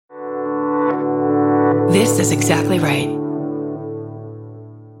This is exactly right.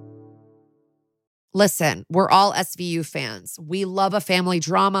 Listen, we're all SVU fans. We love a family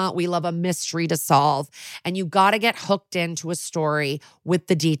drama. We love a mystery to solve. And you got to get hooked into a story with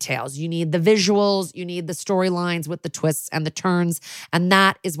the details. You need the visuals. You need the storylines with the twists and the turns. And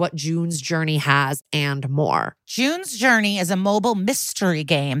that is what June's Journey has and more. June's Journey is a mobile mystery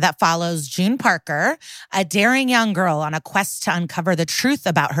game that follows June Parker, a daring young girl on a quest to uncover the truth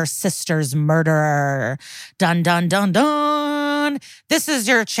about her sister's murderer. Dun, dun, dun, dun. This is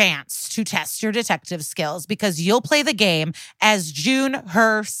your chance to test your detective skills because you'll play the game as June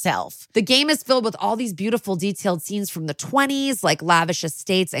herself. The game is filled with all these beautiful detailed scenes from the 20s, like lavish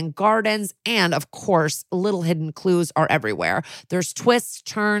estates and gardens. And of course, little hidden clues are everywhere. There's twists,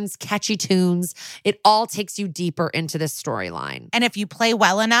 turns, catchy tunes. It all takes you deeper into this storyline. And if you play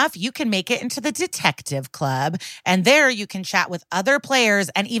well enough, you can make it into the detective club. And there you can chat with other players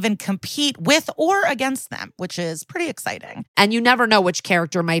and even compete with or against them, which is pretty exciting. And you never know which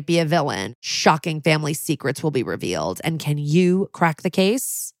character might be a villain. Shocking family secrets will be revealed. And can you crack the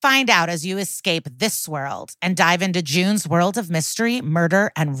case? Find out as you escape this world and dive into June's world of mystery,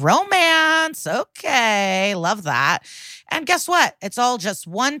 murder, and romance. Okay, love that. And guess what? It's all just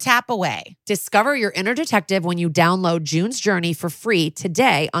one tap away. Discover your inner detective when you download June's Journey for free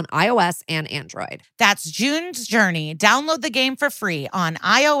today on iOS and Android. That's June's Journey. Download the game for free on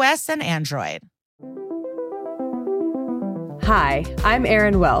iOS and Android. Hi, I'm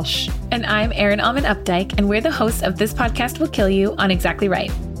Erin Welsh. And I'm Erin Alman Updike, and we're the hosts of This Podcast Will Kill You on Exactly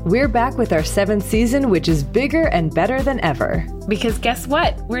Right. We're back with our 7th season, which is bigger and better than ever. Because guess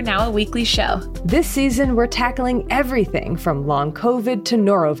what? We're now a weekly show. This season, we're tackling everything from long COVID to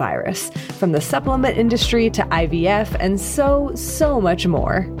norovirus, from the supplement industry to IVF, and so much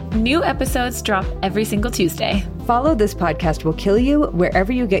more. New episodes drop every single Tuesday. Follow This Podcast Will Kill You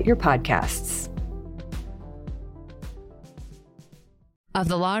wherever you get your podcasts. Of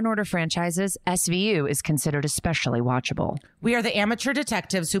the Law & Order franchises, SVU is considered especially watchable. We are the amateur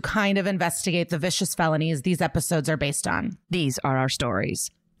detectives who kind of investigate the vicious felonies these episodes are based on. These are our stories.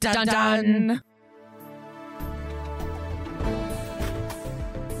 Dun, dun, dun.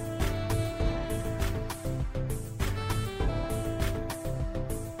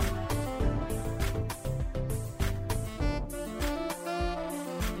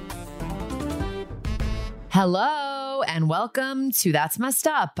 Hello, and welcome to That's Messed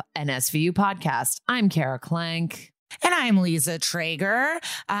Up, an SVU podcast. I'm Kara Klank. And I'm Lisa Traeger.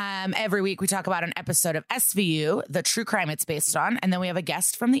 Every week we talk about an episode of SVU, the true crime it's based on. And then we have a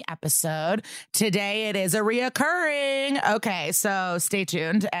guest from the episode. Today it is a reoccurring. Okay, so stay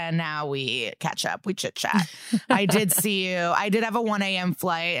tuned. And now we catch up. We chit chat. I did see you. I did have a 1 a.m.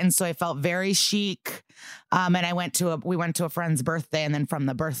 flight. And so I felt very chic. And we went to a friend's birthday. And then from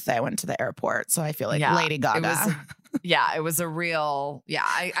the birthday, I went to the airport. So I feel like Lady Gaga. It was a real,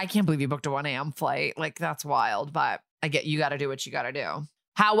 I can't believe you booked a 1 a.m. flight. Like, that's wild, but I get you got to do what you got to do.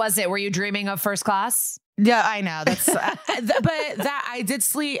 How was it? Were you dreaming of first class? Yeah, I know. That's, I did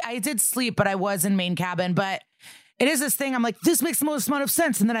sleep, but I was in main cabin. But it is this thing. I'm like, this makes the most amount of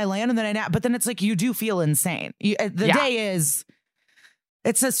sense. And then I land and then I nap. But then it's like, you do feel insane. The day is,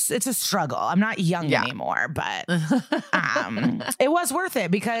 it's a struggle. I'm not young anymore, but it was worth it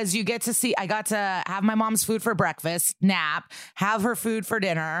because you get to see, I got to have my mom's food for breakfast, nap, have her food for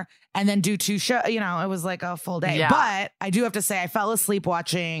dinner, and then do 2 shows. You know, it was like a full day. Yeah. But I do have to say, I fell asleep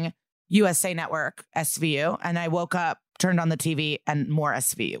watching USA Network SVU, and I woke up, turned on the TV, and more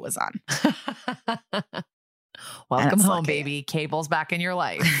SVU was on. Welcome home, baby. Cable's back in your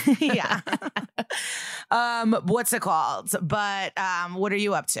life. Yeah. What's it called? But what are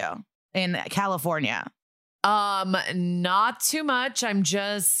you up to in California? Not too much. I'm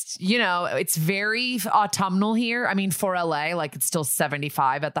just, it's very autumnal here. I mean, for LA, like it's still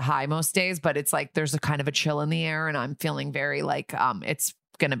 75 at the high most days, but it's like there's a kind of a chill in the air, and I'm feeling very like it's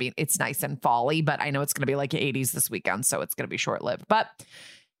nice and fall-y, but I know it's gonna be like 80s this weekend, so it's gonna be short-lived. But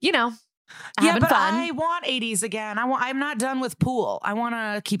having fun. I want 80s again. I'm not done with pool. I want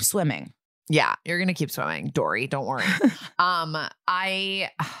to keep swimming. Yeah, you're going to keep swimming, Dory. Don't worry.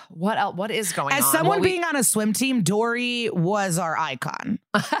 What else? What is going on? As someone being on a swim team, Dory was our icon.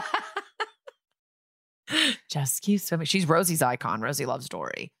 Just keep swimming. She's Rosie's icon. Rosie loves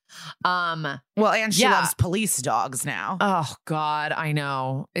Dory. And she loves police dogs now. Oh God, I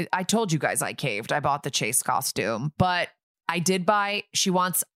know. I told you guys I caved. I bought the Chase costume, but I did buy. She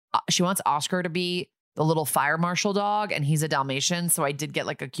wants Oscar to be the little fire marshal dog, and he's a Dalmatian. So I did get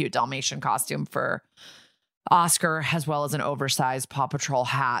like a cute Dalmatian costume for Oscar, as well as an oversized Paw Patrol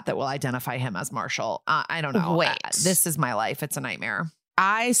hat that will identify him as Marshall. I don't know. Wait, this is my life. It's a nightmare.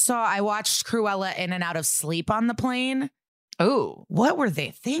 I watched Cruella in and out of sleep on the plane. Oh, what were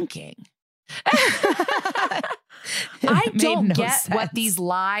they thinking? I don't get what these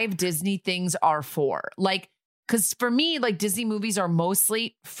live Disney things are for. Like, because for me, like Disney movies are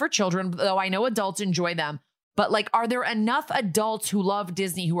mostly for children, though I know adults enjoy them. But like, are there enough adults who love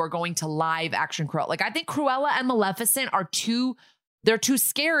Disney who are going to live action Cruella? Like, I think Cruella and Maleficent are they're too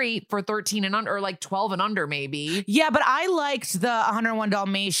scary for 13 and under, or like 12 and under, maybe. Yeah, but I liked the 101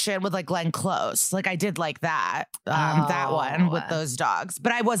 Dalmatian with like Glenn Close. Like I did like that, that one with those dogs.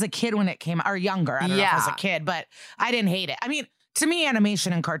 But I was a kid when it came, or younger. I don't know if I was a kid, but I didn't hate it. I mean, to me,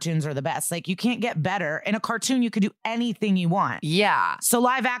 animation and cartoons are the best. Like you can't get better. In a cartoon, you could do anything you want. Yeah. So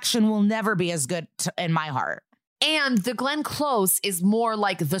live action will never be as good in my heart. And the Glenn Close is more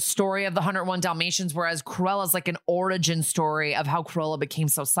like the story of the 101 Dalmatians, whereas Cruella is like an origin story of how Cruella became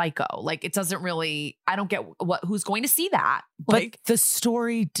so psycho. Like it doesn't really, I don't get who's going to see that. But the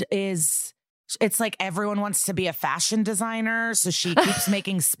story is, it's like everyone wants to be a fashion designer. So she keeps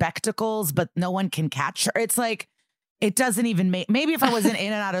making spectacles, but no one can catch her. It's like, it doesn't even make, maybe if I wasn't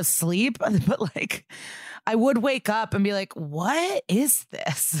in and out of sleep, but like I would wake up and be like, what is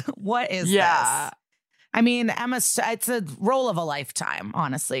this? What is this? I mean, Emma, it's a role of a lifetime,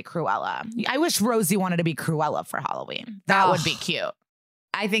 honestly, Cruella. I wish Rosie wanted to be Cruella for Halloween. That would be cute.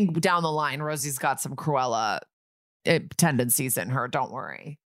 I think down the line, Rosie's got some Cruella tendencies in her. Don't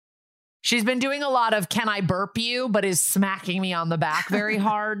worry. She's been doing a lot of "can I burp you," but is smacking me on the back very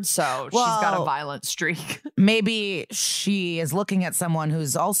hard. So she's got a violent streak. Maybe she is looking at someone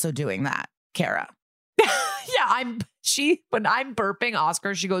who's also doing that, Kara. Yeah, when I'm burping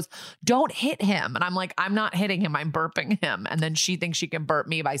Oscar, she goes, "Don't hit him." And I'm like, "I'm not hitting him. I'm burping him." And then she thinks she can burp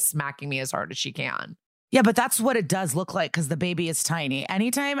me by smacking me as hard as she can. Yeah, but that's what it does look like because the baby is tiny.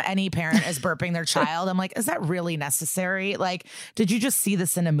 Anytime any parent is burping their child, I'm like, is that really necessary? Like, did you just see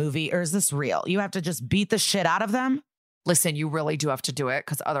this in a movie or is this real? You have to just beat the shit out of them? Listen, you really do have to do it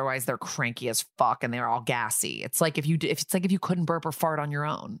because otherwise they're cranky as fuck and they're all gassy. It's like if you couldn't burp or fart on your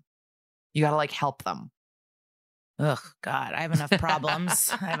own, you got to like help them. Ugh, God, I have enough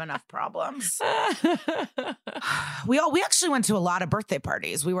problems. We actually went to a lot of birthday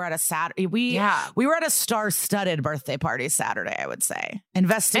parties. We were at a we were at a star-studded birthday party Saturday, I would say.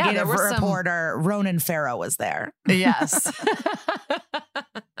 Investigative reporter Ronan Farrow was there. Yes.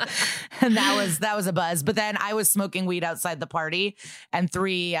 And that was a buzz. But then I was smoking weed outside the party and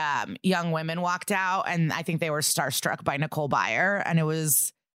three young women walked out and I think they were starstruck by Nicole Byer and it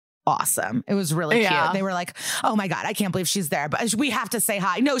was awesome. It was really cute. They were like, "Oh my God, I can't believe she's there, but we have to say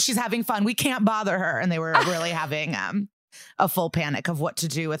hi. No, she's having fun. We can't bother her." And they were really having a full panic of what to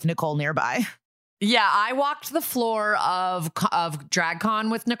do with Nicole nearby. Yeah, I walked the floor of DragCon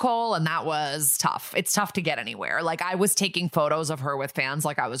with Nicole, and that was tough. It's tough to get anywhere. Like, I was taking photos of her with fans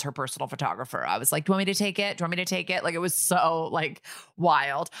like I was her personal photographer. I was like, "Do you want me to take it? Do you want me to take it?" Like, it was so, like,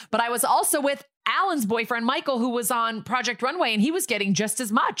 wild. But I was also with Alan's boyfriend, Michael, who was on Project Runway, and he was getting just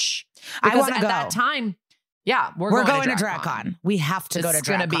as much. Because at that time, we're going to DragCon. We have to go to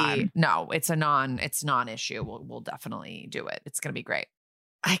DragCon. It's non-issue. We'll definitely do it. It's going to be great.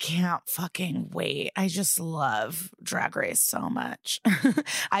 I can't fucking wait. I just love Drag Race so much.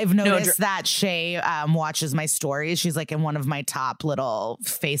 I've noticed that Shay watches my stories. She's like in one of my top little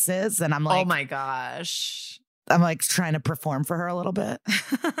faces. And I'm like, oh my gosh. I'm like trying to perform for her a little bit.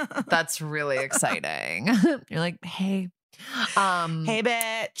 That's really exciting. You're like, hey, hey,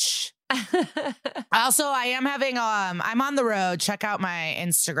 bitch. Also, I am having, I'm on the road. Check out my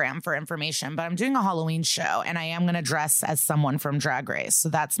Instagram for information, but I'm doing a Halloween show and I am going to dress as someone from Drag Race. So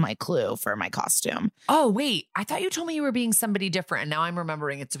that's my clue for my costume. Oh, wait, I thought you told me you were being somebody different. And now I'm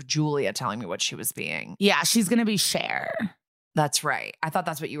remembering it's Julia telling me what she was being. Yeah, she's going to be Cher. That's right. I thought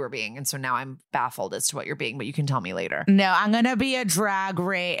that's what you were being. And so now I'm baffled as to what you're being, but you can tell me later. No, I'm going to be a Drag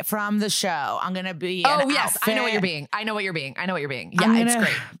Race from the show. I'm going to be yes. I know what you're being. Yeah, it's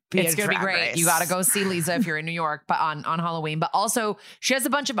great. It's going to be great. Race. You got to go see Lisa if you're in New York, but on Halloween. But also, she has a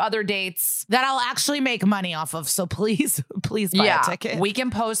bunch of other dates that I'll actually make money off of. So please buy a ticket. We can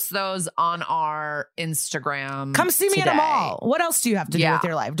post those on our Instagram. Come see me at a mall. What else do you have to do with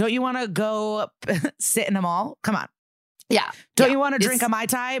your life? Don't you want to go sit in a mall? Come on. Yeah. Don't you want to drink a Mai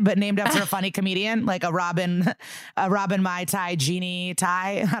Tai, but named after a funny comedian, like a Robin Mai Tai, Genie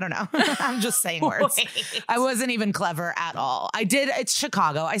Tai? I don't know. I'm just saying words. I wasn't even clever at all. It's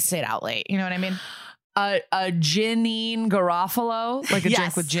Chicago. I stayed out late. You know what I mean? a Ginine Garofalo, like a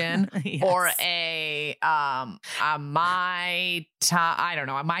drink with gin, Yes. or a Mai Tai. I don't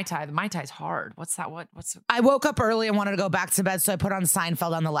know, a Mai Tai. The Mai Tai's hard. What's that? I woke up early and wanted to go back to bed, so I put on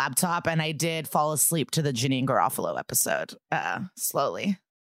Seinfeld on the laptop, and I did fall asleep to the Janine Garofalo episode slowly.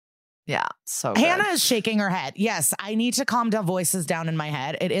 Yeah, so good. Hannah is shaking her head. Yes, I need to calm down voices down in my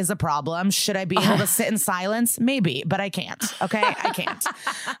head. It is a problem. Should I be able to sit in silence? Maybe, but I can't. Okay, I can't.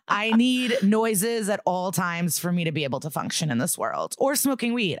 I need noises at all times for me to be able to function in this world. Or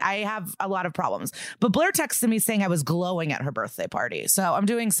smoking weed. I have a lot of problems. But Blair texted me saying I was glowing at her birthday party, so I'm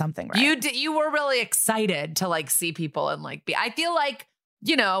doing something right. You were really excited to like see people and like be. I feel like,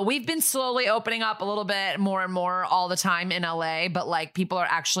 you know, we've been slowly opening up a little bit more and more all the time in LA, but like people are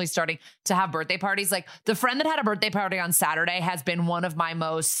actually starting to have birthday parties. Like the friend that had a birthday party on Saturday has been one of my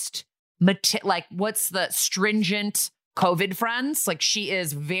most what's the stringent COVID friends? Like she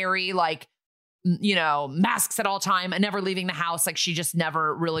is very like, you know, masks at all time and never leaving the house. Like she just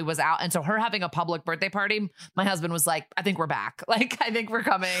never really was out. And so her having a public birthday party, my husband was like, I think we're back. Like, I think we're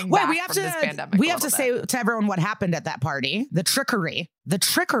coming back from this pandemic. We have to say to everyone what happened at that party, the trickery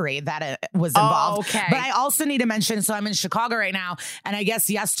that was involved. Oh, okay. But I also need to mention, so I'm in Chicago right now, and I guess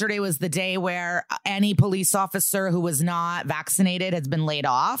yesterday was the day where any police officer who was not vaccinated has been laid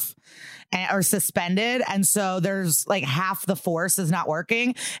off or suspended. And so there's like half the force is not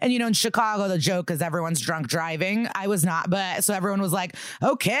working. And, you know, in Chicago, the joke is everyone's drunk driving. I was not, but so everyone was like,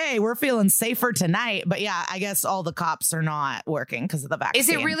 okay, we're feeling safer tonight. But yeah, I guess all the cops are not working because of the vaccine. Is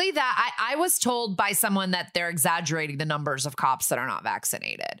it really that? I was told by someone that they're exaggerating the numbers of cops that are not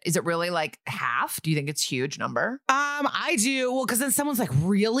vaccinated. Is it really like half? Do you think it's a huge number? I do. Well, because then someone's like,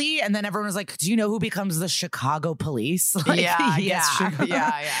 really? And then everyone was like, do you know who becomes the Chicago police? Like, yeah.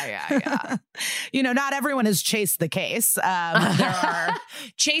 You know, not everyone has chased the case. There are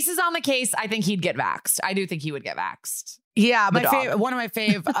Chase is on the case. I think he'd get vaxxed. I do think he would get vaxxed. Yeah, one of my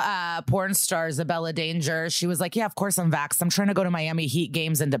fave porn stars, Abella Danger, she was like, yeah, of course I'm vaxxed. I'm trying to go to Miami Heat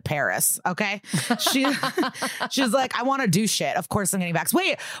games and to Paris. Okay. She was like, I want to do shit. Of course I'm getting vaxxed.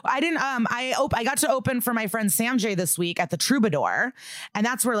 Wait, I didn't, I got to open for my friend Samjay this week at the Troubadour. And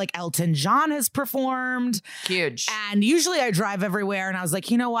that's where like Elton John has performed. Huge. And usually I drive everywhere. And I was like,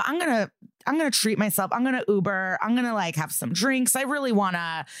 you know what? I'm going to treat myself. I'm going to Uber. I'm going to like have some drinks. I really want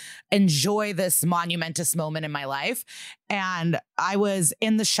to enjoy this monumentous moment in my life. And I was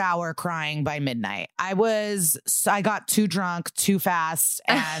in the shower crying by midnight. I got too drunk too fast,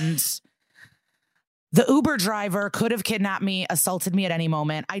 and the Uber driver could have kidnapped me, assaulted me at any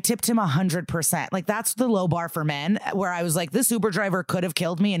moment. I tipped him 100%. Like that's the low bar for men, where I was like, this Uber driver could have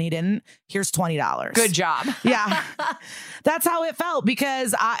killed me and he didn't. Here's $20. Good job. Yeah. That's how it felt,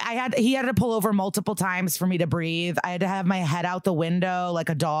 because he had to pull over multiple times for me to breathe. I had to have my head out the window like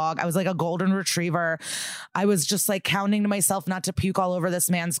a dog. I was like a golden retriever. I was just like counting to myself not to puke all over this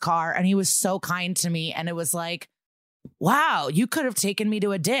man's car. And he was so kind to me. And it was like, wow, you could have taken me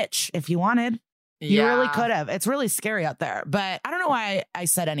to a ditch if you wanted. You really could have. It's really scary out there. But I don't know why I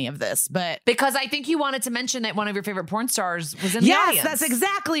said any of this, but because I think you wanted to mention that one of your favorite porn stars was in the audience. Yes, that's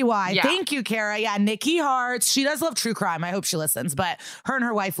exactly why. Yeah. Thank you, Kara. Yeah, Nikki Hart. She does love true crime. I hope she listens. But her and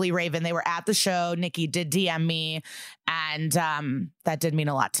her wife, Lee Raven, they were at the show. Nikki did DM me. And that did mean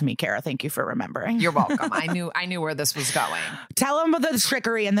a lot to me, Kara. Thank you for remembering. You're welcome. I knew where this was going. Tell them about the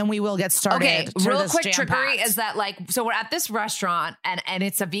trickery, and then we will get started. Okay, real quick trickery is that like, so we're at this restaurant, and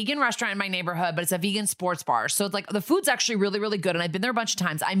it's a vegan restaurant in my neighborhood, but it's a vegan sports bar. So it's like the food's actually really, really good. And I've been there a bunch of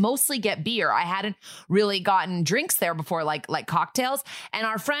times. I mostly get beer. I hadn't really gotten drinks there before, like cocktails. And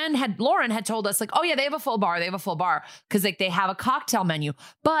our friend Lauren had told us like, oh yeah, they have a full bar. They have a full bar because like they have a cocktail menu.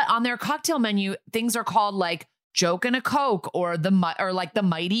 But on their cocktail menu, things are called like Joke and a Coke or like the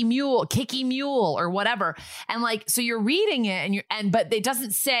Mighty Mule, Kicky Mule or whatever. And like, so you're reading it but it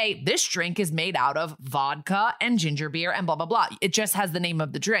doesn't say this drink is made out of vodka and ginger beer and blah, blah, blah. It just has the name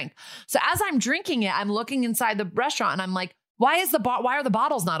of the drink. So as I'm drinking it, I'm looking inside the restaurant and I'm like, why are the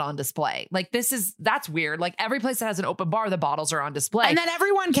bottles not on display? Like that's weird. Like every place that has an open bar, the bottles are on display. And then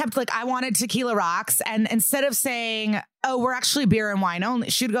everyone kept like, I wanted tequila rocks. And instead of saying, oh, we're actually beer and wine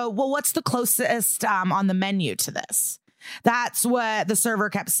only, she'd go, well, what's the closest on the menu to this? That's what the server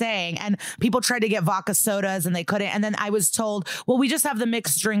kept saying. And people tried to get vodka sodas and they couldn't. And then I was told, well, we just have the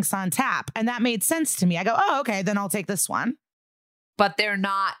mixed drinks on tap. And that made sense to me. I go, oh, okay, then I'll take this one. But they're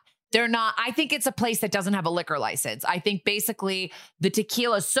not. I think it's a place that doesn't have a liquor license. I think basically the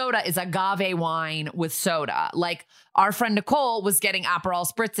tequila soda is agave wine with soda. Like our friend Nicole was getting Aperol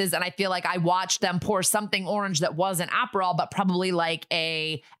spritzes, and I feel like I watched them pour something orange that wasn't Aperol, but probably like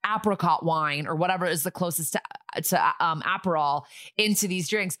a apricot wine or whatever is the closest to Aperol into these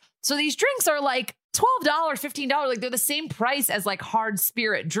drinks. So these drinks are like $12, $15. Like they're the same price as like hard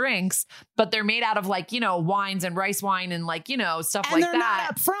spirit drinks, but they're made out of like, wines and rice wine and like, stuff and like they're that.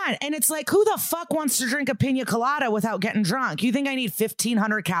 not up front. And it's like, who the fuck wants to drink a pina colada without getting drunk? You think I need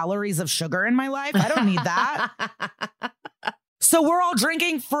 1,500 calories of sugar in my life? I don't need that. So we're all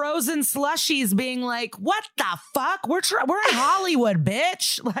drinking frozen slushies being like, what the fuck? We're in Hollywood,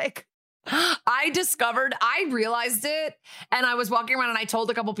 bitch. Like, I realized it, and I was walking around and I told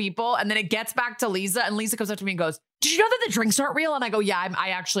a couple people, and then it gets back to Lisa, and Lisa comes up to me and goes, did you know that the drinks aren't real? And I go, yeah, I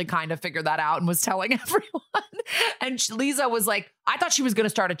actually kind of figured that out and was telling everyone. And Lisa was like, I thought she was going to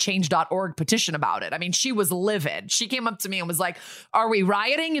start a change.org petition about it. I mean, she was livid. She came up to me and was like, are we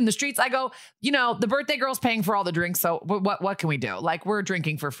rioting in the streets? I go, the birthday girl's paying for all the drinks. So what can we do? Like, we're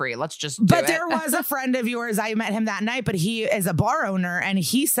drinking for free. Let's just do But it. there was a friend of yours. I met him that night, but he is a bar owner. And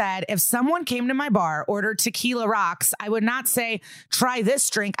he said, if someone came to my bar, ordered tequila rocks, I would not say, try this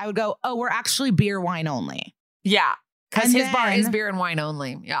drink. I would go, oh, we're actually beer, wine only. Yeah. Because his bar is beer and wine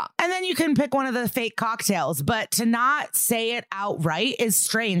only. Yeah. And then you can pick one of the fake cocktails, but to not say it outright is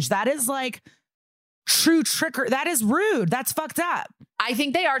strange. That is like true trickery. That is rude. That's fucked up. I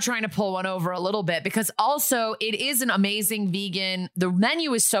think they are trying to pull one over a little bit because also it is an amazing vegan. The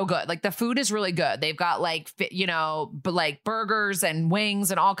menu is so good. Like the food is really good. They've got like, like burgers and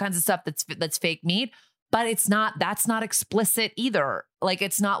wings and all kinds of stuff that's fake meat, but that's not explicit either. Like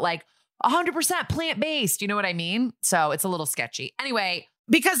it's not like 100% plant-based. You know what I mean? So it's a little sketchy. Anyway.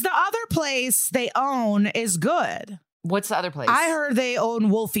 Because the other place they own is good. What's the other place? I heard they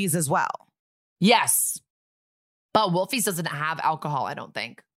own Wolfie's as well. Yes. But Wolfie's doesn't have alcohol, I don't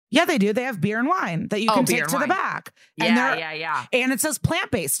think. Yeah, they do. They have beer and wine that you can take to the back. Yeah. And it says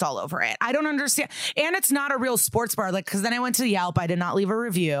plant-based all over it. I don't understand. And it's not a real sports bar. Like, because then I went to Yelp. I did not leave a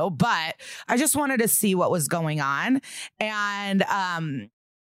review, but I just wanted to see what was going on. And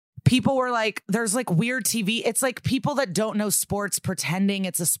people were like, there's like weird TV. It's like people that don't know sports pretending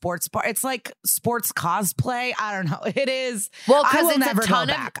it's a sports bar. It's like sports cosplay. I don't know. It is. Well, I because will it's never a ton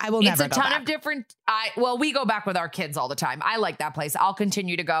go of, back. I will never go back. It's a ton of different. We go back with our kids all the time. I like that place. I'll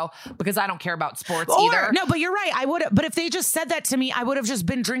continue to go because I don't care about sports either. No, but you're right. I would. But if they just said that to me, I would have just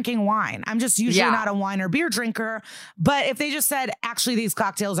been drinking wine. I'm just usually not a wine or beer drinker. But if they just said, actually, these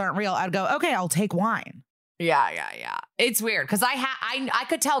cocktails aren't real, I'd go, okay, I'll take wine. Yeah. It's weird because I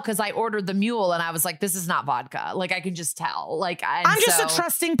could tell because I ordered the mule and I was like, this is not vodka. Like I can just tell. Like I'm just a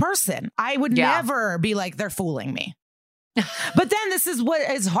trusting person. I would never be like, they're fooling me. But then this is what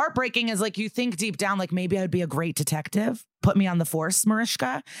is heartbreaking is like you think deep down, like maybe I'd be a great detective. Put me on the force,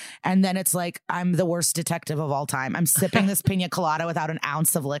 Mariska. And then it's like, I'm the worst detective of all time. I'm sipping this pina colada without an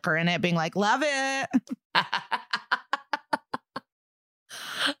ounce of liquor in it, being like, love it.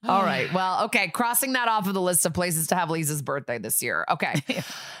 All right. Well, okay. Crossing that off of the list of places to have Lisa's birthday this year. Okay.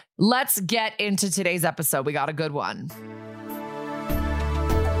 Let's get into today's episode. We got a good one.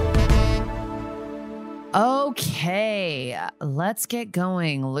 Okay, let's get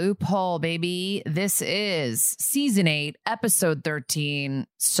going. Loophole, baby. This is season 8, episode 13.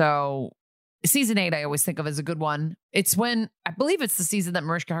 So season 8, I always think of as a good one. It's when I believe it's the season that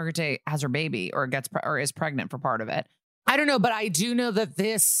Mariska Hargitay has her baby or is pregnant for part of it. I don't know, but I do know that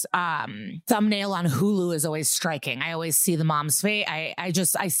this thumbnail on Hulu is always striking. I always see the mom's face.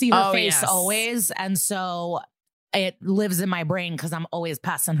 I see her face always. And so it lives in my brain because I'm always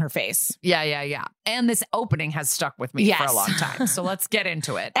passing her face. Yeah. And this opening has stuck with me for a long time. So let's get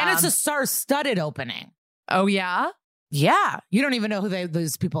into it. And it's a star-studded opening. Oh, yeah? Yeah. You don't even know who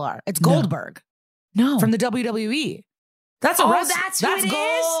those people are. It's Goldberg. No. From the WWE. That's who it is?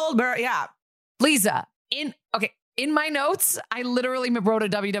 Goldberg. Yeah. Lisa, in my notes, I literally wrote a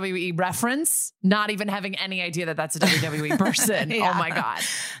WWE reference, not even having any idea that that's a WWE person. Yeah. Oh my God.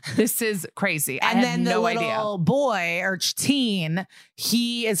 This is crazy. And then the little boy or teen,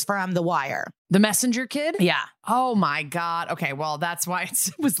 he is from The Wire. The messenger kid? Yeah. Oh my God. Okay. Well, that's why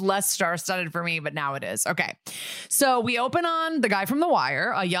it was less star-studded for me, but now it is. Okay. So we open on the guy from The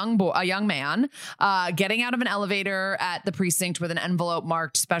Wire, a young man, getting out of an elevator at the precinct with an envelope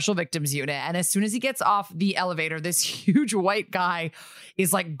marked Special Victims Unit. And as soon as he gets off the elevator, this huge white guy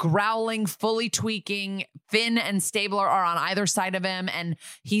is like growling, fully tweaking. Finn and Stabler are on either side of him. And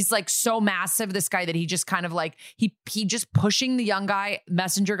he's like so massive, this guy, that he just kind of like, he just pushing the young guy,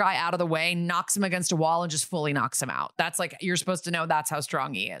 messenger guy out of the way, knocks him against a wall and just fully knocks him out. That's like, you're supposed to know that's how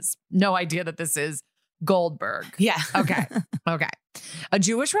strong he is. No idea that this is Goldberg. Yeah. Okay. Okay. A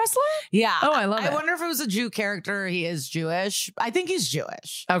Jewish wrestler? Yeah. Oh, I love it. I wonder if it was a Jew character. He is Jewish. I think he's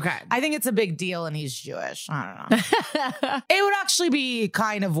Jewish. Okay. I think it's a big deal and he's Jewish. I don't know. It would actually be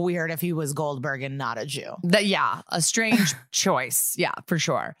kind of weird if he was Goldberg and not a Jew. Yeah, a strange choice. Yeah, for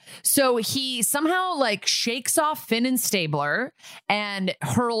sure. So he somehow like shakes off Finn and Stabler and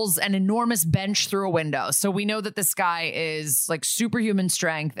hurls an enormous bench through a window. So we know that this guy is like superhuman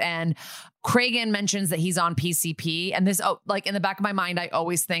strength. And Kragen mentions that he's on PCP. And this, like in the back of my mind, I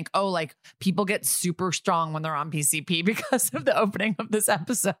always think, like people get super strong when they're on PCP because of the opening of this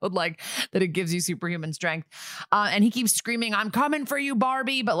episode, like that it gives you superhuman strength. And he keeps screaming, "I'm coming for you,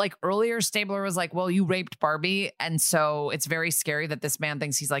 Barbie." But like earlier, Stabler was like, "Well, you raped Barbie." And so it's very scary that this man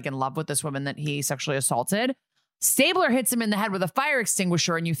thinks he's like in love with this woman that he sexually assaulted. Stabler hits him in the head with a fire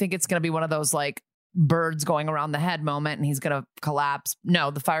extinguisher. And you think it's going to be one of those like birds going around the head moment and he's going to collapse.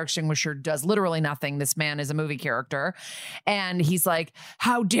 No, the fire extinguisher does literally nothing. This man is a movie character. And he's like,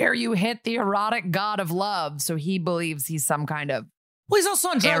 "How dare you hit the erotic god of love?" So he believes he's some kind of Well, he's also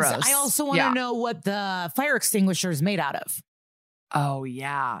on drugs. Eros. I also want to know what the fire extinguisher is made out of. Oh,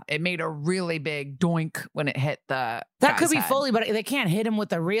 yeah. It made a really big doink when it hit the That could be head. Foley, but they can't hit him with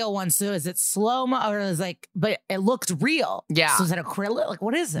the real one. So is it slow-mo or is like, but it looked real. Yeah. So is it acrylic? Like,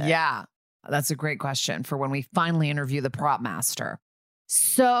 what is it? Yeah. That's a great question for when we finally interview the prop master.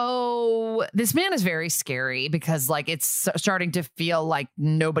 So this man is very scary because like it's starting to feel like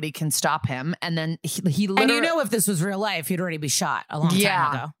nobody can stop him. And then he literally... And you know, if this was real life, he'd already be shot a long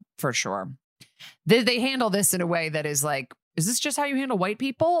time ago. For sure. They handle this in a way that is like, is this just how you handle white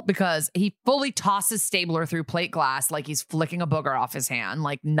people? Because he fully tosses Stabler through plate glass like he's flicking a booger off his hand,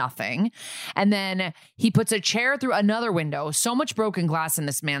 like nothing. And then he puts a chair through another window. So much broken glass in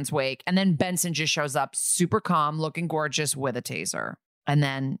this man's wake. And then Benson just shows up super calm, looking gorgeous with a taser. And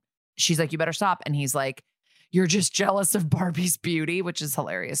then she's like, "You better stop." And he's like, "You're just jealous of Barbie's beauty," which is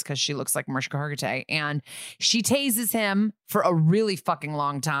hilarious because she looks like Mariska Hargitay. And she tases him for a really fucking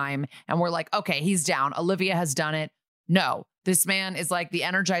long time. And we're like, okay, he's down. Olivia has done it. No, this man is like the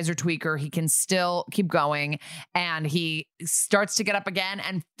Energizer tweaker. He can still keep going. And he starts to get up again.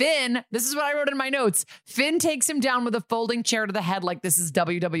 And Finn, this is what I wrote in my notes. Finn takes him down with a folding chair to the head like this is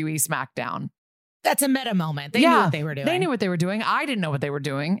WWE SmackDown. That's a meta moment. They knew what they were doing. They knew what they were doing. I didn't know what they were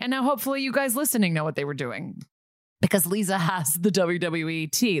doing. And now hopefully you guys listening know what they were doing. Because Lisa has the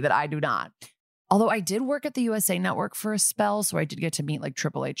WWE tea that I do not. Although I did work at the USA Network for a spell, so I did get to meet like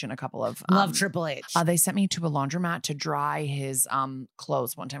Triple H and a couple of... Love Triple H. They sent me to a laundromat to dry his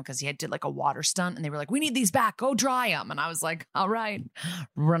clothes one time because he did like a water stunt and they were like, "We need these back, go dry them." And I was like, all right,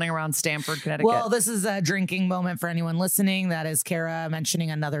 running around Stamford, Connecticut. Well, this is a drinking moment for anyone listening. That is Kara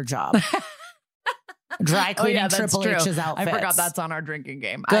mentioning another job. Dry cleaning Triple H's outfits. I forgot that's on our drinking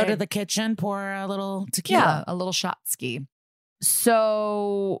game. Go to the kitchen, pour a little tequila. Yeah, a little shot ski.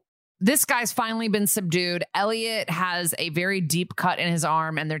 So this guy's finally been subdued. Elliot has a very deep cut in his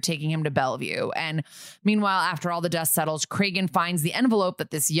arm and they're taking him to Bellevue. And meanwhile, after all the dust settles, Kragen finds the envelope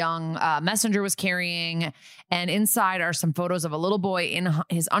that this young messenger was carrying. And inside are some photos of a little boy in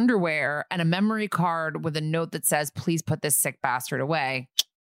his underwear and a memory card with a note that says, "Please put this sick bastard away."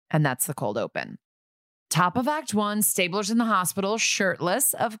 And that's the cold open. Top of Act 1, Stabler's in the hospital,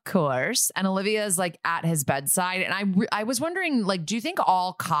 shirtless, of course. And Olivia is like at his bedside. And I was wondering, like, do you think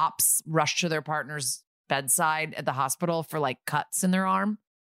all cops rush to their partner's bedside at the hospital for like cuts in their arm?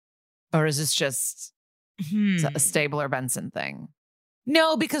 Or is this just a Stabler Benson thing?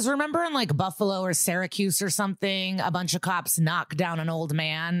 No, because remember in like Buffalo or Syracuse or something, a bunch of cops knocked down an old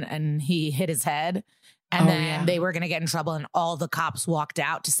man and he hit his head. And then they were going to get in trouble and all the cops walked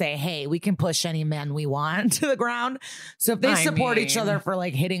out to say, "Hey, we can push any men we want to the ground." So if they support each other for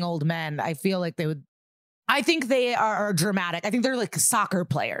like hitting old men, I feel like they would. I think they are dramatic. I think they're like soccer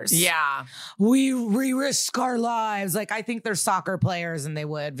players. Yeah. We risk our lives. Like, I think they're soccer players and they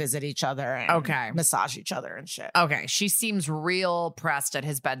would visit each other and massage each other and shit. Okay. She seems real pressed at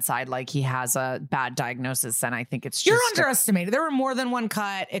his bedside like he has a bad diagnosis. And I think it's just... You're underestimated. There were more than one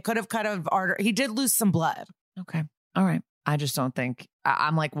cut. It could have cut of artery. He did lose some blood. Okay. All right. I just don't think...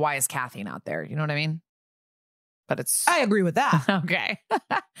 I'm like, why is Kathy not there? You know what I mean? But it's... I agree with that. Okay.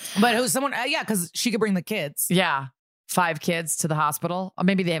 But it was someone... yeah, because she could bring the kids. Yeah. 5 kids to the hospital. Or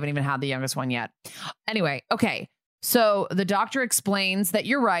maybe they haven't even had the youngest one yet. Anyway, okay. So the doctor explains that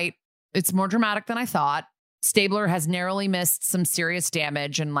you're right. It's more dramatic than I thought. Stabler has narrowly missed some serious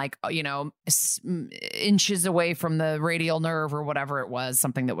damage and inches away from the radial nerve or whatever it was,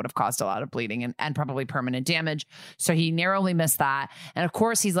 something that would have caused a lot of bleeding and probably permanent damage. So he narrowly missed that. And of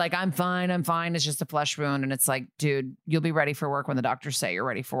course he's like, I'm fine. It's just a flesh wound. And it's like, dude, you'll be ready for work when the doctors say you're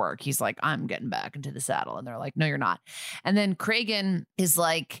ready for work. He's like, I'm getting back into the saddle. And they're like, no, you're not. And then Cragen is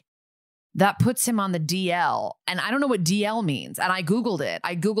like, that puts him on the DL. And I don't know what DL means. And I Googled it.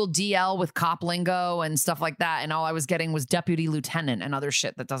 I Googled DL with cop lingo and stuff like that. And all I was getting was deputy lieutenant and other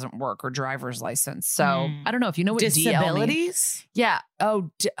shit that doesn't work, or driver's license. So I don't know if you know what DL means. Yeah.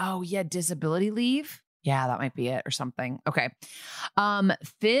 Oh, yeah. Disability leave. Yeah, that might be it or something. Okay.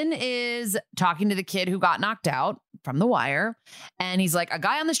 Finn is talking to the kid who got knocked out from The Wire. And he's like, a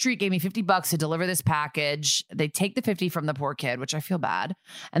guy on the street gave me $50 to deliver this package. They take the 50 from the poor kid, which I feel bad.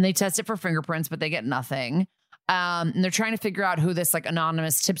 And they test it for fingerprints, but they get nothing. And they're trying to figure out who this like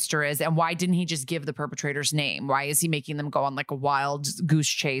anonymous tipster is. And why didn't he just give the perpetrator's name? Why is he making them go on like a wild goose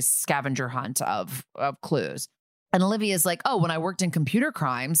chase scavenger hunt of clues? And Olivia's like, oh, when I worked in computer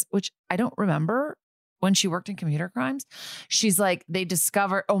crimes, which I don't remember. When she worked in computer crimes, she's like, they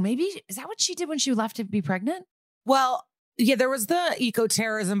discover, maybe, is that what she did when she left to be pregnant? Well, yeah, there was the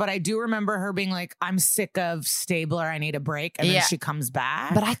eco-terrorism, but I do remember her being like, I'm sick of Stabler, I need a break. And then she comes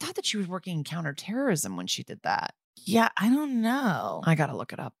back. But I thought that she was working in counterterrorism when she did that. Yeah, I don't know. I got to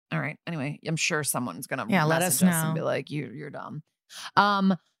look it up. All right. Anyway, I'm sure someone's going to let us know and be like, you're dumb.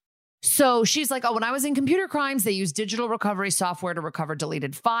 So she's like, when I was in computer crimes, they used digital recovery software to recover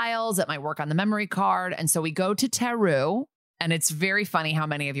deleted files that might work on the memory card. And so we go to Teru. And it's very funny how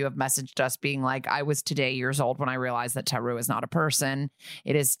many of you have messaged us being like, I was today years old when I realized that Teru is not a person.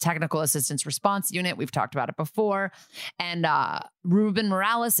 It is Technical Assistance Response Unit. We've talked about it before. And Ruben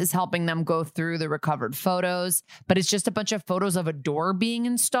Morales is helping them go through the recovered photos. But it's just a bunch of photos of a door being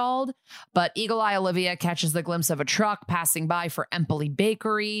installed. But Eagle Eye Olivia catches the glimpse of a truck passing by for Empoli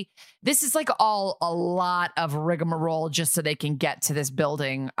Bakery. This is like all a lot of rigmarole just so they can get to this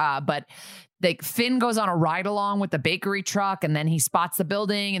building. But Finn goes on a ride along with the bakery truck, and then he spots the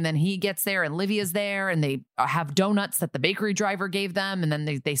building, and then he gets there and Livia's there, and they have donuts that the bakery driver gave them. And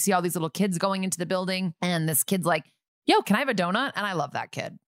then they see all these little kids going into the building, and this kid's like, yo, can I have a donut? And I love that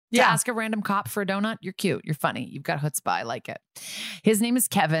kid. Yeah. To ask a random cop for a donut. You're cute. You're funny. You've got chutzpah. I like it. His name is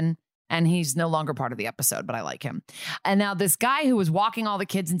Kevin. And he's no longer part of the episode, but I like him. And now this guy who was walking all the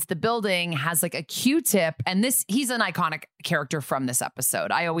kids into the building has like a Q-tip. And he's an iconic character from this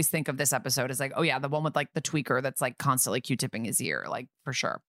episode. I always think of this episode as like, oh yeah, the one with like the tweaker that's like constantly Q-tipping his ear, like for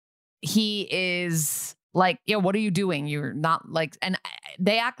sure. He is like, yeah, what are you doing? You're not like, and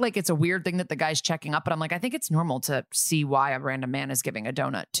they act like it's a weird thing that the guy's checking up. But I'm like, I think it's normal to see why a random man is giving a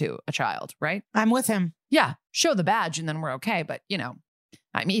donut to a child, right? I'm with him. Yeah. Show the badge and then we're okay. But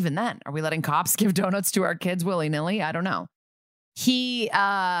I mean, even then, are we letting cops give donuts to our kids willy-nilly? I don't know. He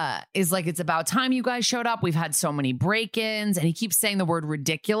is like, it's about time you guys showed up. We've had so many break-ins. And he keeps saying the word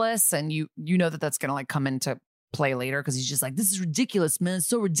ridiculous. And you know that's going to like come into play later because he's just like, this is ridiculous, man. It's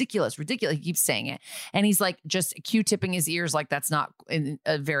so ridiculous. He keeps saying it. And he's like just Q-tipping his ears like that's not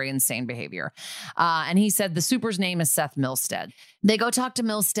a very insane behavior. And he said the super's name is Seth Milstead. They go talk to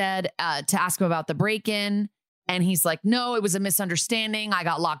Milstead to ask him about the break-in. And he's like, no, it was a misunderstanding. I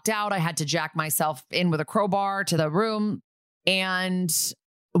got locked out. I had to jack myself in with a crowbar to the room. And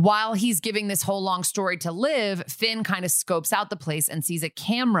while he's giving this whole long story to Liv, Finn kind of scopes out the place and sees a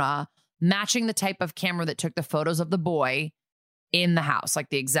camera matching the type of camera that took the photos of the boy in the house, like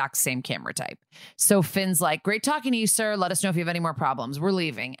the exact same camera type. So Finn's like, great talking to you, sir. Let us know if you have any more problems. We're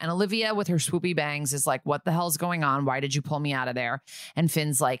leaving. And Olivia with her swoopy bangs is like, what the hell's going on? Why did you pull me out of there? And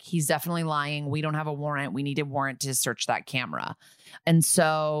Finn's like, he's definitely lying. We don't have a warrant. We need a warrant to search that camera. And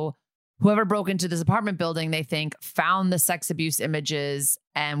so whoever broke into this apartment building, they think found the sex abuse images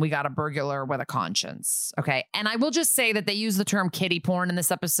and we got a burglar with a conscience. Okay. And I will just say that they use the term kiddie porn in this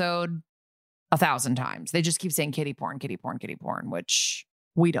episode 1,000 times. They just keep saying kiddie porn, which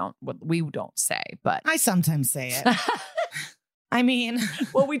we don't say, but I sometimes say it. I mean,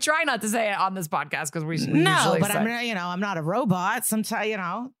 well, we try not to say it on this podcast because we no, but I'm not a robot. Sometimes,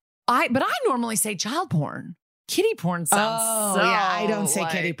 I normally say child porn. Kiddie porn sounds I don't say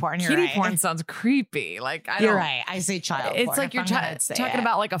like, kiddie porn. Kiddie porn sounds creepy. Like you're right. I say child porn. It's like you're talking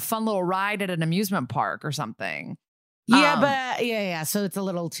about like a fun little ride at an amusement park or something. Yeah, so it's a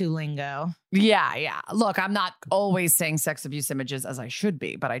little too lingo. Yeah. Look, I'm not always saying sex abuse images as I should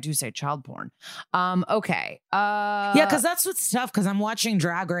be, but I do say child porn. Okay. Yeah, because that's what's tough, because I'm watching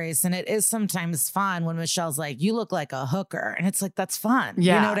Drag Race and it is sometimes fun when Michelle's like, you look like a hooker. And it's like, that's fun.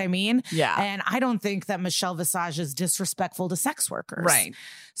 Yeah. You know what I mean? Yeah. And I don't think that Michelle Visage is disrespectful to sex workers. Right.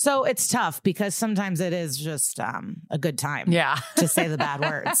 So it's tough because sometimes it is just a good time to say the bad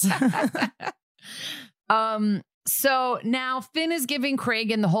words. So now Finn is giving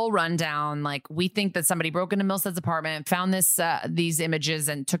Cragen the whole rundown. Like, we think that somebody broke into Milstead's apartment, found these images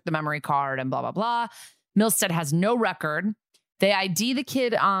and took the memory card and blah, blah, blah. Milstead has no record. They ID the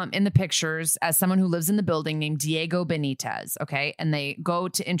kid in the pictures as someone who lives in the building named Diego Benitez. Okay. And they go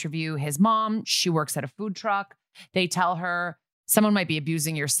to interview his mom. She works at a food truck. They tell her someone might be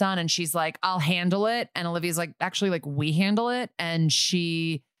abusing your son. And she's like, I'll handle it. And Olivia's like, actually, like, we handle it. And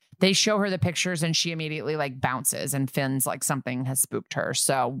they show her the pictures and she immediately like bounces, and Finn's like, something has spooked her.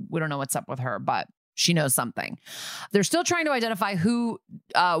 So we don't know what's up with her, but she knows something. They're still trying to identify who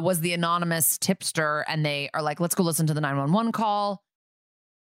was the anonymous tipster. And they are like, let's go listen to the 911 call.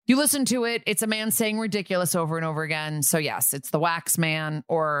 You listen to it. It's a man saying ridiculous over and over again. So yes, it's the Wax Man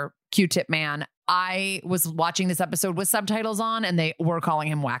or Q-Tip Man. I was watching this episode with subtitles on, and they were calling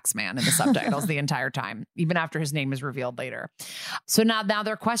him Wax Man in the subtitles the entire time, even after his name is revealed later. So now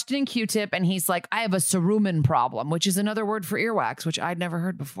they're questioning Q-Tip, and he's like, I have a cerumen problem, which is another word for earwax, which I'd never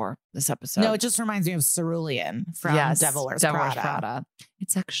heard before this episode. No, it just reminds me of cerulean from Devil Wears Prada.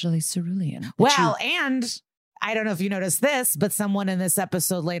 It's actually cerulean. Well, and I don't know if you noticed this, but someone in this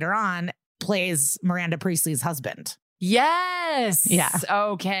episode later on plays Miranda Priestley's husband. Yes. Yeah.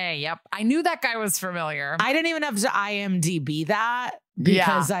 Okay. Yep. I knew that guy was familiar. I didn't even have to IMDb that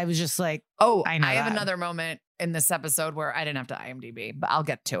because I was just like, I have another moment in this episode where I didn't have to IMDb, but I'll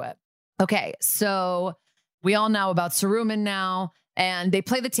get to it. Okay. So we all know about cerumen now, and they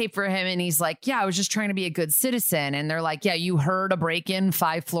play the tape for him, and he's like, yeah, I was just trying to be a good citizen. And they're like, yeah, you heard a break-in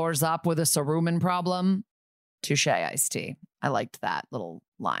 5 floors up with a cerumen problem. Touche, Ice-T. I liked that little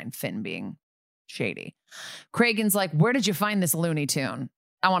line, Finn being shady. Cragen's like, where did you find this Looney Tune?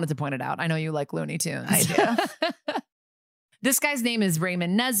 I wanted to point it out. I know you like Looney Tunes. I do. This guy's name is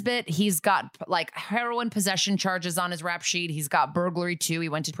Raymond Nesbitt. He's got like heroin possession charges on his rap sheet. He's got burglary too. He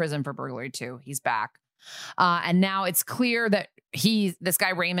went to prison for burglary too. He's back. And now it's clear that this guy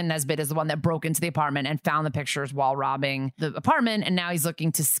Raymond Nesbitt is the one that broke into the apartment and found the pictures while robbing the apartment. And now he's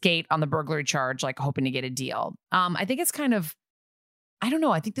looking to skate on the burglary charge, like hoping to get a deal. I think it's kind of, I don't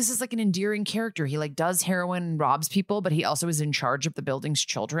know. I think this is like an endearing character. He like does heroin and robs people, but he also is in charge of the building's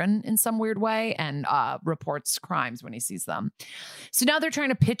children in some weird way and reports crimes when he sees them. So now they're trying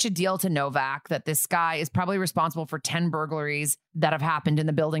to pitch a deal to Novak that this guy is probably responsible for 10 burglaries that have happened in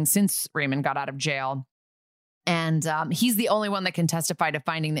the building since Raymond got out of jail. And he's the only one that can testify to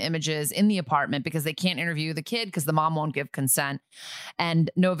finding the images in the apartment because they can't interview the kid because the mom won't give consent. And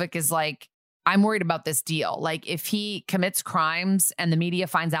Novak is like, I'm worried about this deal. Like, if he commits crimes and the media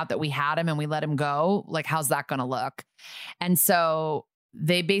finds out that we had him and we let him go, like, how's that going to look? And so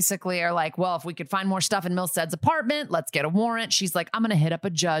they basically are like, well, if we could find more stuff in Milstead's apartment, let's get a warrant. She's like, I'm going to hit up a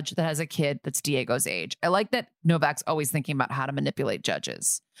judge that has a kid that's Diego's age. I like that Novak's always thinking about how to manipulate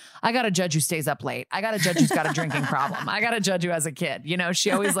judges. I got a judge who stays up late. I got a judge who's got a drinking problem. I got a judge who has a kid. You know,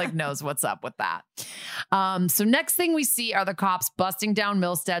 she always like knows what's up with that. So next thing we see are the cops busting down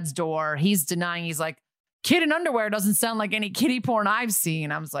Milstead's door. He's denying. He's like, kid in underwear doesn't sound like any kiddie porn I've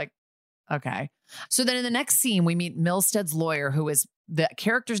seen. I was like, okay. So then in the next scene, we meet Milstead's lawyer, who is, the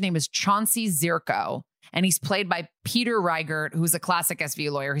character's name is Chauncey Zirko, and he's played by Peter Reigert, who's a classic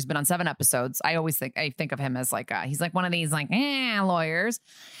SVU lawyer. He's been on 7 episodes. I think of him as like, he's like one of these like, lawyers.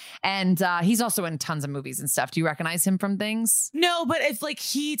 And he's also in tons of movies and stuff. Do you recognize him from things? No, but if like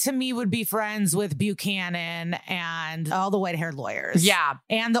he to me would be friends with Buchanan and all the white haired lawyers. Yeah.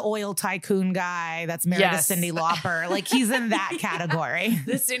 And the oil tycoon guy that's married to Cyndi Lauper. Like he's in that category.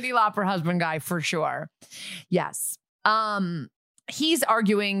 The Cyndi Lauper husband guy for sure. Yes. He's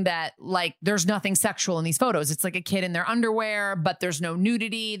arguing that like there's nothing sexual in these photos. It's like a kid in their underwear, but there's no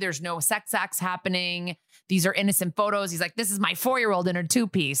nudity. There's no sex acts happening. These are innocent photos. He's like, this is my 4-year-old in her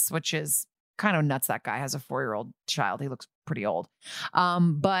 2-piece, which is kind of nuts. That guy has a 4-year-old child. He looks pretty old.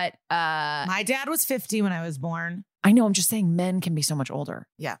 But my dad was 50 when I was born. I know. I'm just saying men can be so much older.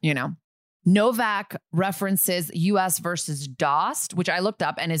 Yeah. You know? Novak references U.S. versus Dost, which I looked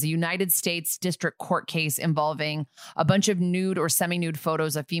up and is a United States district court case involving a bunch of nude or semi-nude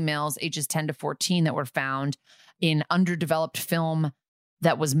photos of females ages 10 to 14 that were found in underdeveloped film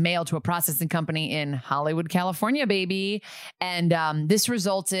that was mailed to a processing company in Hollywood, California, baby. And this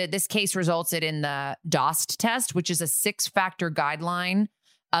case resulted in the DOST test, which is a 6-factor guideline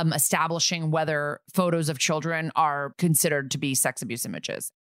establishing whether photos of children are considered to be sex abuse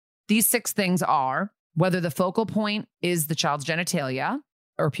images. These 6 things are whether the focal point is the child's genitalia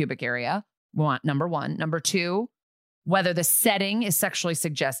or pubic area, number 1. Number 2, whether the setting is sexually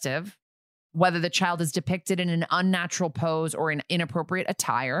suggestive, whether the child is depicted in an unnatural pose or in inappropriate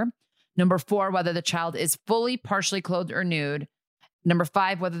attire. Number 4, whether the child is fully, partially clothed or nude. Number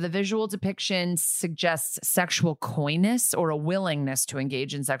 5, whether the visual depiction suggests sexual coyness or a willingness to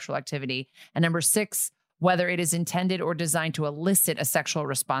engage in sexual activity. And number 6, whether it is intended or designed to elicit a sexual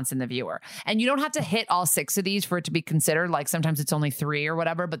response in the viewer. And you don't have to hit all 6 of these for it to be considered. Like sometimes it's only 3 or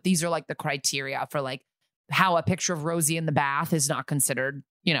whatever, but these are like the criteria for like how a picture of Rosie in the bath is not considered,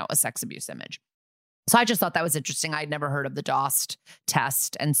 a sex abuse image. So I just thought that was interesting. I'd never heard of the DOST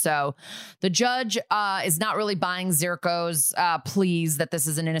test. And so the judge is not really buying Zirko's pleas that this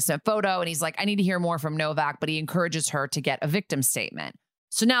is an innocent photo. And he's like, I need to hear more from Novak, but he encourages her to get a victim statement.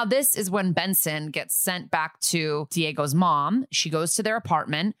 So now this is when Benson gets sent back to Diego's mom. She goes to their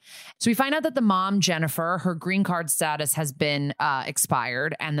apartment. So we find out that the mom, Jennifer, her green card status has been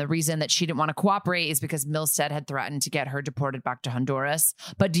expired. And the reason that she didn't want to cooperate is because Milstead had threatened to get her deported back to Honduras.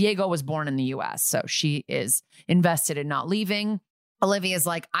 But Diego was born in the U.S., so she is invested in not leaving. Olivia's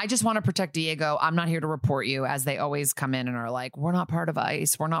like, I just want to protect Diego. I'm not here to report you, as they always come in and are like, we're not part of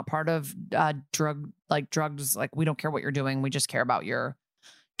ICE. We're not part of drugs. Like, we don't care what you're doing. We just care about your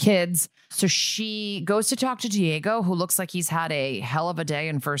kids. So she goes to talk to Diego, who looks like he's had a hell of a day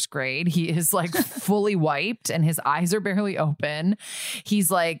in first grade. He is like fully wiped and his eyes are barely open. He's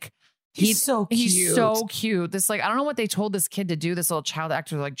like, he's so cute. He's so cute. This, like, I don't know what they told this kid to do. This little child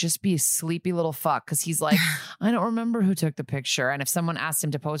actor, like, just be a sleepy little fuck. Cause he's like, I don't remember who took the picture. And if someone asked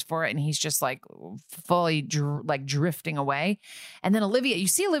him to pose for it and he's just like fully drifting away. And then Olivia, you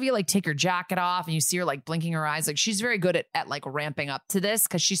see Olivia like take her jacket off and you see her like blinking her eyes. Like she's very good at like ramping up to this.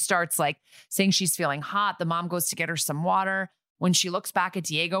 Cause she starts like saying she's feeling hot. The mom goes to get her some water. When she looks back at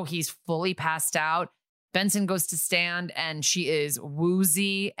Diego, he's fully passed out. Benson goes to stand and she is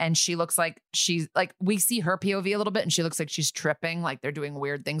woozy and she looks like she's like, we see her POV a little bit and she looks like she's tripping. Like they're doing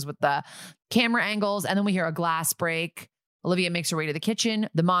weird things with the camera angles. And then we hear a glass break. Olivia makes her way to the kitchen.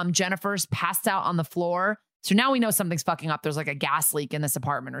 The mom, Jennifer's passed out on the floor. So now we know something's fucking up. There's like a gas leak in this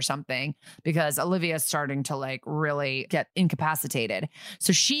apartment or something because Olivia's starting to like really get incapacitated.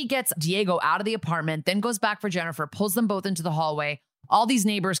 So she gets Diego out of the apartment, then goes back for Jennifer, pulls them both into the hallway. All these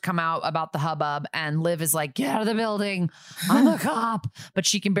neighbors come out about the hubbub and Liv is like, get out of the building. I'm a cop. But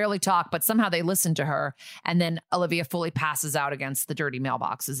she can barely talk, but somehow they listen to her. And then Olivia fully passes out against the dirty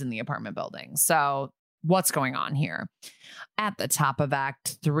mailboxes in the apartment building. So what's going on here? At the top of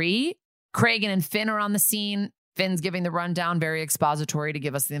Act 3, Cragen and Finn are on the scene. Finn's giving the rundown, very expository to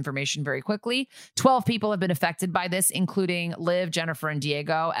give us the information very quickly. 12 people have been affected by this, including Liv, Jennifer, and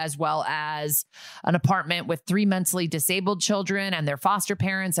Diego, as well as an apartment with 3 mentally disabled children and their foster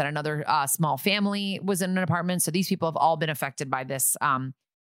parents, and another small family was in an apartment. So these people have all been affected by this,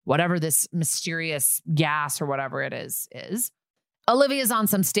 whatever this mysterious gas or whatever it is. Olivia's on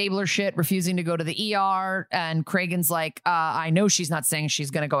some Stabler shit, refusing to go to the ER. And Cragen's like, I know she's not saying she's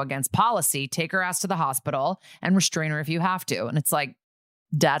going to go against policy. Take her ass to the hospital and restrain her if you have to. And it's like,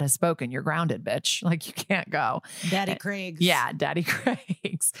 Dad has spoken. You're grounded, bitch. Like, you can't go. Daddy Craigs. Yeah, Daddy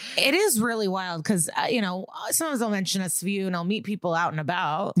Craigs. It is really wild because, sometimes I'll mention SVU and I'll meet people out and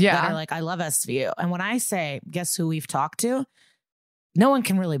about that are like, I love SVU. And when I say, guess who we've talked to? No one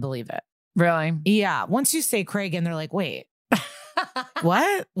can really believe it. Really? Yeah. Once you say Cragen, they're like, wait.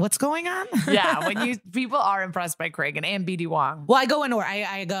 What? What's going on? Yeah, when people are impressed by Cragen and BD Wong. Well, I go into where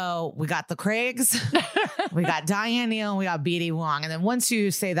I go, we got the Craigs, we got Diane Neal, and we got BD Wong. And then once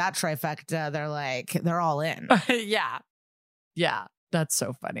you say that trifecta, they're all in. Yeah. That's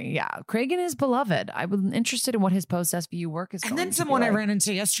so funny. Yeah. Cragen is beloved. I was interested in what his post-SVU work is. And then someone I ran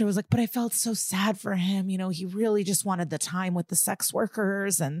into yesterday was like, but I felt so sad for him. He really just wanted the time with the sex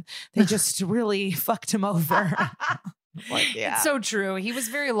workers and they just really fucked him over. Like, yeah. It's so true. He was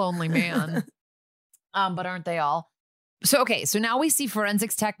a very lonely man. But aren't they all? So now we see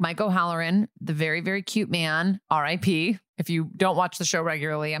forensics tech Mike O'Halloran, the very, very cute man, RIP. If you don't watch the show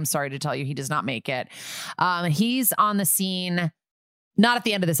regularly, I'm sorry to tell you, he does not make it. He's on the scene, not at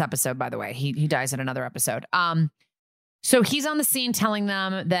the end of this episode, by the way. He dies in another episode. So he's on the scene telling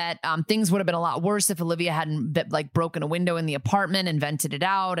them that things would have been a lot worse if Olivia hadn't like broken a window in the apartment and vented it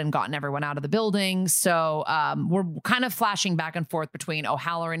out and gotten everyone out of the building. So we're kind of flashing back and forth between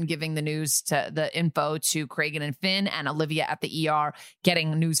O'Halloran giving the info to Cragen and Finn, and Olivia at the ER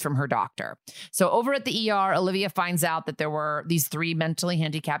getting news from her doctor. So over at the ER, Olivia finds out that there were these 3 mentally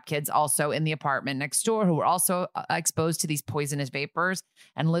handicapped kids also in the apartment next door who were also exposed to these poisonous vapors.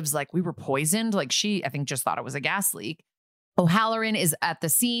 And Liv's like, we were poisoned. Like she, I think, just thought it was a gas leak. O'Halloran is at the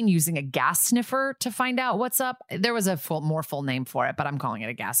scene using a gas sniffer to find out what's up. There was a more full name for it, but I'm calling it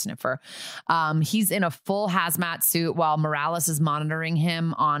a gas sniffer. He's in a full hazmat suit while Morales is monitoring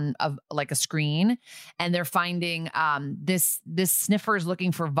him on a screen. And they're finding this sniffer is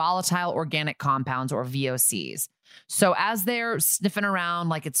looking for volatile organic compounds, or VOCs. So as they're sniffing around,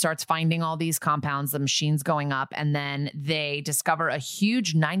 like it starts finding all these compounds, the machine's going up, and then they discover a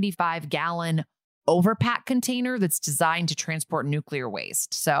huge 95-gallon overpack container that's designed to transport nuclear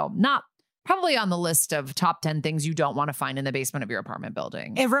waste. So not probably on the list of top 10 things you don't want to find in the basement of your apartment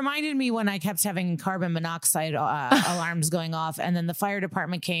building. It reminded me when I kept having carbon monoxide alarms going off, and then the fire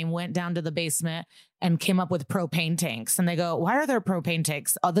department went down to the basement and came up with propane tanks. And they go, why are there propane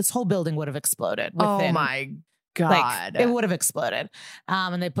tanks? Oh, this whole building would have exploded. Oh my God. Like, it would have exploded.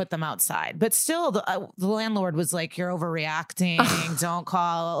 And they put them outside. But still, the landlord was like, you're overreacting. Don't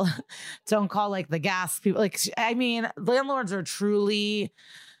call like the gas people. Like, I mean, landlords are truly,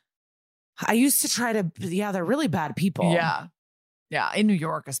 I used to try to, they're really bad people. Yeah. Yeah. In New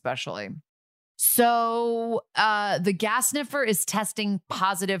York, especially. So the gas sniffer is testing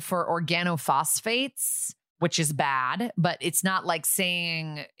positive for organophosphates, which is bad, but it's not like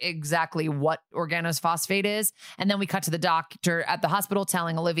saying exactly what organophosphate is. And then we cut to the doctor at the hospital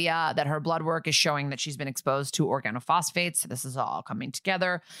telling Olivia that her blood work is showing that she's been exposed to organophosphates. So this is all coming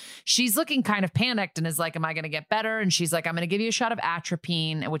together. She's looking kind of panicked and is like, am I going to get better? And she's like, I'm going to give you a shot of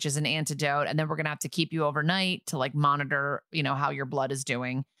atropine, which is an antidote. And then we're going to have to keep you overnight to like monitor, how your blood is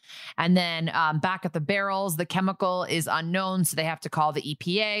doing. And then back at the barrels, the chemical is unknown. So they have to call the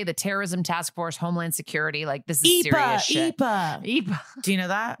EPA, the Terrorism Task Force, Homeland Security. Like, this is serious shit. EPA. Do you know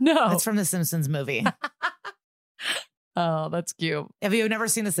that? No. It's from the Simpsons movie. Oh, that's cute. Have you never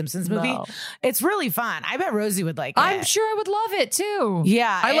seen the Simpsons movie? No. It's really fun. I bet Rosie would like it. I'm sure I would love it too.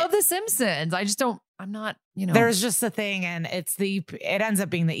 Yeah. I love the Simpsons. I'm not, There's just a thing, and it ends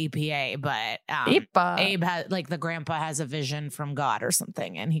up being the EPA, but EPA. Abe has, like, the grandpa has a vision from God or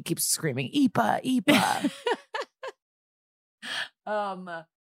something, and he keeps screaming, EPA,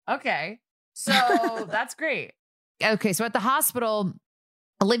 EPA. Okay. So that's great. Okay. So at the hospital,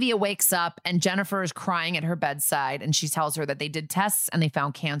 Olivia wakes up and Jennifer is crying at her bedside, and she tells her that they did tests and they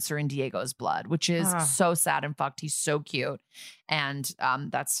found cancer in Diego's blood, which is so sad and fucked. He's so cute. And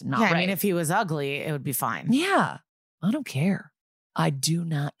that's not right. I mean, if he was ugly, it would be fine. Yeah. I don't care. I do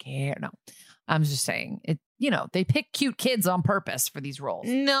not care. No, I'm just saying it. They pick cute kids on purpose for these roles.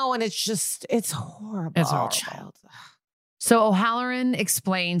 No, and it's horrible. It's horrible. Child. So O'Halloran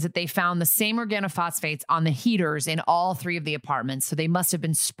explains that they found the same organophosphates on the heaters in all 3 of the apartments. So they must have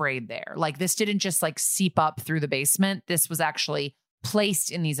been sprayed there. Like, this didn't just like seep up through the basement. This was actually placed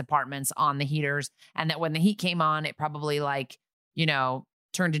in these apartments on the heaters. And that when the heat came on, it probably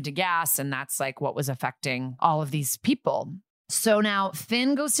turned into gas. And that's like what was affecting all of these people. So now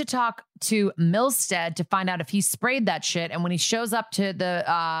Finn goes to talk to Milstead to find out if he sprayed that shit. And when he shows up to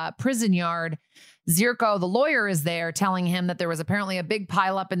the prison yard, Zirko, the lawyer, is there telling him that there was apparently a big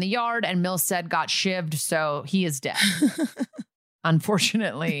pileup in the yard and Milstead got shivved, so he is dead.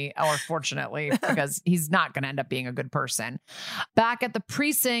 Unfortunately, or fortunately, because he's not going to end up being a good person. Back at the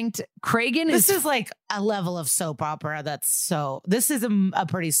precinct, Cragen This is like a level of soap opera this is a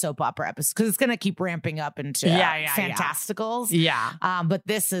pretty soap opera episode, because it's going to keep ramping up into fantasticals. Yeah. But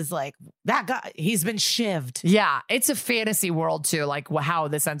this is like, that guy, he's been shivved. Yeah. It's a fantasy world too, like how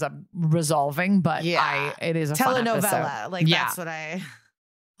this ends up resolving, but it is a telenovela. Fun episode. Like, that's what I...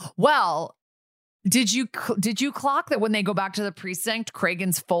 Well... Did you clock that when they go back to the precinct,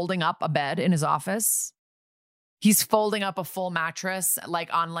 Cragen's folding up a bed in his office? He's folding up a full mattress,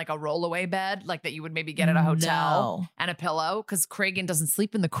 like on like a rollaway bed, like that you would maybe get at a hotel, and a pillow. Because Cragen doesn't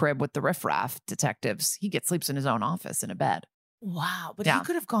sleep in the crib with the riffraff detectives. He sleeps in his own office in a bed. Wow. But he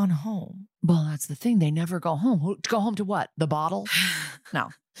could have gone home. Well, that's the thing. They never go home. Go home to what? The bottle? No.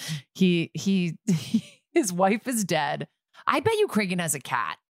 His wife is dead. I bet you Cragen has a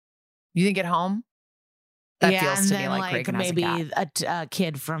cat. You think at home? That feels to me like Cragen has maybe a cat. A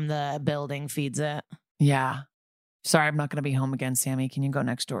kid from the building feeds it. Yeah. Sorry, I'm not going to be home again, Sammy. Can you go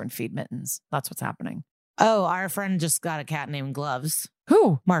next door and feed Mittens? That's what's happening. Oh, our friend just got a cat named Gloves.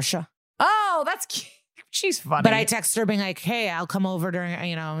 Who? Marsha. Oh, that's cute. She's funny. But I text her being like, hey, I'll come over during,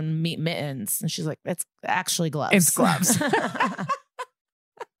 and meet Mittens. And she's like, it's actually gloves. It's gloves.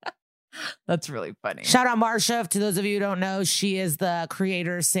 That's really funny. Shout out Marsha. To those of you who don't know, she is the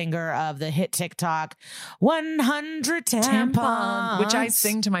creator, singer of the hit TikTok 100 Tampons, which I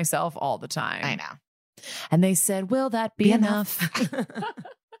sing to myself all the time. I know. And they said, will that be enough?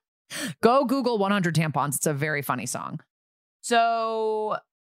 Go Google 100 Tampons. It's a very funny song. So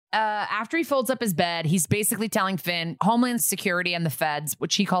after he folds up his bed, he's basically telling Finn, Homeland Security and the feds,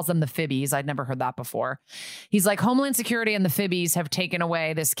 which he calls them the Fibbies. I'd never heard that before. He's like, Homeland Security and the Fibbies have taken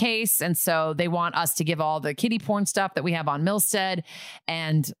away this case. And so they want us to give all the kiddie porn stuff that we have on Milstead.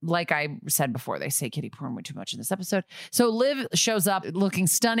 And like I said before, they say kiddie porn way too much in this episode. So Liv shows up looking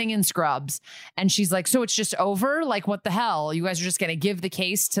stunning in scrubs. And she's like, so it's just over? Like, what the hell? You guys are just going to give the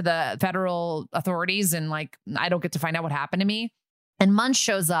case to the federal authorities and like, I don't get to find out what happened to me. And Munch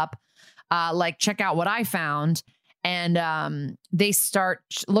shows up, check out what I found. And they start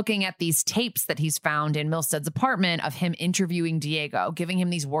looking at these tapes that he's found in Milstead's apartment of him interviewing Diego, giving him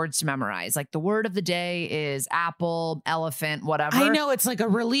these words to memorize. Like the word of the day is apple, elephant, whatever. I know it's like a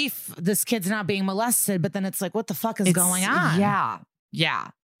relief this kid's not being molested, but then it's like, what the fuck is going on? Yeah. Yeah.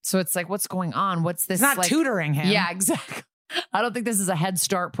 So it's like, what's going on? What's this? It's not tutoring him. Yeah, exactly. I don't think this is a Head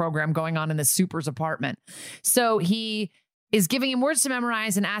Start program going on in the super's apartment. So he is giving him words to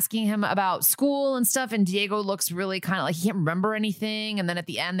memorize and asking him about school and stuff. And Diego looks really kind of like he can't remember anything. And then at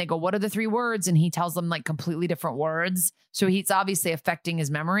the end, they go, what are the 3 words? And he tells them like completely different words. So he's obviously affecting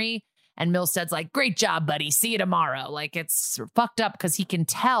his memory. And Milstead's like, great job, buddy. See you tomorrow. Like it's fucked up because he can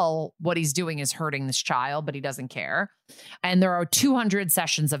tell what he's doing is hurting this child, but he doesn't care. And there are 200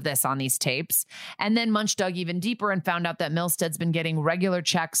 sessions of this on these tapes. And then Munch dug even deeper and found out that Milstead's been getting regular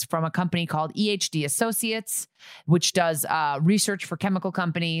checks from a company called EHD Associates, which does research for chemical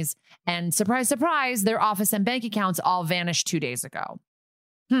companies. And surprise, surprise, their office and bank accounts all vanished 2 days ago.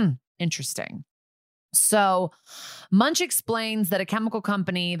 Interesting. So Munch explains that a chemical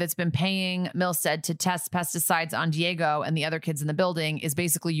company that's been paying Milstead to test pesticides on Diego and the other kids in the building is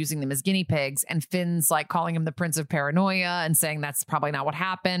basically using them as guinea pigs. And Finn's like calling him the Prince of Paranoia and saying that's probably not what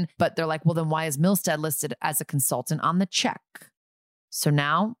happened. But they're like, well, then why is Milstead listed as a consultant on the check? So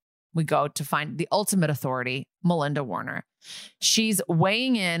now we go to find the ultimate authority, Melinda Warner. She's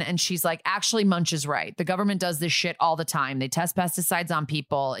weighing in and she's like, actually, Munch is right. The government does this shit all the time. They test pesticides on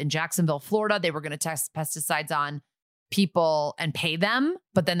people. In Jacksonville, Florida, they were going to test pesticides on people and pay them.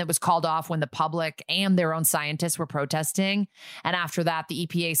 But then it was called off when the public and their own scientists were protesting. And after that, the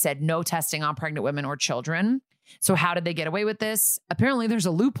EPA said no testing on pregnant women or children. So how did they get away with this? Apparently, there's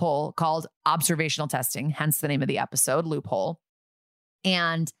a loophole called observational testing, hence the name of the episode, Loophole.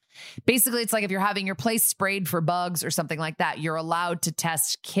 And basically, it's like if you're having your place sprayed for bugs or something like that, you're allowed to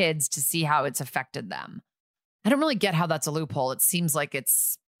test kids to see how it's affected them. I don't really get how that's a loophole. It seems like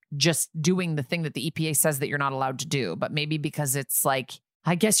it's just doing the thing that the EPA says that you're not allowed to do. But maybe because it's like,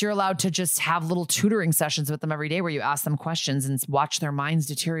 I guess you're allowed to just have little tutoring sessions with them every day where you ask them questions and watch their minds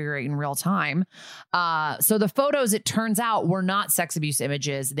deteriorate in real time. So the photos, it turns out, were not sex abuse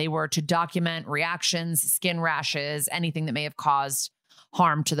images. They were to document reactions, skin rashes, anything that may have caused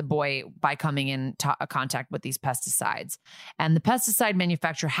harm to the boy by coming in contact with these pesticides. And the pesticide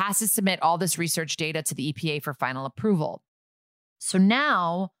manufacturer has to submit all this research data to the EPA for final approval. So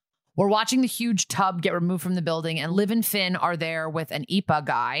now we're watching the huge tub get removed from the building, and Liv and Finn are there with an EPA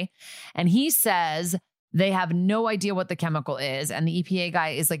guy. And he says they have no idea what the chemical is. And the EPA guy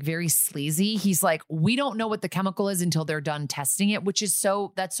is like very sleazy. He's like, we don't know what the chemical is until they're done testing it, which is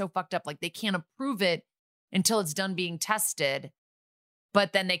that's so fucked up. Like they can't approve it until it's done being tested.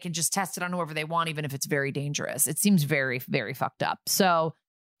 But then they can just test it on whoever they want, even if it's very dangerous. It seems very, very fucked up. So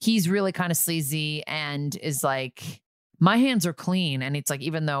he's really kind of sleazy and is like, my hands are clean. And it's like,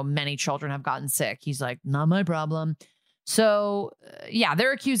 even though many children have gotten sick, he's like, not my problem. So yeah,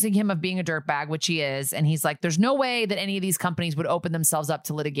 they're accusing him of being a dirtbag, which he is. And he's like, there's no way that any of these companies would open themselves up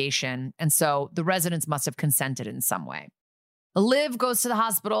to litigation. And so the residents must have consented in some way. Liv goes to the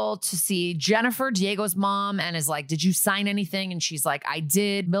hospital to see Jennifer, Diego's mom, and is like, did you sign anything? And she's like, I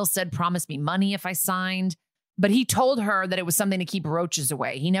did. Milstead promised me money if I signed. But he told her that it was something to keep roaches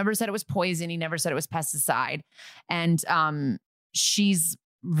away. He never said it was poison. He never said it was pesticide. And she's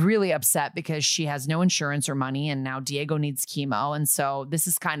really upset because she has no insurance or money. And now Diego needs chemo. And so this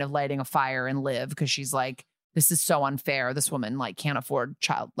is kind of lighting a fire in Liv because she's like, this is so unfair. This woman like can't afford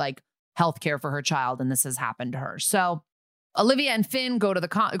health care for her child. And this has happened to her. So Olivia and Finn go to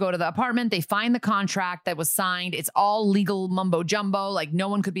the apartment. They find the contract that was signed. It's all legal mumbo jumbo. Like no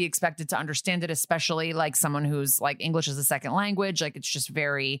one could be expected to understand it, especially like someone who's like English as a second language. Like it's just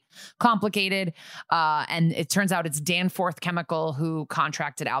very complicated. And it turns out it's Danforth Chemical who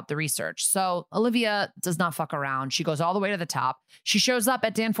contracted out the research. So Olivia does not fuck around. She goes all the way to the top. She shows up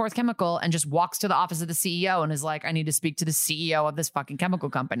at Danforth Chemical and just walks to the office of the CEO and is like, I need to speak to the CEO of this fucking chemical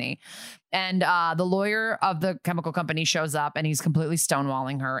company. And the lawyer of the chemical company shows up and he's completely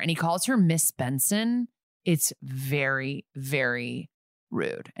stonewalling her and he calls her Miss Benson. It's very, very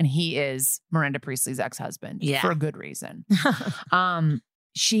rude. And he is Miranda Priestley's ex-husband for a good reason.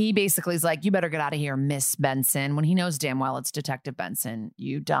 She basically is like, you better get out of here, Miss Benson, when he knows damn well it's Detective Benson,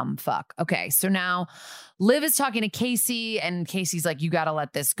 you dumb fuck. Okay, so now Liv is talking to Casey and Casey's like, you got to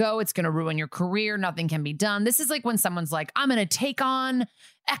let this go. It's going to ruin your career. Nothing can be done. This is like when someone's like, I'm going to take on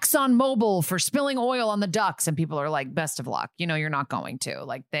ExxonMobil for spilling oil on the ducks. And people are like, best of luck. You know, you're not going to.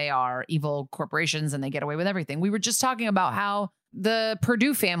 Like they are evil corporations and they get away with everything. We were just talking about how the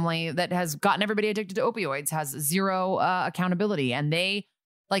Purdue family that has gotten everybody addicted to opioids has zero accountability. And they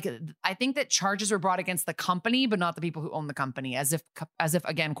like, I think that charges were brought against the company, but not the people who own the company, as if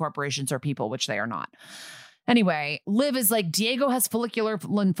again, corporations are people, which they are not. Anyway, Liv is like, Diego has follicular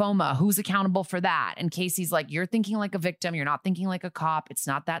lymphoma. Who's accountable for that? And Casey's like, you're thinking like a victim. You're not thinking like a cop. It's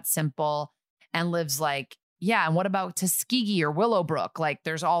not that simple. And Liv's like, yeah. And what about Tuskegee or Willowbrook? Like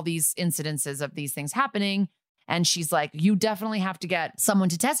there's all these incidences of these things happening. And she's like, you definitely have to get someone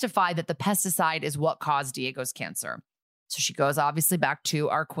to testify that the pesticide is what caused Diego's cancer. So she goes obviously back to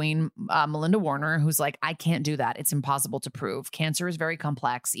our queen, Melinda Warner, who's like, I can't do that. It's impossible to prove. Cancer is very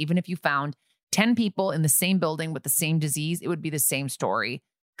complex. Even if you found 10 people in the same building with the same disease, it would be the same story.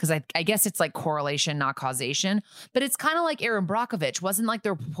 Because I guess it's like correlation, not causation. But it's kind of like Erin Brockovich. Wasn't like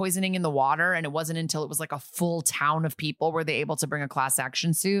they're poisoning in the water. And it wasn't until it was like a full town of people were they able to bring a class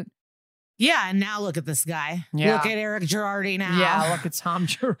action suit. Yeah, and now look at this guy. Yeah. Look at Eric Girardi now. Yeah, look at Tom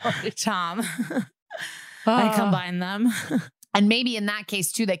Girardi. Tom. I combine them. And maybe in that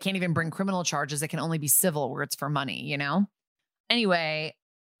case, too, they can't even bring criminal charges. They can only be civil where it's for money, you know? Anyway,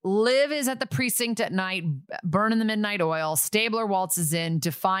 Liv is at the precinct at night, burning the midnight oil. Stabler waltzes in,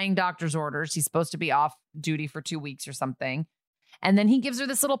 defying doctor's orders. He's supposed to be off duty for 2 weeks or something. And then he gives her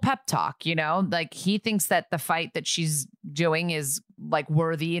this little pep talk, you know, like he thinks that the fight that she's doing is like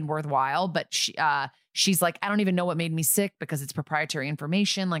worthy and worthwhile. But she's like, I don't even know what made me sick because it's proprietary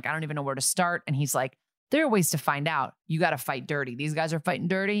information. Like, I don't even know where to start. And he's like, there are ways to find out. You got to fight dirty. These guys are fighting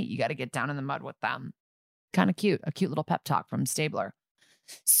dirty. You got to get down in the mud with them. Kind of cute. A cute little pep talk from Stabler.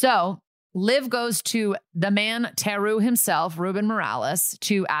 So Liv goes to the man Teru himself, Ruben Morales,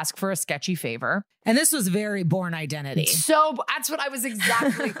 to ask for a sketchy favor. And this was very Born Identity. So that's what I was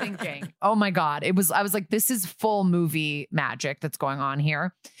exactly thinking. Oh my God. I was like, this is full movie magic that's going on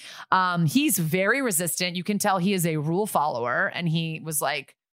here. He's very resistant. You can tell he is a rule follower. And he was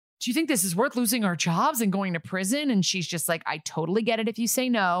like, do you think this is worth losing our jobs and going to prison? And she's just like, I totally get it if you say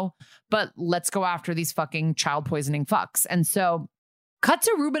no, but let's go after these fucking child poisoning fucks. And so cut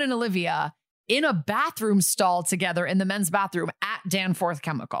to Ruben and Olivia in a bathroom stall together in the men's bathroom at Danforth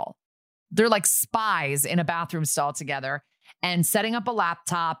Chemical. They're like spies in a bathroom stall together and setting up a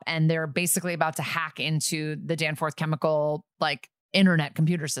laptop. And they're basically about to hack into the Danforth Chemical, like internet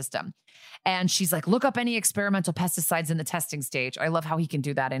computer system. And she's like, look up any experimental pesticides in the testing stage. I love how he can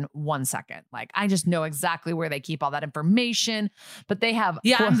do that in 1 second. Like, I just know exactly where they keep all that information, but they have.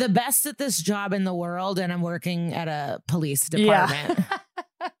 Yeah, I'm the best at this job in the world. And I'm working at a police department.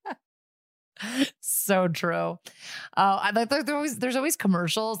 Yeah. So true. I like there's always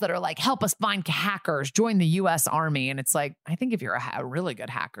commercials that are like, help us find hackers, join the U.S. Army. And it's like, I think if you're a really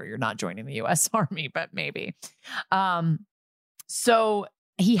good hacker, you're not joining the U.S. Army, but maybe. So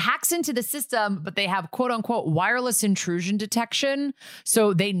he hacks into the system, but they have quote unquote wireless intrusion detection.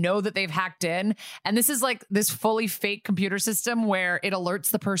 So they know that they've hacked in. And this is like this fully fake computer system where it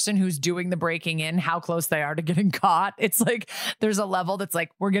alerts the person who's doing the breaking in how close they are to getting caught. It's like there's a level that's like,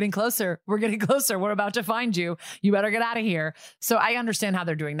 we're getting closer. We're getting closer. We're about to find you. You better get out of here. So I understand how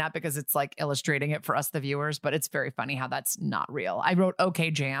they're doing that because it's like illustrating it for us, the viewers, but it's very funny how that's not real. I wrote, okay,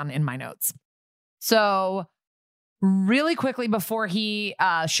 Jan, in my notes. So really quickly before he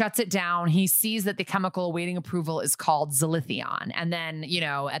shuts it down, he sees that the chemical awaiting approval is called Zilithion. And then, you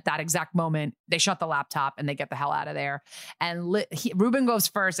know, at that exact moment, they shut the laptop and they get the hell out of there. And Ruben goes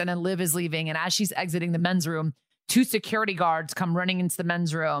first and then Liv is leaving. And as she's exiting the men's room, 2 security guards come running into the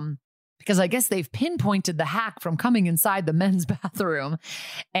men's room because I guess they've pinpointed the hack from coming inside the men's bathroom.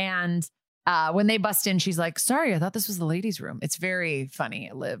 And When they bust in, she's like, sorry, I thought this was the ladies' room. It's very funny,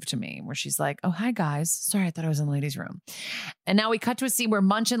 Liv, to me, where she's like, oh, hi, guys. Sorry, I thought I was in the ladies' room. And now we cut to a scene where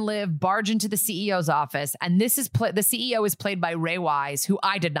Munch and Liv barge into the CEO's office. And this is the CEO is played by Ray Wise, who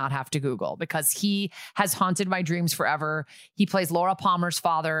I did not have to Google because he has haunted my dreams forever. He plays Laura Palmer's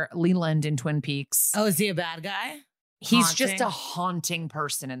father, Leland, in Twin Peaks. Oh, is he a bad guy? He's just a haunting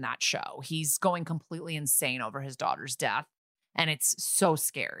person in that show. He's going completely insane over his daughter's death. And it's so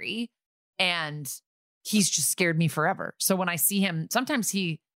scary. And he's just scared me forever. So when I see him, sometimes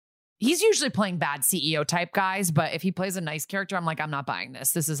he's usually playing bad CEO type guys, but if he plays a nice character, I'm like, I'm not buying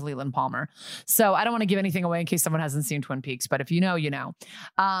this. This is Leland Palmer. So I don't want to give anything away in case someone hasn't seen Twin Peaks, but if you know, you know.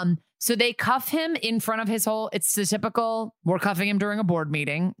 So they cuff him in front of it's the typical, we're cuffing him during a board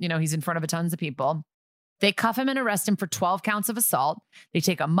meeting. You know, he's in front of tons of people. They cuff him and arrest him for 12 counts of assault. They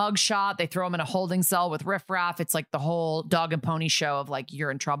take a mug shot. They throw him in a holding cell with riffraff. It's like the whole dog and pony show of like, you're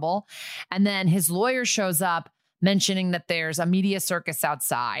in trouble. And then his lawyer shows up mentioning that there's a media circus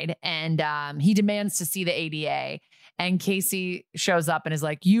outside and he demands to see the ADA. And Casey shows up and is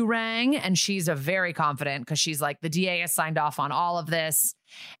like, you rang? And she's very confident because she's like, the DA has signed off on all of this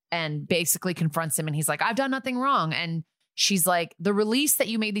and basically confronts him. And he's like, I've done nothing wrong. And she's like, the release that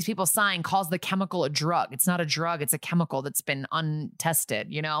you made these people sign calls the chemical a drug. It's not a drug. It's a chemical that's been untested,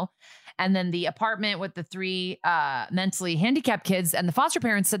 you know? And then the apartment with the 3 mentally handicapped kids and the foster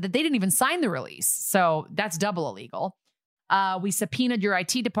parents said that they didn't even sign the release. So that's double illegal. We subpoenaed your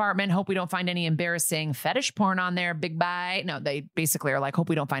IT department. Hope we don't find any embarrassing fetish porn on there. Big bye. No, they basically are like, hope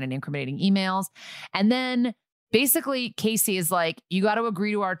we don't find any incriminating emails. And then basically, Casey is like, you got to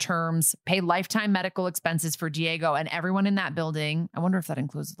agree to our terms, pay lifetime medical expenses for Diego and everyone in that building. I wonder if that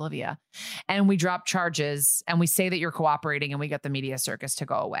includes Olivia. And we drop charges and we say that you're cooperating and we get the media circus to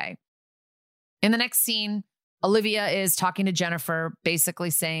go away. In the next scene, Olivia is talking to Jennifer,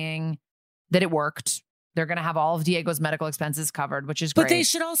 basically saying that it worked. They're going to have all of Diego's medical expenses covered, which is great. But they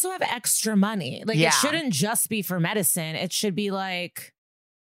should also have extra money. Like, it shouldn't just be for medicine. It should be like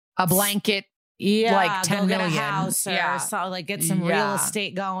a blanket. Yeah, like 10 million. Get a house or so, like get some real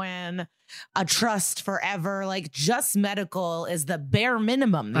estate going, a trust forever. Like just medical is the bare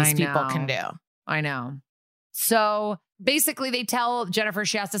minimum these people can do. I know. So basically they tell Jennifer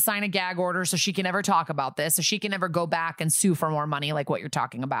she has to sign a gag order so she can never talk about this. So she can never go back and sue for more money like what you're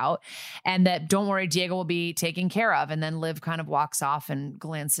talking about. And that don't worry, Diego will be taken care of. And then Liv kind of walks off and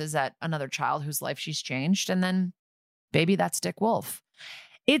glances at another child whose life she's changed. And then baby, that's Dick Wolf.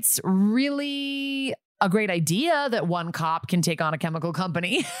 It's really a great idea that one cop can take on a chemical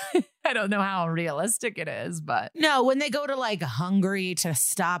company. I don't know how realistic it is, but. No, when they go to like Hungary to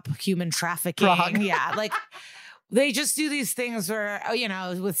stop human trafficking. Yeah, like they just do these things where, you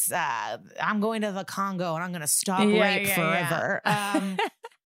know, with I'm going to the Congo and I'm going to stop rape forever. Yeah.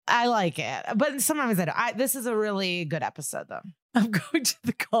 I like it. But sometimes I don't. This is a really good episode, though. I'm going to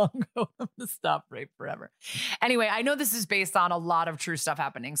the Congo. I'm going to stop rape forever. Anyway, I know this is based on a lot of true stuff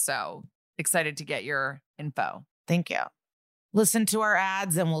happening, so excited to get your info. Thank you. Listen to our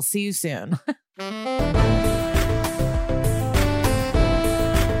ads and we'll see you soon.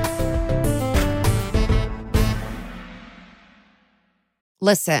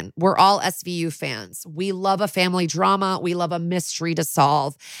 Listen, we're all SVU fans. We love a family drama. We love a mystery to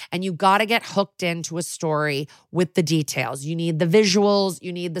solve. And you got to get hooked into a story with the details. You need the visuals.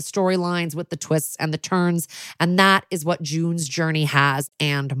 You need the storylines with the twists and the turns. And that is what June's Journey has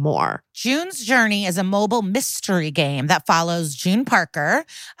and more. June's Journey is a mobile mystery game that follows June Parker,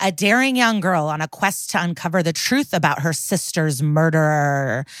 a daring young girl on a quest to uncover the truth about her sister's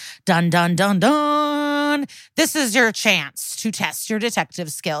murderer. Dun, dun, dun, dun. This is your chance to test your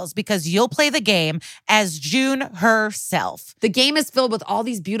detective skills because you'll play the game as June herself. The game is filled with all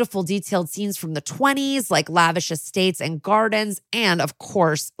these beautiful detailed scenes from the 20s, like lavish estates and gardens. And of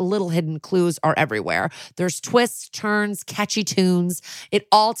course, little hidden clues are everywhere. There's twists, turns, catchy tunes. It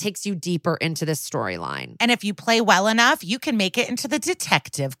all takes you deeper into this storyline. And if you play well enough, you can make it into the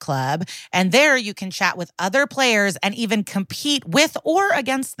detective club. And there you can chat with other players and even compete with or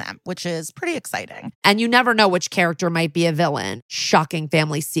against them, which is pretty exciting. And you never know which character might be a villain. Shocking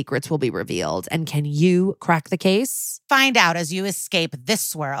family secrets will be revealed. And can you crack the case? Find out as you escape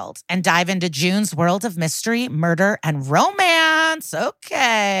this world and dive into June's world of mystery, murder, and romance.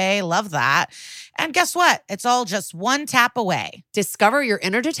 Okay, love that. And guess what? It's all just one tap away. Discover your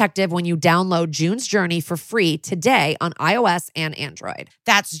inner detective when you download June's Journey for free today on iOS and Android.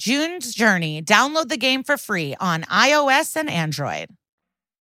 That's June's Journey. Download the game for free on iOS and Android.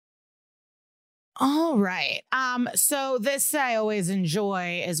 All right. So this I always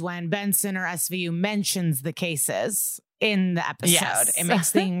enjoy is when Benson or SVU mentions the cases in the episode. Yes. It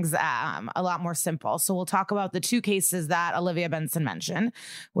makes things a lot more simple. So we'll talk about the two cases that Olivia Benson mentioned,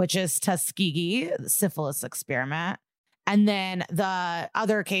 which is Tuskegee, the syphilis experiment. And then the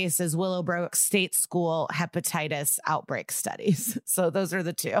other case is Willowbrook State School hepatitis outbreak studies. So those are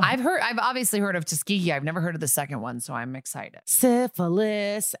the two. I've obviously heard of Tuskegee. I've never heard of the second one, so I'm excited.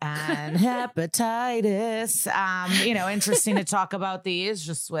 Syphilis and hepatitis. Interesting to talk about these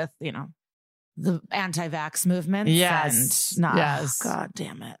just with, the anti-vax movement. Yes. God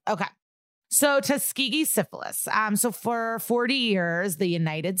damn it. Okay. So Tuskegee syphilis. So for 40 years, the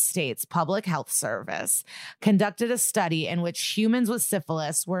United States Public Health Service conducted a study in which humans with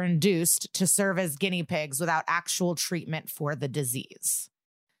syphilis were induced to serve as guinea pigs without actual treatment for the disease.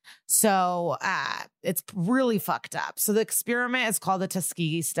 So it's really fucked up. So the experiment is called the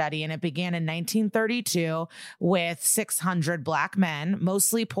Tuskegee study, and it began in 1932 with 600 Black men,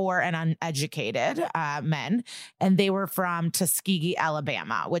 mostly poor and uneducated men. And they were from Tuskegee,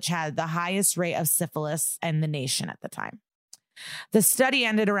 Alabama, which had the highest rate of syphilis in the nation at the time. The study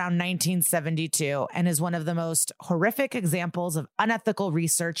ended around 1972 and is one of the most horrific examples of unethical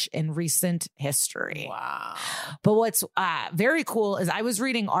research in recent history. Wow. But what's very cool is I was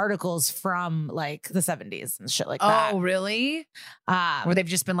reading articles from like the 70s and shit like that. Oh, really? Where they've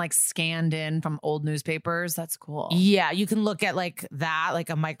just been like scanned in from old newspapers. That's cool. Yeah, you can look at like that, like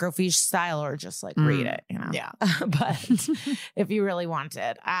a microfiche style, or just like read it, Yeah. But if you really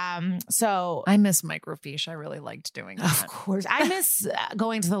wanted. So I miss microfiche. I really liked doing that. of course. I miss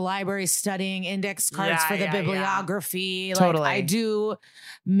going to the library, studying index cards for the bibliography. Totally. Like, I do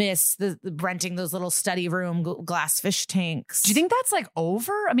miss the renting those little study room glass fish tanks. Do you think that's like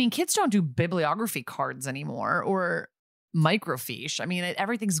over? I mean, kids don't do bibliography cards anymore or microfiche. I mean,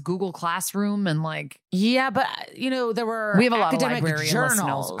 everything's Google Classroom and like. Yeah, but there were we have a lot of academic library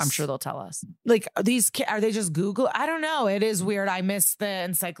journals. I'm sure they'll tell us. Like are they just Google? I don't know. It is weird. I miss the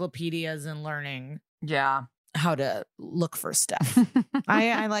encyclopedias and learning. Yeah. How to look for stuff.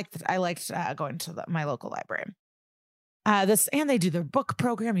 I liked going to my local library. And they do their book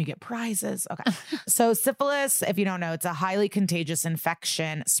program. You get prizes. Okay. So syphilis, if you don't know, it's a highly contagious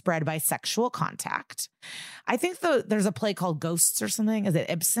infection spread by sexual contact. I think there's a play called Ghosts or something. Is it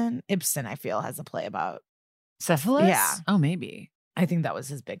Ibsen? Ibsen, I feel, has a play about syphilis. Yeah. Oh, maybe. I think that was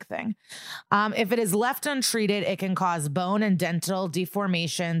his big thing. If it is left untreated, it can cause bone and dental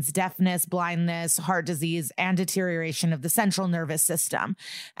deformations, deafness, blindness, heart disease, and deterioration of the central nervous system.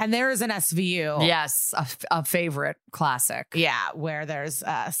 And there is an SVU. Yes, a favorite classic. Yeah, where there's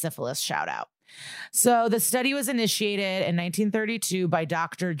a syphilis shout out. So the study was initiated in 1932 by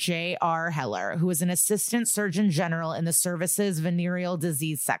Dr. J.R. Heller, who was an assistant surgeon general in the service's venereal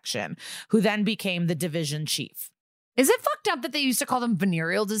disease section, who then became the division chief. Is it fucked up that they used to call them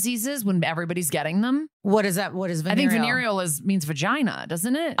venereal diseases when everybody's getting them? What is that? What is venereal? I think venereal means vagina,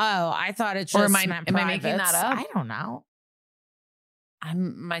 doesn't it? Oh, I thought it just meant am I making that up? I don't know.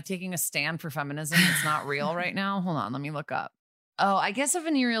 Am I taking a stand for feminism that's not real right now? Hold on, let me look up. Oh, I guess a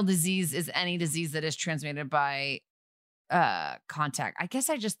venereal disease is any disease that is transmitted by contact. I guess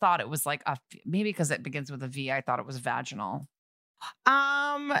I just thought it was like maybe because it begins with a V, I thought it was vaginal.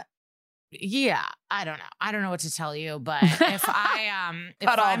 Yeah, I don't know. I don't know what to tell you, but if I'm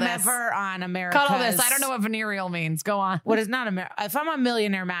ever on America's... Cut all this. I don't know what venereal means. Go on. What is not America? If I'm a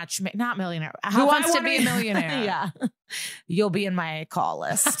millionaire not millionaire. Who wants to be a millionaire? Yeah. You'll be in my call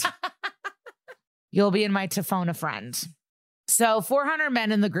list. You'll be in my to phone a friend. So 400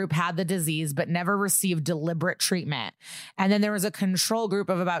 men in the group had the disease, but never received deliberate treatment. And then there was a control group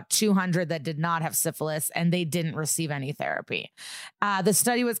of about 200 that did not have syphilis, and they didn't receive any therapy. The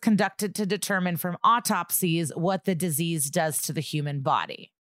study was conducted to determine from autopsies what the disease does to the human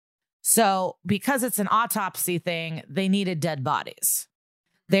body. So because it's an autopsy thing, they needed dead bodies.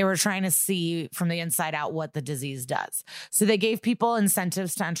 They were trying to see from the inside out what the disease does. So they gave people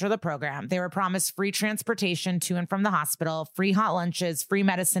incentives to enter the program. They were promised free transportation to and from the hospital, free hot lunches, free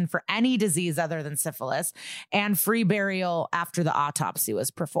medicine for any disease other than syphilis, and free burial after the autopsy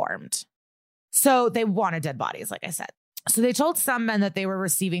was performed. So they wanted dead bodies, like I said. So they told some men that they were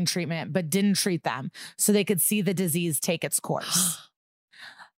receiving treatment, but didn't treat them so they could see the disease take its course.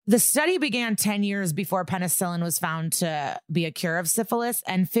 The study began 10 years before penicillin was found to be a cure of syphilis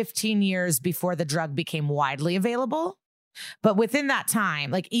and 15 years before the drug became widely available. But within that time,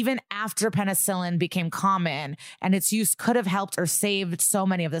 like even after penicillin became common and its use could have helped or saved so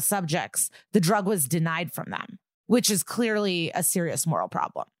many of the subjects, the drug was denied from them, which is clearly a serious moral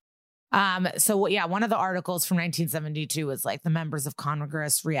problem. So yeah, one of the articles from 1972 was like the members of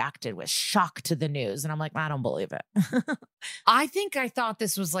Congress reacted with shock to the news. And I'm like, I don't believe it. I think I thought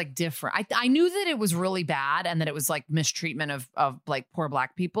this was like different. I knew that it was really bad and that it was like mistreatment of like poor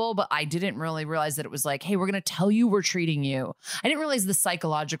Black people, but I didn't really realize that it was like, hey, we're going to tell you we're treating you. I didn't realize the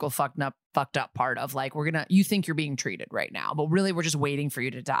psychological fucked up part of like, you think you're being treated right now, but really we're just waiting for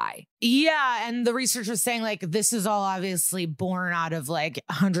you to die. Yeah. And the research was saying like, this is all obviously born out of like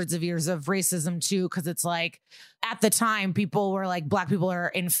hundreds of years of racism too. Cause it's like at the time people were like, Black people are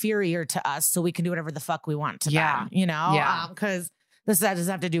inferior to us. So we can do whatever the fuck we want to them, you know? Yeah. Cause that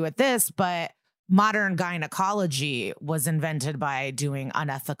doesn't have to do with this, but modern gynecology was invented by doing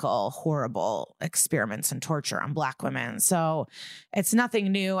unethical, horrible experiments and torture on Black women. So it's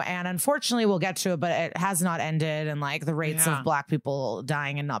nothing new. And unfortunately, we'll get to it, but it has not ended. And like the rates of Black people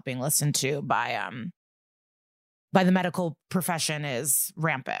dying and not being listened to by the medical profession is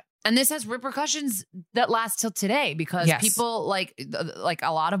rampant. And this has repercussions that last till today because people like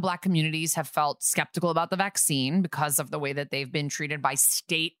a lot of Black communities have felt skeptical about the vaccine because of the way that they've been treated by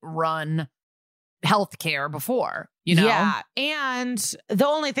state-run healthcare before, you know? Yeah. And the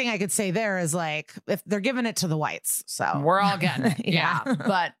only thing I could say there is like, if they're giving it to the whites, so we're all getting it. Yeah.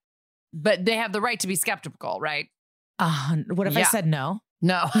 But they have the right to be skeptical, right? What if I said no?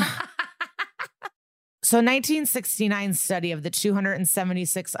 No. So 1969 study of the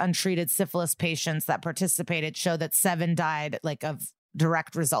 276 untreated syphilis patients that participated showed that 7 died like of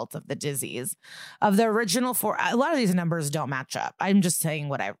direct result of the disease. Of the original a lot of these numbers don't match up. I'm just saying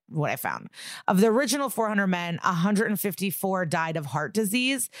what I found. Of the original 400 men, 154 died of heart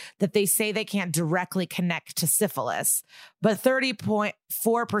disease that they say they can't directly connect to syphilis. But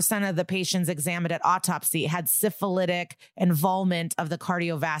 30.4% of the patients examined at autopsy had syphilitic involvement of the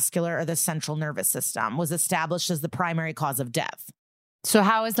cardiovascular or the central nervous system, was established as the primary cause of death. So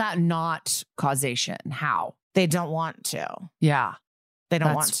how is that not causation? How? They don't want to. Yeah. They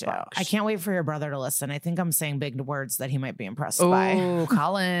don't want That's to. fucked. I can't wait for your brother to listen. I think I'm saying big words that he might be impressed by. Oh,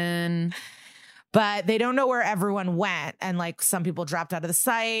 Colin. But they don't know where everyone went. And like some people dropped out of the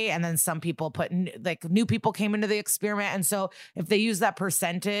site and then some people new people came into the experiment. And so if they use that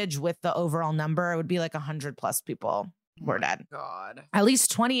percentage with the overall number, it would be like 100+ people were dead. God. At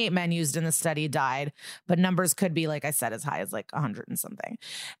least 28 men used in the study died, but numbers could be, like I said, as high as like 100 and something.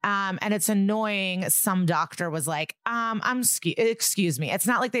 And it's annoying. Some doctor was like, excuse me. It's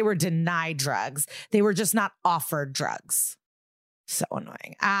not like they were denied drugs. They were just not offered drugs. So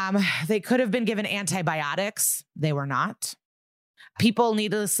annoying. They could have been given antibiotics. They were not. People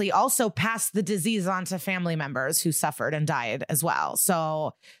needlessly also passed the disease on to family members who suffered and died as well.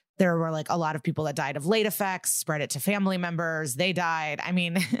 So there were like a lot of people that died of late effects, spread it to family members. They died. I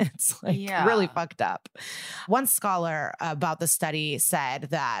mean, it's like really fucked up. One scholar about the study said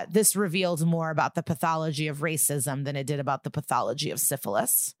that this revealed more about the pathology of racism than it did about the pathology of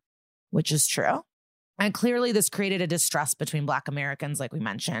syphilis, which is true. And clearly this created a distrust between Black Americans, like we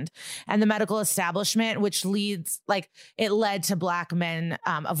mentioned, and the medical establishment, which led to Black men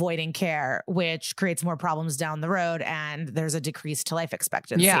avoiding care, which creates more problems down the road. And there's a decrease to life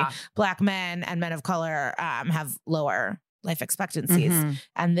expectancy. Yeah. Black men and men of color have lower life expectancies. Mm-hmm.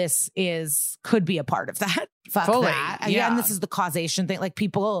 And this could be a part of that. Fuck fully. That. Again, this is the causation thing. Like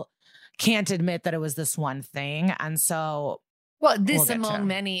people can't admit that it was this one thing. And so this among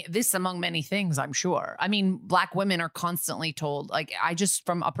many things, I'm sure. I mean, Black women are constantly told, like, I just,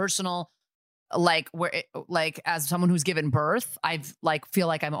 from a personal, as someone who's given birth, I've feel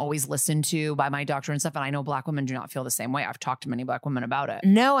like I'm always listened to by my doctor and stuff. And I know Black women do not feel the same way. I've talked to many Black women about it.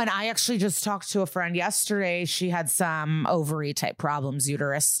 No. And I actually just talked to a friend yesterday. She had some ovary type problems,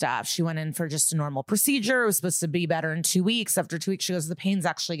 uterus stuff. She went in for just a normal procedure. It was supposed to be better in 2 weeks. After 2 weeks, she goes, the pain's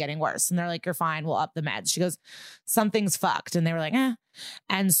actually getting worse. And they're like, you're fine. We'll up the meds. She goes, something's fucked. And they were like, eh.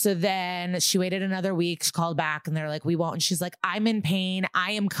 And so then she waited another week. She called back and they're like, we won't. And she's like, I'm in pain.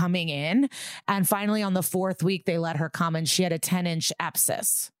 I am coming in. And finally on the 4th week, they let her come and she had a 10-inch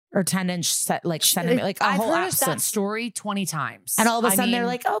abscess or 10-inch centimeter, like a whole abscess. I've heard that story 20 times. And all of a sudden they're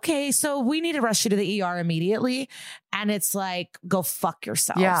like, okay, so we need to rush you to the ER immediately. And it's like, go fuck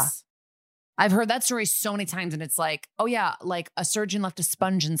yourselves. Yeah. I've heard that story so many times and it's like, oh yeah, like a surgeon left a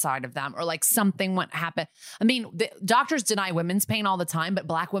sponge inside of them or like something happened. I mean, the doctors deny women's pain all the time, but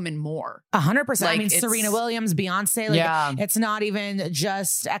Black women more. 100%. I mean, Serena Williams, Beyonce, it's not even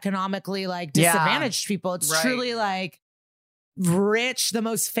just economically like disadvantaged people. It's truly like rich, the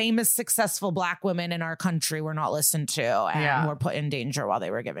most famous, successful Black women in our country were not listened to and were put in danger while they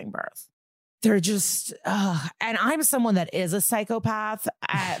were giving birth. they're just, and I'm someone that is a psychopath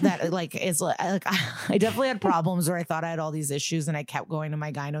that like is like I definitely had problems where I thought I had all these issues and I kept going to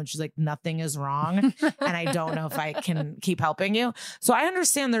my gyno and she's like, nothing is wrong. And I don't know if I can keep helping you. So I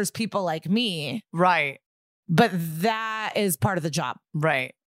understand there's people like me. Right. But that is part of the job.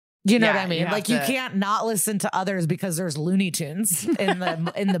 Right. You know Yeah, what I mean? you Like have you to- can't not listen to others because there's Looney Tunes in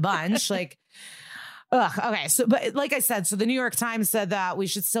the bunch. Like, okay. So, but like I said, so the New York Times said that we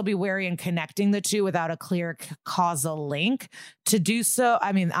should still be wary in connecting the two without a clear causal link. To do so,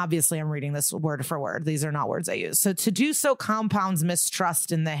 I mean, obviously I'm reading this word for word. These are not words I use. So to do so compounds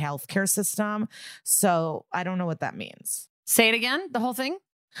mistrust in the healthcare system. So I don't know what that means. Say it again, the whole thing.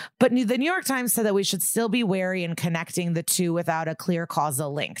 But the New York Times said that we should still be wary in connecting the two without a clear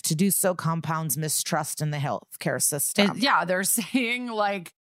causal link. To do so compounds mistrust in the healthcare system. And yeah, they're saying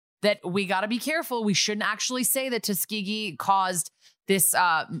like that we got to be careful. We shouldn't actually say that Tuskegee caused this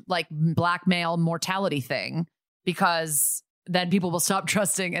like black male mortality thing, because then people will stop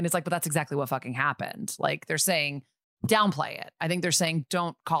trusting. And it's like, but that's exactly what fucking happened. Like they're saying downplay it. I think they're saying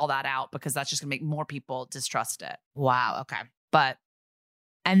don't call that out because that's just gonna make more people distrust it. Wow. Okay. But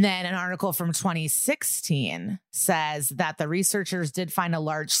And then an article from 2016 says that the researchers did find a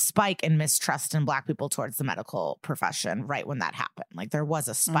large spike in mistrust in Black people towards the medical profession right when that happened. Like there was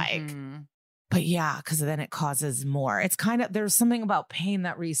a spike. mhm. But yeah, because then it causes more. It's kind of, there's something about pain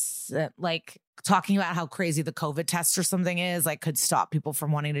that like talking about how crazy the COVID test or something is, like could stop people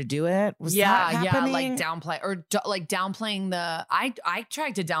from wanting to do it. Was that happening? like downplaying the. I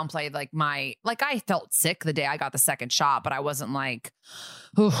tried to downplay like I felt sick the day I got the second shot, but I wasn't like,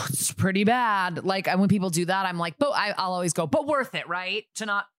 oh, it's pretty bad. Like when people do that, I'm like, but I'll always go, but worth it, right? To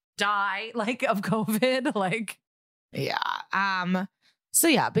not die like of COVID, like Yeah. So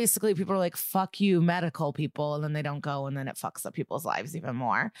yeah, basically people are like, fuck you, medical people, and then they don't go, and then it fucks up people's lives even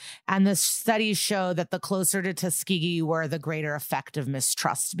more. And the studies show that the closer to Tuskegee you were, the greater effect of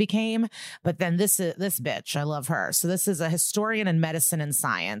mistrust became. But then this bitch, I love her. So this is a historian in medicine and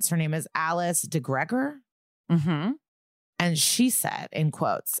science. Her name is Alice DeGregor. mm-hmm. And she said, in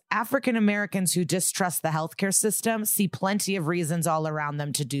quotes, African Americans who distrust the healthcare system see plenty of reasons all around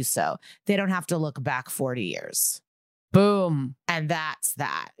them to do so. They don't have to look back 40 years. Boom. And that's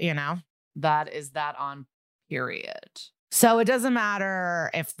that, you know? That is that on period. So it doesn't matter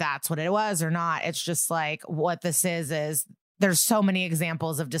if that's what it was or not. It's just like what this is there's so many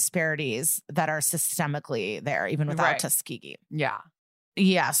examples of disparities that are systemically there, even without Right. Tuskegee. Yeah.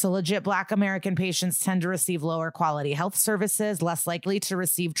 Yeah. So legit Black American patients tend to receive lower quality health services, less likely to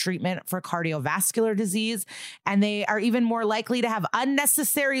receive treatment for cardiovascular disease, and they are even more likely to have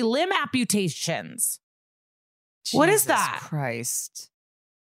unnecessary limb amputations. What is Jesus that? Christ.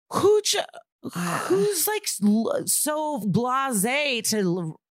 Who's like so blasé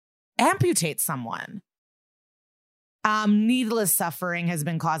to amputate someone? Needless suffering has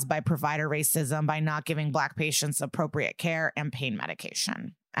been caused by provider racism by not giving Black patients appropriate care and pain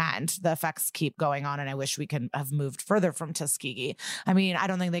medication. And the effects keep going on. And I wish we could have moved further from Tuskegee. I mean, I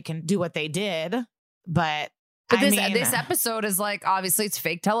don't think they can do what they did, but this episode is like, obviously it's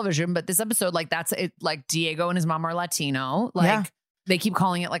fake television, but this episode, like that's it. Like Diego and his mom are Latino. Like Yeah. they keep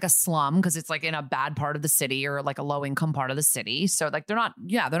calling it like a slum because it's like in a bad part of the city or like a low income part of the city. So like they're not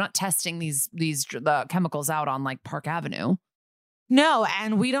testing the chemicals out on like Park Avenue. No,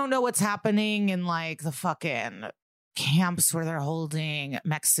 and we don't know what's happening in like the fucking camps where they're holding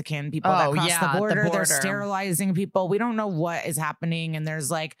Mexican people that cross the border. They're sterilizing people. We don't know what is happening. And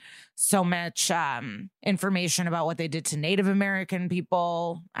there's like so much information about what they did to Native American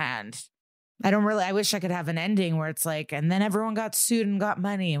people. And I wish I could have an ending where it's like, and then everyone got sued and got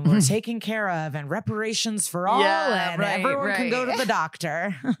money and we're taken care of and reparations for all. Yeah, and right, everyone can go right. to the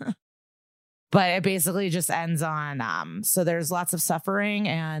doctor. But it basically just ends on, so there's lots of suffering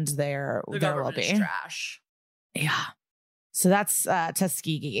and there will be. Trash. Yeah. So that's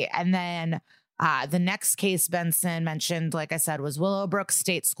Tuskegee. And then the next case Benson mentioned, like I said, was Willowbrook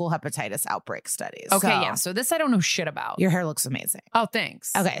State School hepatitis outbreak studies. Okay, yeah. So this I don't know shit about. Your hair looks amazing. Oh,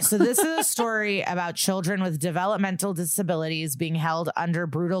 thanks. Okay, so this is a story about children with developmental disabilities being held under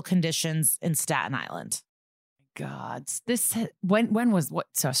brutal conditions in Staten Island. God, this when was what?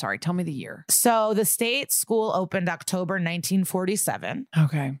 So sorry. Tell me the year. So the state school opened October 1947.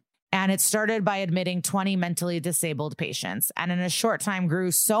 Okay. And it started by admitting 20 mentally disabled patients. And in a short time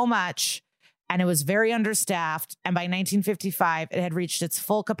grew so much, and it was very understaffed. And by 1955, it had reached its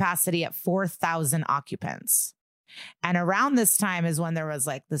full capacity at 4,000 occupants. And around this time is when there was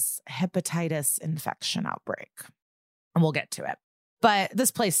like this hepatitis infection outbreak. And we'll get to it. But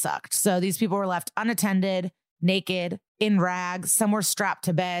this place sucked. So these people were left unattended. naked, in rags. Some were strapped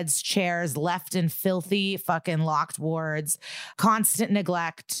to beds, chairs, left in filthy fucking locked wards, constant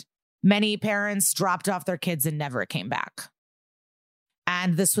neglect. Many parents dropped off their kids and never came back.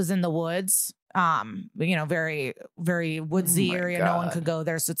 And this was in the woods, very, very woodsy area. God. No one could go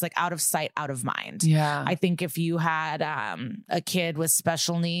there. So it's like out of sight, out of mind. Yeah. I think if you had a kid with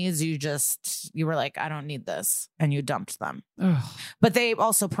special needs, you were like, I don't need this. And you dumped them. Ugh. But they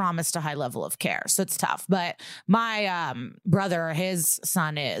also promised a high level of care. So it's tough. But my brother, his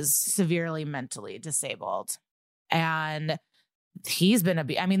son is severely mentally disabled. And he's been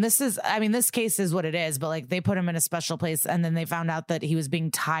this case is what it is, but like they put him in a special place and then they found out that he was being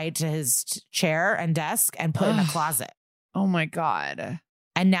tied to his chair and desk and put in a closet. Oh my God.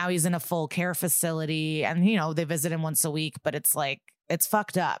 And now he's in a full care facility and, they visit him once a week, but it's like, it's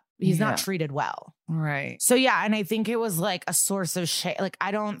fucked up. He's not treated well. Right. So yeah. And I think it was like a source of shame. Like,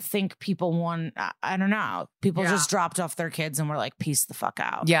 I don't think people I don't know. People just dropped off their kids and were like, peace the fuck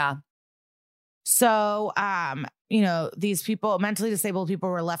out. Yeah. So, these people, mentally disabled people,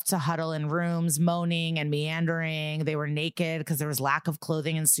 were left to huddle in rooms, moaning and meandering. They were naked because there was lack of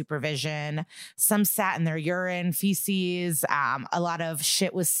clothing and supervision. Some sat in their urine, feces. A lot of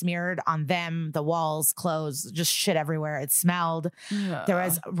shit was smeared on them, the walls, clothes, just shit everywhere. It smelled. Yeah. There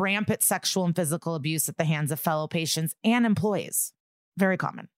was rampant sexual and physical abuse at the hands of fellow patients and employees. Very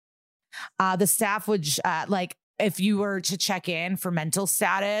common. The staff would if you were to check in for mental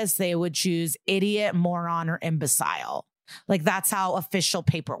status, they would choose idiot, moron, or imbecile. Like that's how official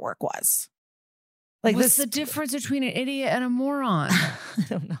paperwork was. Like, what's the difference between an idiot and a moron? I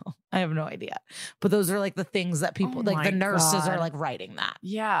don't know. I have no idea. But those are like the things that people, the nurses are like writing that.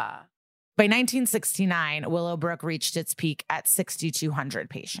 Yeah. By 1969, Willowbrook reached its peak at 6,200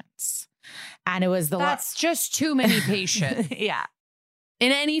 patients. And it was that's just too many patients. Yeah.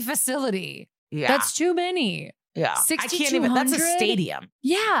 In any facility. Yeah. That's too many. Yeah. 6,200? That's a stadium.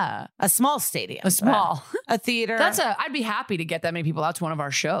 Yeah. A small stadium. A theater. I'd be happy to get that many people out to one of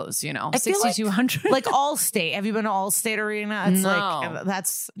our shows, 6,200. Like Allstate. Have you been to Allstate Arena?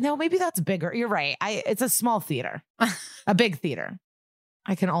 It's maybe that's bigger. You're right. It's a small theater. A big theater.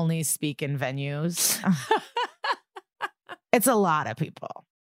 I can only speak in venues. It's a lot of people.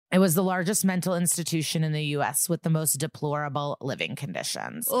 It was the largest mental institution in the U.S. with the most deplorable living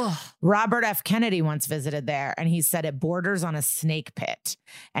conditions. Ugh. Robert F. Kennedy once visited there, and he said it borders on a snake pit.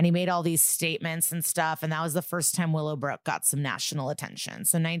 And he made all these statements and stuff, and that was the first time Willowbrook got some national attention.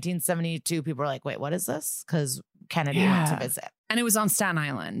 So 1972, people were like, wait, what is this? Because Kennedy went to visit. And it was on Staten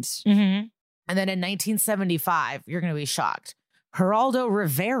Island. Mm-hmm. And then in 1975, you're going to be shocked, Geraldo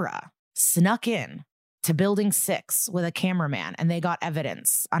Rivera snuck in to Building 6 with a cameraman, and they got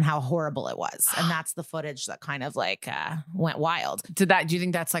evidence on how horrible it was. And that's the footage that kind of went wild. Do you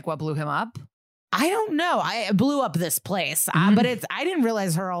think that's like what blew him up? I don't know. I blew up this place, but I didn't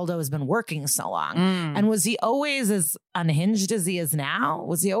realize Geraldo has been working so long. And was he always as unhinged as he is now?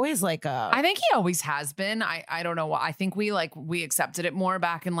 Was he always I think he always has been. I don't know what. I think we accepted it more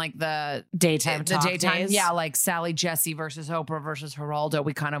back in the daytime. Days. Yeah, like Sally Jesse versus Oprah versus Geraldo.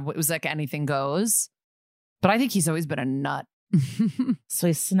 It was like anything goes. But I think he's always been a nut. So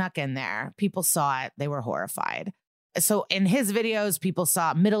he snuck in there. People saw it. They were horrified. So in his videos, people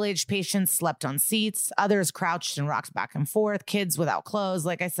saw middle-aged patients slept on seats. Others crouched and rocked back and forth. Kids without clothes,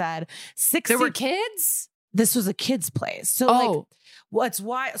 like I said. There were kids? This was a kid's place. So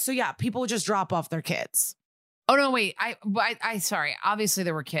people would just drop off their kids. Oh, no, wait. I sorry. Obviously,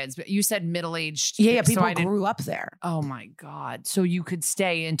 there were kids, but you said middle-aged. Yeah, people grew up there. Oh, my God. So you could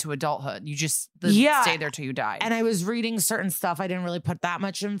stay into adulthood. You just stay there till you died. And I was reading certain stuff. I didn't really put that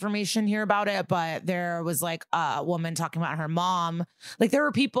much information here about it, but there was a woman talking about her mom. There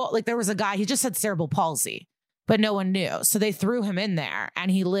were people, there was a guy, he just had cerebral palsy, but no one knew. So they threw him in there and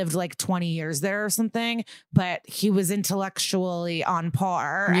he lived 20 years there or something, but he was intellectually on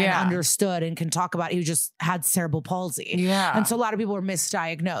par and understood and can talk about it. He just had cerebral palsy. Yeah. And so a lot of people were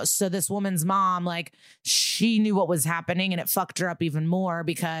misdiagnosed. So this woman's mom, she knew what was happening, and it fucked her up even more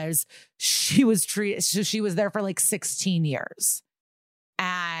because she was treated. So she was there for 16 years.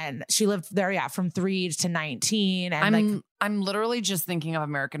 And she lived there, from 3 to 19. And I'm literally just thinking of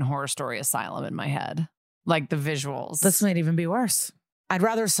American Horror Story Asylum in my head. The visuals. This might even be worse. I'd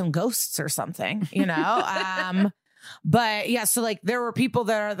rather some ghosts or something, But yeah, so there were people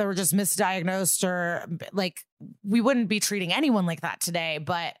that were just misdiagnosed, or we wouldn't be treating anyone like that today.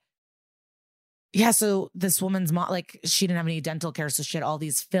 But yeah, so this woman's mom, she didn't have any dental care, so she had all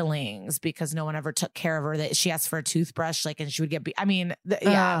these fillings because no one ever took care of her. That she asked for a toothbrush, and she would get.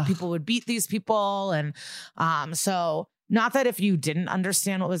 People would beat these people, and so. Not that if you didn't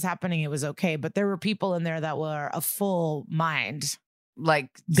understand what was happening, it was okay, but there were people in there that were a full mind, like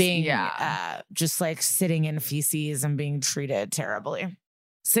being just like sitting in feces and being treated terribly.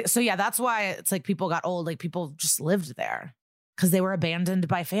 So yeah, that's why it's like people got old. Like people just lived there because they were abandoned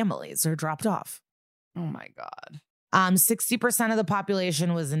by families or dropped off. Oh my God. 60% of the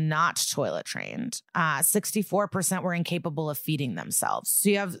population was not toilet trained. 64% were incapable of feeding themselves. So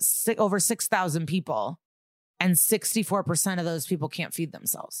you have over 6,000 people, and 64% of those people can't feed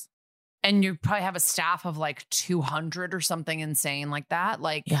themselves. And you probably have a staff of like 200 or something insane like that.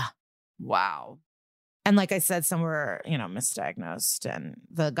 Like, yeah. Wow. And like I said, some were, misdiagnosed. And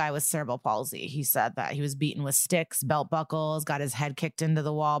the guy with cerebral palsy, he said that he was beaten with sticks, belt buckles, got his head kicked into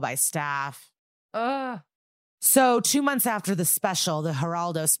the wall by staff. So 2 months after the special, the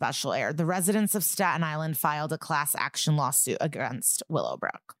Geraldo special aired, the residents of Staten Island filed a class action lawsuit against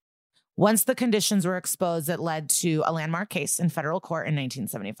Willowbrook. Once the conditions were exposed, it led to a landmark case in federal court in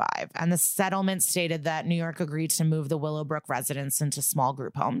 1975. And the settlement stated that New York agreed to move the Willowbrook residents into small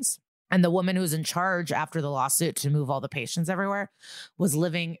group homes. And the woman who was in charge after the lawsuit to move all the patients everywhere was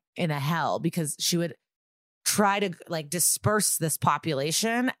living in a hell because she would try to like disperse this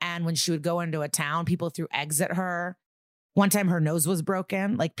population. And when she would go into a town, people threw eggs at her. One time her nose was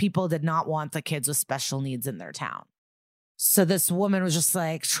broken. Like people did not want the kids with special needs in their town. So this woman was just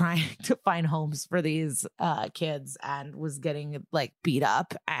like trying to find homes for these kids and was getting like beat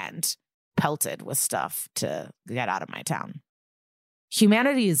up and pelted with stuff to get out of my town.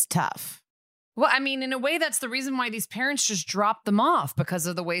 Humanity is tough. Well, I mean, in a way, that's the reason why these parents just dropped them off, because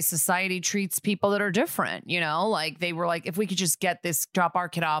of the way society treats people that are different. Like they were like, if we could just drop our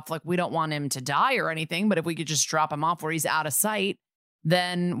kid off, like we don't want him to die or anything, but if we could just drop him off where he's out of sight,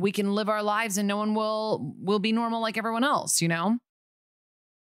 then we can live our lives and no one will be normal like everyone else,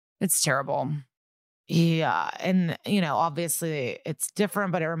 It's terrible. Yeah. And, obviously it's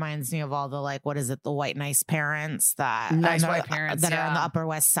different, but it reminds me of all the like, what is it? The white nice parents that nice white parents that are on the Upper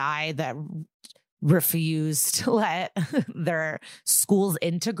West Side that refuse to let their schools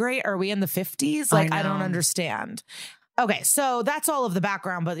integrate. Are we in the 50s? Like, I don't understand. Okay, so that's all of the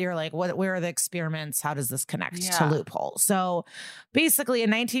background, but you're like, where are the experiments? How does this connect to Loophole? So basically in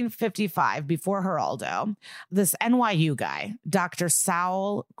 1955, before Geraldo, this NYU guy, Dr.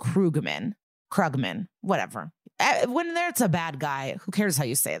 Saul Krugman, whatever. When it's a bad guy, who cares how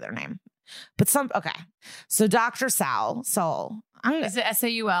you say their name? But so Dr. Saul. Is it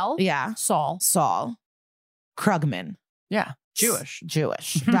S-A-U-L? Yeah. Saul Krugman. Yeah. Jewish.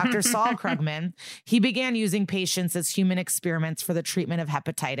 Dr. Saul Krugman, he began using patients as human experiments for the treatment of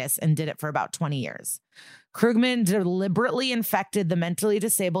hepatitis and did it for about 20 years. Krugman deliberately infected the mentally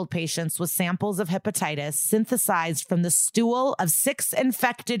disabled patients with samples of hepatitis synthesized from the stool of 6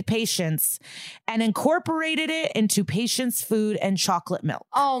 infected patients and incorporated it into patients' food and chocolate milk.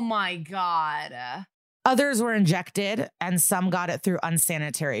 Oh my God. Others were injected, and some got it through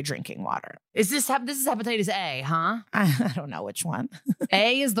unsanitary drinking water. This is hepatitis A, huh? I don't know which one.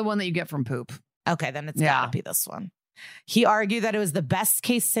 A is the one that you get from poop. Okay, then it's gotta be this one. He argued that it was the best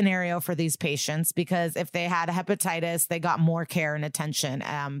case scenario for these patients because if they had hepatitis, they got more care and attention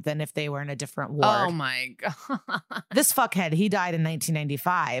than if they were in a different ward. Oh my God. This fuckhead, he died in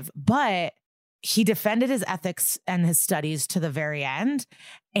 1995, but he defended his ethics and his studies to the very end,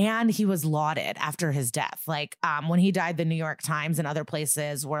 and he was lauded after his death. Like when he died, the New York Times and other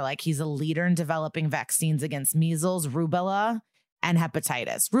places were like, he's a leader in developing vaccines against measles, rubella, and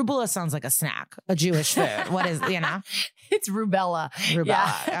hepatitis. Rubella sounds like a snack, a Jewish food. What is, It's rubella.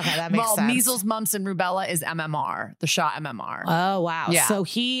 Yeah. Okay, that makes sense. Measles, mumps, and rubella is MMR, the shot MMR. Oh, wow. Yeah. So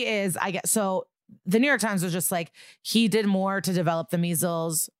he is, so the New York Times was just like, he did more to develop the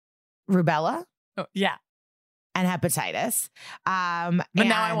measles, rubella. Oh, yeah. And hepatitis. But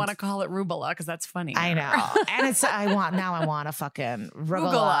now I want to call it rubella because that's funny. I know. And I want a fucking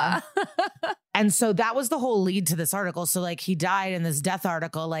rubella. And so that was the whole lead to this article. So like he died in this death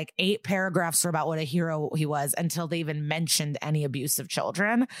article, like 8 paragraphs are about what a hero he was until they even mentioned any abuse of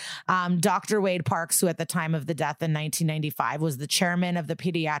children. Dr. Wade Parks, who at the time of the death in 1995 was the chairman of the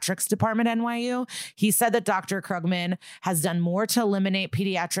pediatrics department at NYU, he said that Dr. Krugman has done more to eliminate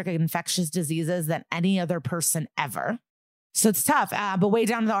pediatric infectious diseases than any other person ever. So it's tough. But way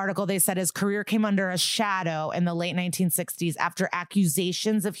down in the article, they said his career came under a shadow in the late 1960s after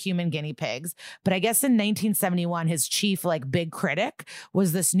accusations of human guinea pigs. But I guess in 1971, his chief big critic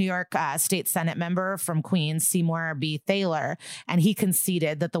was this New York State Senate member from Queens, Seymour B. Thaler, and he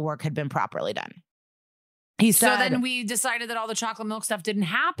conceded that the work had been properly done. He said, so then we decided that all the chocolate milk stuff didn't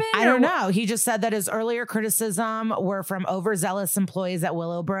happen? I don't know. He just said that his earlier criticism were from overzealous employees at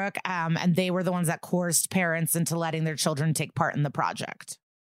Willowbrook, and they were the ones that coerced parents into letting their children take part in the project.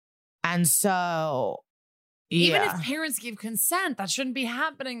 And so, Even yeah. if parents gave consent, that shouldn't be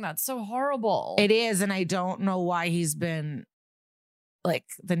happening. That's so horrible. It is, and I don't know why he's been like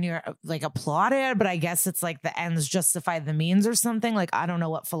applauded, but I guess it's like the ends justify the means or something. Like, I don't know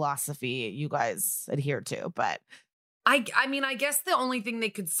what philosophy you guys adhere to, but I mean, I guess the only thing they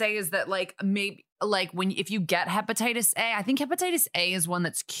could say is that like maybe like if you get hepatitis A, I think hepatitis A is one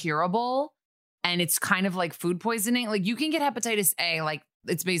that's curable, and it's kind of like food poisoning. Like you can get hepatitis A, like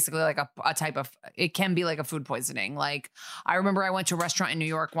it's basically like a type of, it can be like a food poisoning. Like I remember I went to a restaurant in New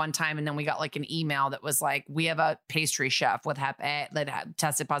York one time, and then we got like an email that was like, we have a pastry chef with hep A that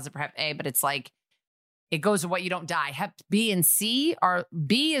tested positive for hep A, but it's like, it goes to what you don't die. Hep B and C are,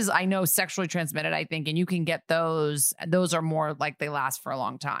 B is, I know, sexually transmitted, I think. And you can get those. Those are more like they last for a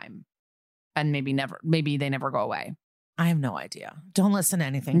long time, and maybe they never go away. I have no idea. Don't listen to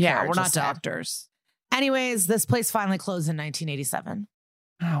anything. Yeah, Kara we're not just said. doctors. Anyways, this place finally closed in 1987,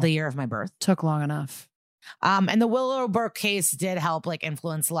 the year of my birth. Took long enough. And the Willowbrook case did help like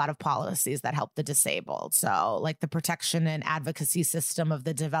influence a lot of policies that help the disabled. So like the protection and advocacy system of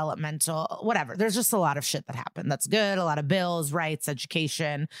the developmental, whatever. There's just a lot of shit that happened. That's good. A lot of bills, rights,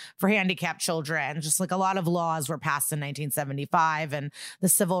 education for handicapped children. Just like a lot of laws were passed in 1975 and the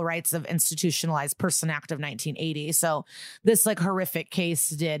Civil Rights of Institutionalized Person Act of 1980. So this like horrific case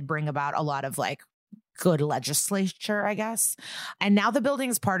did bring about a lot of like good legislature, I guess. And now the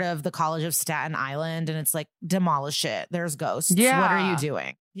building's part of the College of Staten Island, and it's like, demolish it. There's ghosts. Yeah. What are you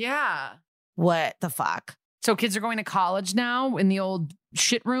doing? Yeah. What the fuck? So kids are going to college now in the old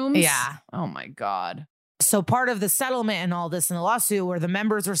shit rooms? Yeah. Oh my God. So part of the settlement and all this in the lawsuit were the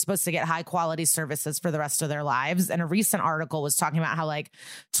members were supposed to get high quality services for the rest of their lives. And a recent article was talking about how like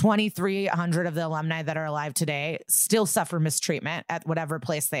 2,300 of the alumni that are alive today still suffer mistreatment at whatever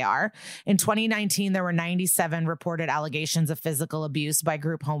place they are. In 2019, there were 97 reported allegations of physical abuse by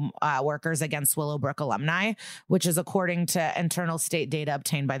group home workers against Willowbrook alumni, which is according to internal state data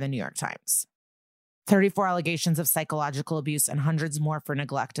obtained by the New York Times. 34 allegations of psychological abuse and hundreds more for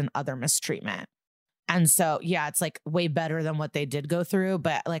neglect and other mistreatment. And so, yeah, it's like way better than what they did go through.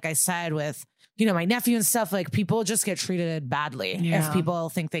 But like I said, with, you know, my nephew and stuff, like people just get treated badly if people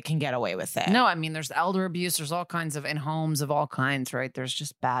think they can get away with it. No, I mean, there's elder abuse. There's all kinds of, in homes of all kinds, right? There's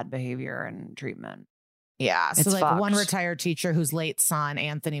just bad behavior and treatment. Yeah. So It's like fucked. one retired teacher whose late son,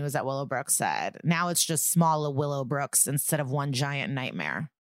 Anthony, was at Willowbrook said, now it's just smaller Willowbrooks instead of one giant nightmare.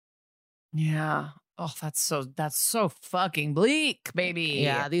 Yeah. Oh, that's so fucking bleak, baby.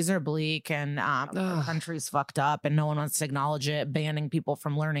 Yeah, these are bleak, and the country's fucked up and no one wants to acknowledge it, banning people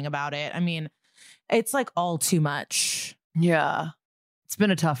from learning about it. I mean, it's like all too much. Yeah. It's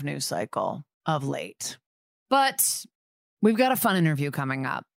been a tough news cycle of late. But we've got a fun interview coming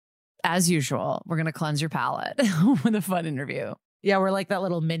up. As usual, we're going to cleanse your palate with a fun interview. Yeah, we're like that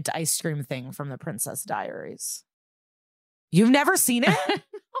little mint ice cream thing from the Princess Diaries. You've never seen it?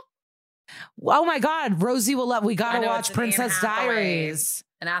 Oh my God, Rosie will love. We gotta watch Princess Diaries.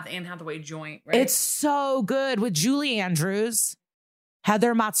 An Anne Hathaway joint, right? It's so good with Julie Andrews,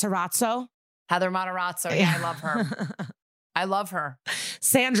 Heather Matarazzo. Heather Matarazzo. Yeah, I love her. I love her.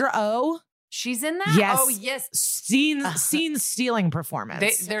 Sandra Oh. She's in that? Yes. Oh, yes. Scene stealing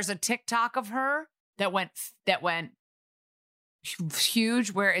performance. There's a TikTok of her that went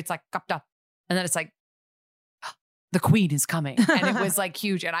huge, where it's like cupped up, and then it's like, the queen is coming. And it was like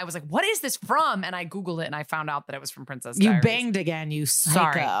huge. And I was like, what is this from? And I Googled it and I found out that it was from Princess Diaries. You banged again, you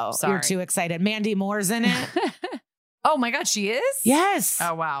psycho. Sorry. You're too excited. Mandy Moore's in it. Oh my God, she is? Yes.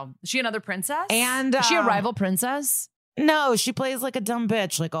 Oh, wow. Is she another princess? And is she a rival princess? No, she plays like a dumb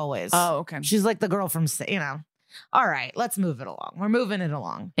bitch, like always. Oh, okay. She's like the girl from, you know. All right, let's move it along. We're moving it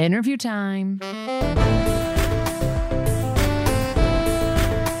along. Interview time.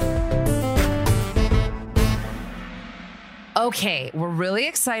 Okay, we're really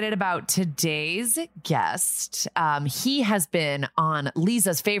excited about today's guest. He has been on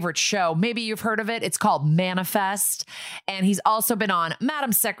Lisa's favorite show. Maybe you've heard of it. It's called Manifest. And he's also been on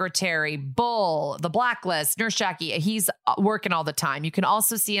Madam Secretary, Bull, The Blacklist, Nurse Jackie. He's working all the time. You can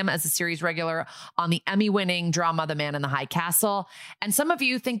also see him as a series regular on the Emmy-winning drama The Man in the High Castle. And some of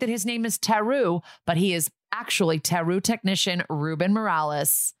you think that his name is Teru, but he is actually Teru technician Ruben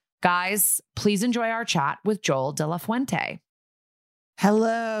Morales. Guys, please enjoy our chat with Joel De La Fuente.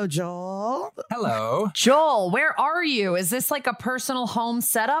 Hello, Joel. Hello. Joel, where are you? Is this like a personal home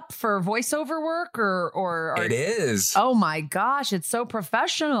setup for voiceover work or It is. Oh my gosh, it's so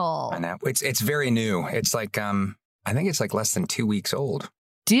professional. I know. It's very new. It's like I think it's like less than 2 weeks old.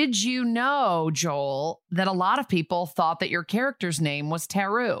 Did you know, Joel, that a lot of people thought that your character's name was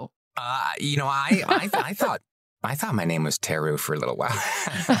Teru? I thought my name was Teru for a little while.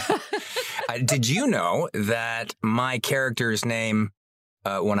 Did you know that my character's name,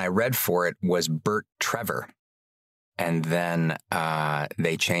 when I read for it, was Bert Trevor? And then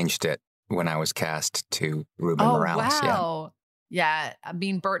they changed it when I was cast to Ruben Morales. Wow. Yeah. I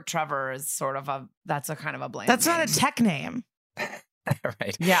mean, Bert Trevor is sort of that's a kind of a bland That's name. not a tech name.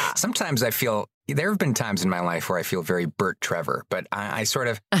 Right. Yeah. Sometimes I feel, there have been times in my life where I feel very Bert Trevor, but I sort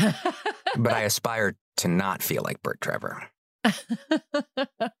of, but I aspire to not feel like Bert Trevor.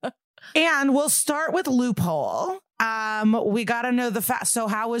 And we'll start with Loophole. We got to know the fact. So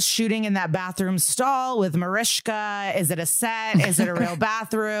how was shooting in that bathroom stall with Mariska? Is it a set? Is it a real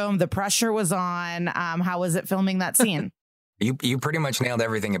bathroom? The pressure was on. How was it filming that scene? You pretty much nailed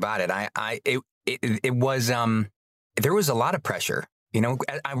everything about it. It was, there was a lot of pressure. You know,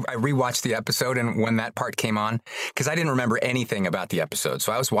 I rewatched the episode, and when that part came on, because I didn't remember anything about the episode.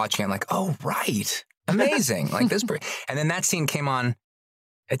 So I was watching it like, oh, right. Amazing. Like this. And then that scene came on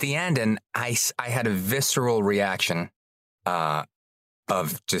at the end, and I had a visceral reaction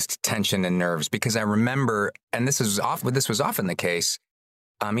of just tension and nerves, because I remember, and this was often the case,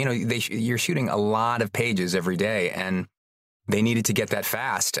 you're shooting a lot of pages every day, and they needed to get that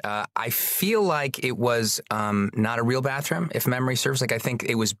fast. I feel like it was not a real bathroom, if memory serves. Like, I think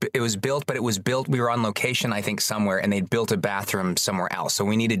it was built, but it was built. We were on location, I think, somewhere, and they'd built a bathroom somewhere else. So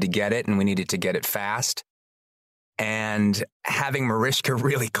we needed to get it, and we needed to get it fast. And having Mariska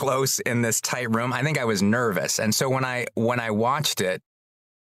really close in this tight room, I think I was nervous. And so when I watched it,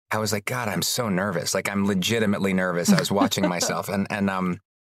 I was like, God, I'm so nervous. Like, I'm legitimately nervous. I was watching myself, and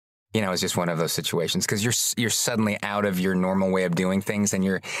it's just one of those situations, because you're suddenly out of your normal way of doing things,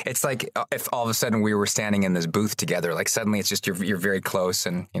 and it's like if all of a sudden we were standing in this booth together, like suddenly it's just you're very close,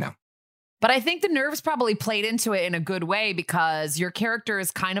 and But I think the nerves probably played into it in a good way, because your character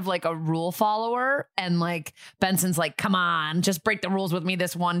is kind of like a rule follower, and like Benson's like, come on, just break the rules with me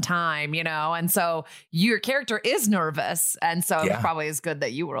this one time, and so your character is nervous, and so it probably is good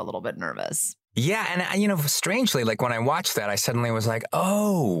that you were a little bit nervous. Yeah. And, strangely, like when I watched that, I suddenly was like,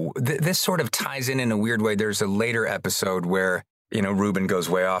 oh, this sort of ties in a weird way. There's a later episode where, Ruben goes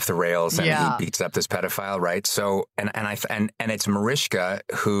way off the rails and he beats up this pedophile. Right. So and it's Mariska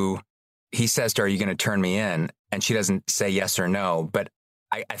who he says to her, are you going to turn me in? And she doesn't say yes or no. But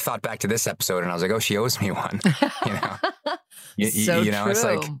I thought back to this episode, and I was like, oh, she owes me one. So true. It's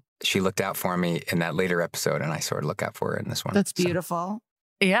like she looked out for me in that later episode, and I sort of look out for her in this one. That's beautiful.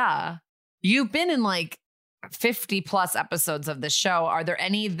 Yeah. You've been in like 50 plus episodes of this show. Are there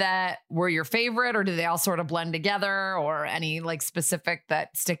any that were your favorite, or do they all sort of blend together, or any like specific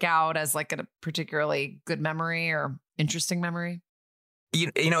that stick out as like a particularly good memory or interesting memory?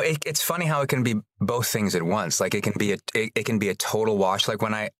 It's funny how it can be both things at once. Like it can be a total wash. Like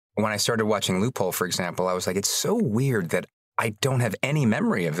when I started watching Loophole, for example, I was like, it's so weird that I don't have any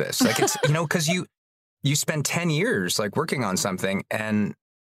memory of this. Like it's, because you spend 10 years like working on something, and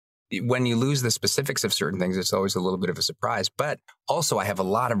when you lose the specifics of certain things, it's always a little bit of a surprise. But also I have a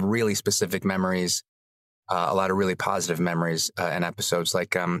lot of really specific memories, a lot of really positive memories and episodes.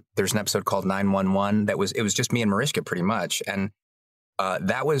 Like there's an episode called 911 it was just me and Mariska pretty much. And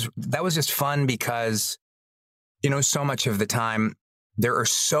that was just fun because, so much of the time there are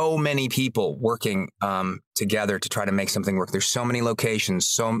so many people working together to try to make something work. There's so many locations,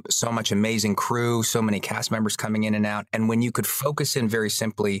 so much amazing crew, so many cast members coming in and out. And when you could focus in very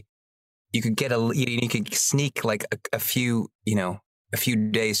simply, you could you could sneak like a few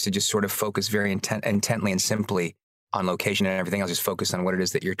days to just sort of focus very intently and simply on location, and everything else just focus on what it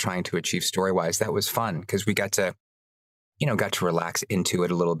is that you're trying to achieve story-wise. That was fun because we got to relax into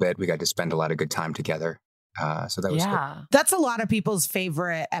it a little bit. We got to spend a lot of good time together. So that was good. That's a lot of people's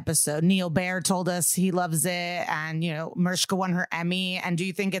favorite episode. Neil Baer told us he loves it, and Mariska won her Emmy. And do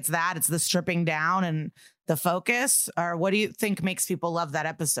you think it's the stripping down and the focus, or what do you think makes people love that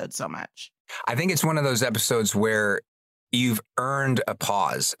episode so much? I think it's one of those episodes where you've earned a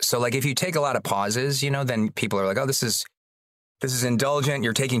pause. So like if you take a lot of pauses, then people are like, oh, this is indulgent.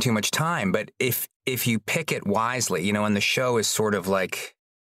 You're taking too much time. But if you pick it wisely, and the show is sort of like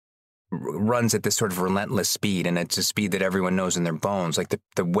runs at this sort of relentless speed, and it's a speed that everyone knows in their bones. Like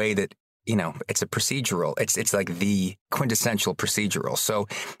the way that it's a procedural. It's like the quintessential procedural. So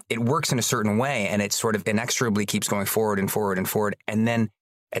it works in a certain way, and it sort of inexorably keeps going forward and forward and forward. And then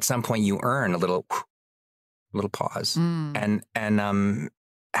at some point you earn a little pause. And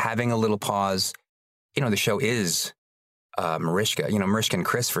having a little pause, the show is Mariska, Mariska and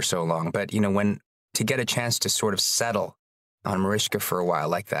Chris for so long. But, to get a chance to sort of settle on Mariska for a while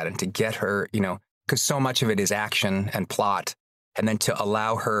like that, and to get her, because so much of it is action and plot, and then to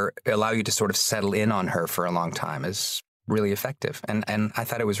allow you to sort of settle in on her for a long time is really effective. And I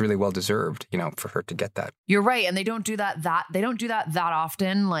thought it was really well deserved, for her to get that. You're right. And they don't do that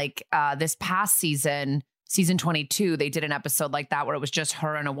often. Like this past season 22, they did an episode like that where it was just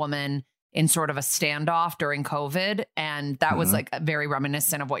her and a woman in sort of a standoff during COVID. And that was like very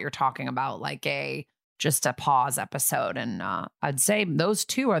reminiscent of what you're talking about, like just a pause episode. And I'd say those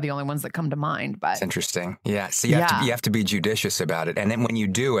two are the only ones that come to mind. But it's interesting. Yeah. So you have to be judicious about it. And then when you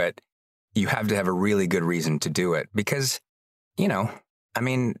do it, you have to have a really good reason to do it, because,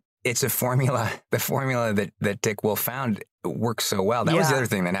 it's a formula. The formula that Dick Wolf found works so well. That was the other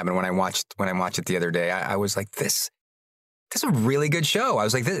thing that happened when I watched it the other day. I was like, this is a really good show. I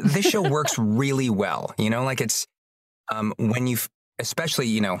was like, this show works really well. Like it's when you,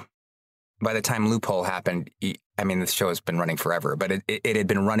 especially, by the time Loophole happened, the show has been running forever, but it had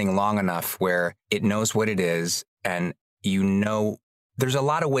been running long enough where it knows what it is. And there's a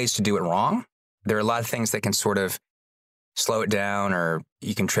lot of ways to do it wrong. There are a lot of things that can sort of slow it down, or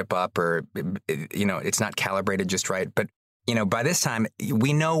you can trip up, or, it's not calibrated just right. But, by this time,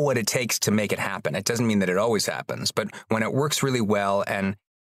 we know what it takes to make it happen. It doesn't mean that it always happens, but when it works really well, and,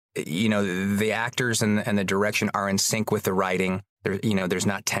 the actors and the direction are in sync with the writing, there's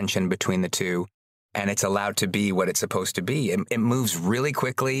not tension between the two, and it's allowed to be what it's supposed to be. It moves really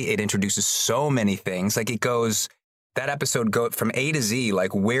quickly. It introduces so many things. Like that episode go from A to Z,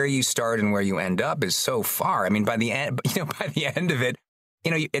 like where you start and where you end up is so far. By the end of it,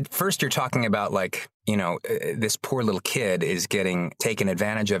 at first you're talking about like, this poor little kid is getting taken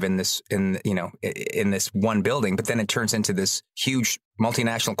advantage of in this one building, but then it turns into this huge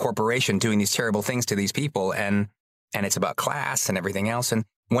multinational corporation doing these terrible things to these people. And it's about class and everything else. And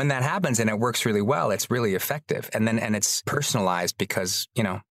when that happens and it works really well, it's really effective. And it's personalized because,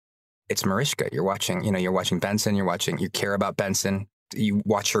 it's Mariska. You're watching Benson, you care about Benson, you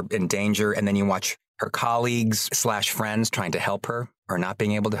watch her in danger, and then you watch her colleagues / friends trying to help her or not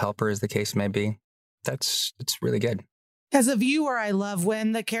being able to help her, as the case may be. It's really good. As a viewer, I love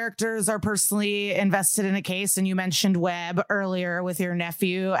when the characters are personally invested in a case. And you mentioned Webb earlier with your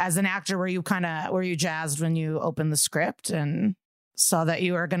nephew. As an actor, were you jazzed when you opened the script and saw that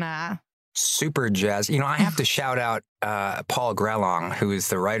you were gonna? Super jazzed. I have to shout out Paul Grelong, who is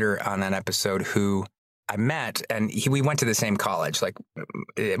the writer on that episode, who I met, and we went to the same college, like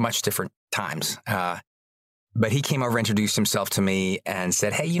much different times. But he came over, introduced himself to me, and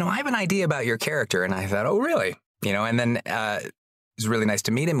said, "Hey, I have an idea about your character." And I thought, "Oh, really?" And then it was really nice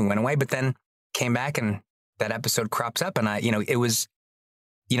to meet him. He went away, but then came back, and that episode crops up, and it was,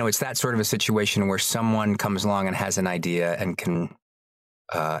 it's that sort of a situation where someone comes along and has an idea and can.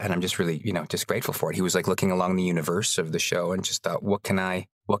 And I'm just really, just grateful for it. He was like looking along the universe of the show and just thought, what can I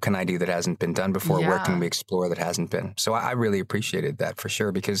do that hasn't been done before? Yeah. Where can we explore that hasn't been? So I really appreciated that for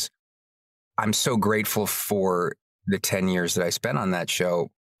sure, because I'm so grateful for the 10 years that I spent on that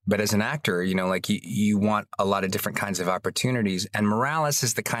show. But as an actor, like you want a lot of different kinds of opportunities. And Morales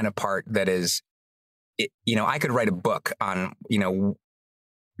is the kind of part that is, I could write a book on,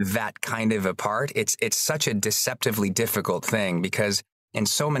 that kind of a part. It's such a deceptively difficult thing, because in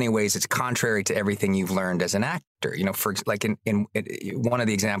so many ways, it's contrary to everything you've learned as an actor. For like in one of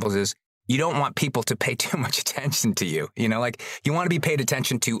the examples is you don't want people to pay too much attention to you. Like you want to be paid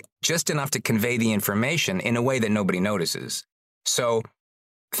attention to just enough to convey the information in a way that nobody notices. So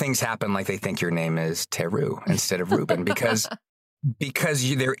things happen like they think your name is Teru instead of Ruben because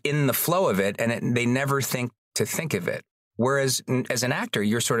they're in the flow of it, and they never think of it. Whereas as an actor,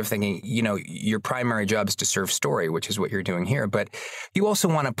 you're sort of thinking, your primary job is to serve story, which is what you're doing here. But you also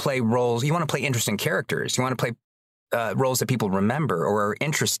want to play roles. You want to play interesting characters. You want to play roles that people remember or are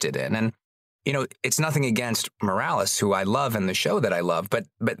interested in. And, it's nothing against Morales, who I love, and the show that I love. But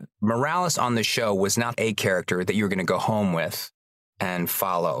Morales on the show was not a character that you were going to go home with and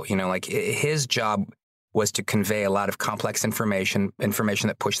follow. Like his job was to convey a lot of complex information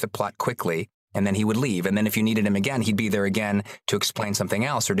that pushed the plot quickly. And then he would leave. And then if you needed him again, he'd be there again to explain something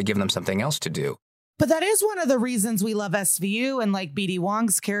else or to give them something else to do. But that is one of the reasons we love SVU and like BD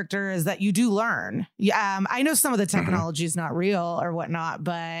Wong's character is that you do learn. I know some of the technology is not real or whatnot,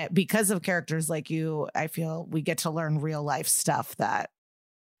 but because of characters like you, I feel we get to learn real life stuff that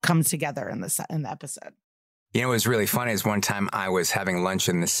comes together in the episode. You know, what was really funny is one time I was having lunch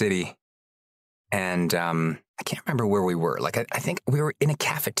in the city, and I can't remember where we were. Like, I think we were in a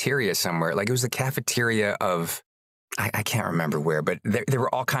cafeteria somewhere. Like, it was the cafeteria of, I can't remember where, but there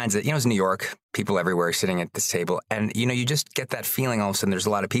were all kinds of, it was New York, people everywhere sitting at this table. And, you just get that feeling all of a sudden there's a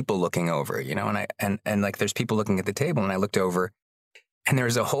lot of people looking over, and like there's people looking at the table. And I looked over and there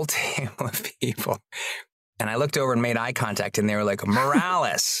was a whole table of people. And I looked over and made eye contact and they were like,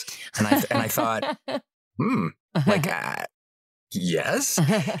 Morales. And I thought, yes.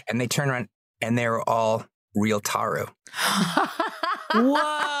 And they turned around and they were all real Taru.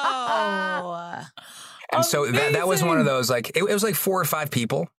 Whoa. And so that was one of those, like, it was like 4 or 5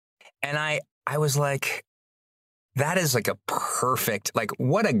 people. And I was like, that is like a perfect, like,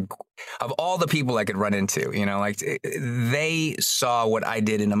 of all the people I could run into, like they saw what I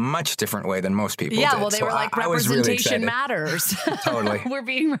did in a much different way than most people did. Well, they were like, representation matters. Totally. We're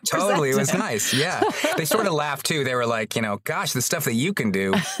being represented. Totally. It was nice. Yeah. They sort of laughed too. They were like, gosh, the stuff that you can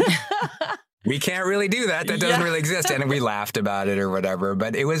do. We can't really do that. That doesn't really exist. And we laughed about it or whatever.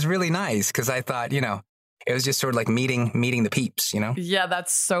 But it was really nice because I thought, it was just sort of like meeting the peeps, Yeah,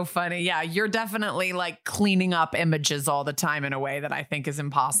 that's so funny. Yeah, you're definitely like cleaning up images all the time in a way that I think is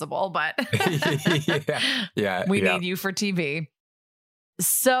impossible, but we need you for TV.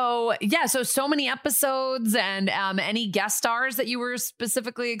 So many episodes and any guest stars that you were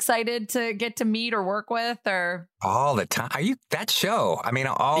specifically excited to get to meet or work with, or all the time. Are you that show? I mean,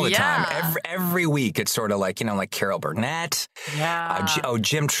 all the time. Every week, it's sort of like like Carol Burnett. Yeah.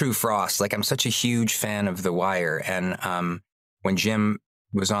 Jim True Frost. Like, I'm such a huge fan of The Wire, and when Jim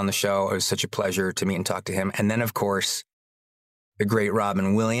was on the show, it was such a pleasure to meet and talk to him. And then, of course, the great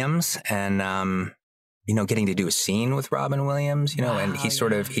Robin Williams, and getting to do a scene with Robin Williams, and he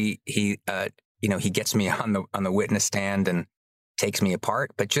sort of, he gets me on the witness stand and takes me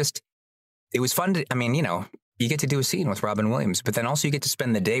apart, but just, it was fun to, you get to do a scene with Robin Williams, but then also you get to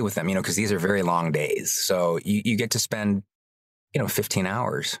spend the day with them, because these are very long days. So you get to spend, 15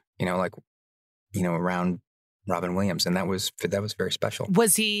 hours, around Robin Williams. And that was very special.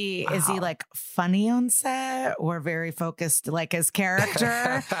 Is he like funny on set or very focused like his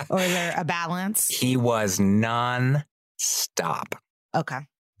character or is there a balance? He was non-stop. Okay.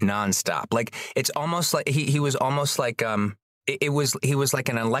 Non-stop. Like, it's almost like he was almost like, he was like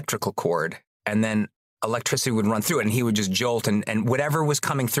an electrical cord, and then electricity would run through it and he would just jolt, and whatever was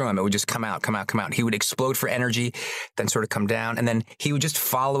coming through him, it would just come out. He would explode for energy, then sort of come down, and then he would just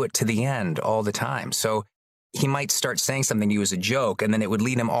follow it to the end all the time. So he might start saying something to you as a joke, and then it would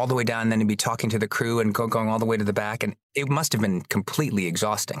lead him all the way down, and then he'd be talking to the crew and going all the way to the back. And it must have been completely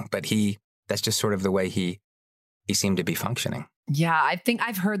exhausting, but that's just sort of the way he seemed to be functioning. Yeah, I think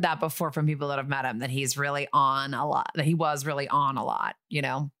I've heard that before from people that have met him, that he's really on a lot, that he was really on a lot,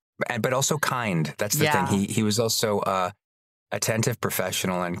 But also kind. That's the thing. He was also attentive,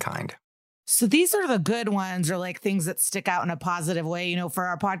 professional, and kind. So these are the good ones, or like things that stick out in a positive way. For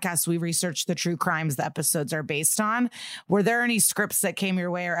our podcast, we researched the true crimes the episodes are based on. Were there any scripts that came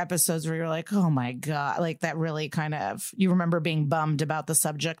your way or episodes where you're like, oh my God, like that really kind of, you remember being bummed about the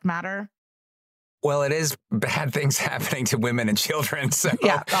subject matter? Well, it is bad things happening to women and children. So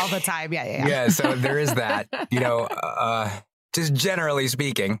yeah, all the time. Yeah. Yeah, so there is that, just generally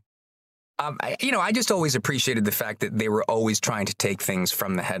speaking. I just always appreciated the fact that they were always trying to take things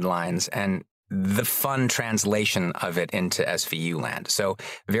from the headlines and the fun translation of it into SVU land. So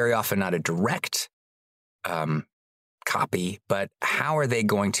very often not a direct copy, but how are they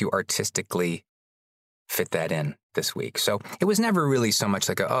going to artistically fit that in this week? So it was never really so much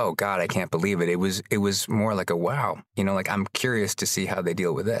like oh God, I can't believe it. It was more like a wow, like I'm curious to see how they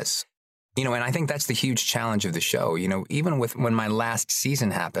deal with this. And I think that's the huge challenge of the show. Even when my last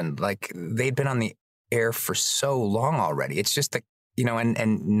season happened, like they'd been on the air for so long already. It's just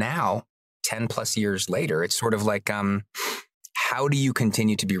and now 10 plus years later, it's sort of like, how do you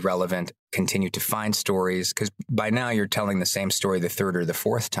continue to be relevant, continue to find stories? Because by now you're telling the same story the third or the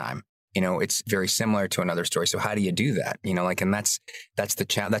fourth time. It's very similar to another story. So how do you do that? And that's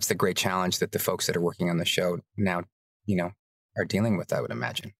the great challenge that the folks that are working on the show now, are dealing with, I would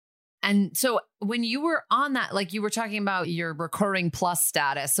imagine. And so when you were on that, like you were talking about your recurring plus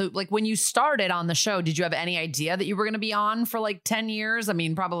status. So like when you started on the show, did you have any idea that you were going to be on for like 10 years? I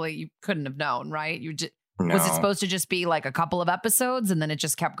mean, probably you couldn't have known, right? No. Was it supposed to just be like a couple of episodes and then it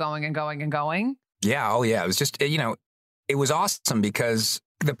just kept going and going and going? Yeah. Oh yeah. It was just, it was awesome because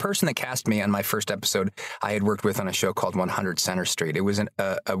the person that cast me on my first episode, I had worked with on a show called 100 Center Street. It was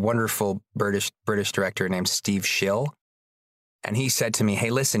a wonderful British director named Steve Schill. And he said to me, hey,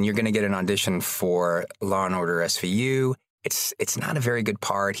 listen, you're going to get an audition for Law & Order SVU. it's not a very good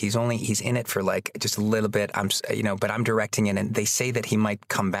part. He's in it for like just a little bit. But I'm directing it, and they say that he might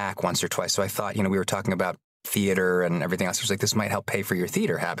come back once or twice. So I thought, we were talking about theater and everything else. I was like, this might help pay for your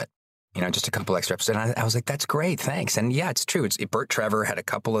theater habit. Just a couple extra episodes. And I was like, that's great, thanks. And yeah, it's true. Bert Trevor had a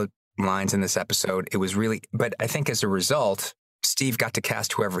couple of lines in this episode. It was really, but I think as a result, Steve got to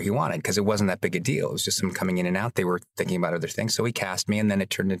cast whoever he wanted because it wasn't that big a deal. It was just him coming in and out. They were thinking about other things. So he cast me, and then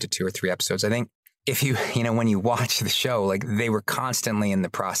it turned into 2 or 3 episodes. I think if you, when you watch the show, like they were constantly in the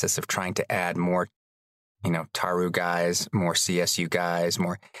process of trying to add more, Taru guys, more CSU guys,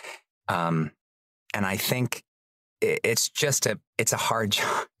 more. And I think it's a hard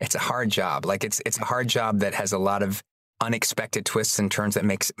job. It's a hard job. Like it's a hard job that has a lot of unexpected twists and turns that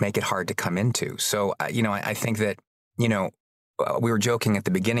make it hard to come into. So, I think that, we were joking at the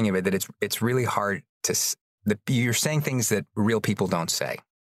beginning of it that it's really hard you're saying things that real people don't say.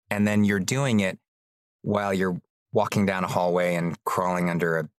 And then you're doing it while you're walking down a hallway and crawling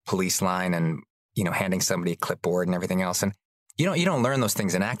under a police line and, handing somebody a clipboard and everything else. And you don't learn those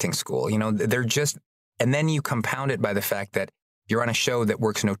things in acting school. They're just, and then you compound it by the fact that you're on a show that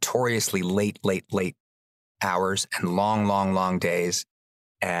works notoriously late hours and long days,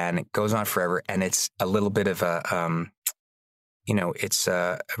 and it goes on forever. And it's a little bit of a, it's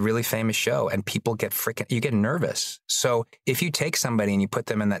a really famous show, and people you get nervous. So if you take somebody and you put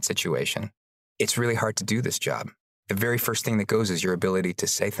them in that situation, it's really hard to do this job. The very first thing that goes is your ability to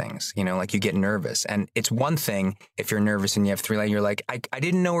say things, like you get nervous. And it's one thing if you're nervous and you have 3 lines, you're like, I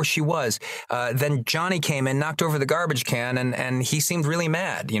didn't know where she was. Then Johnny came in, knocked over the garbage can, and he seemed really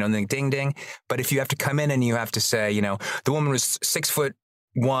mad, then ding, ding. But if you have to come in and you have to say, the woman was 6'1"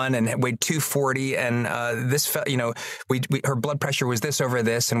 and weighed 240, and her blood pressure was this over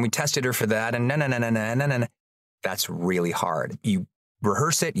this, and we tested her for that, and no. That's really hard. You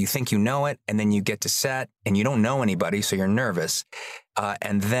rehearse it, you think you know it, and then you get to set, and you don't know anybody, so you're nervous.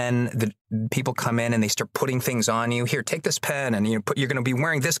 And then the people come in and they start putting things on you. Here, take this pen, and you're going to be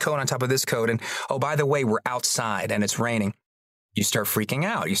wearing this coat on top of this coat, and oh, by the way, we're outside and it's raining. You start freaking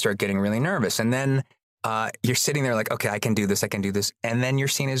out. You start getting really nervous, and then you're sitting there like, okay, I can do this. And then your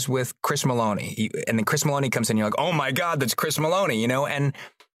scene is with Chris Maloney. And then Chris Maloney comes in, you're like, oh my God, that's Chris Maloney, and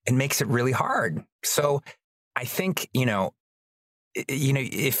it makes it really hard. So I think,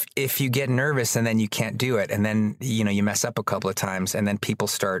 if you get nervous and then you can't do it, and then, you mess up a couple of times, and then people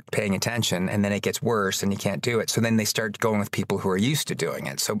start paying attention, and then it gets worse and you can't do it. So then they start going with people who are used to doing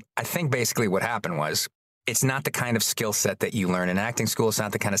it. So I think basically what happened was, it's not the kind of skill set that you learn in acting school. It's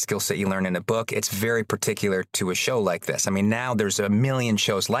not the kind of skill set you learn in a book. It's very particular to a show like this. I mean, now there's a million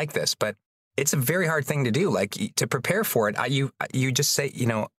shows like this, but it's a very hard thing to do. Like, to prepare for it, you just say,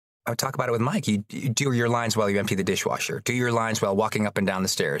 I would talk about it with Mike. You do your lines while you empty the dishwasher. Do your lines while walking up and down the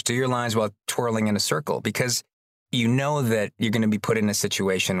stairs. Do your lines while twirling in a circle, because you know that you're going to be put in a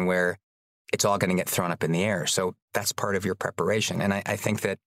situation where it's all going to get thrown up in the air. So that's part of your preparation. And I think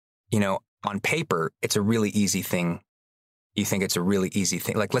that, on paper, it's a really easy thing. You think it's a really easy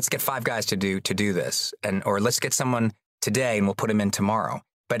thing. Like, let's get 5 guys to do this, or let's get someone today and we'll put them in tomorrow.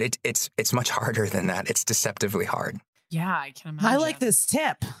 But it's much harder than that. It's deceptively hard. Yeah, I can imagine. I like this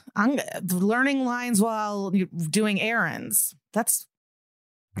tip. I'm learning lines while doing errands.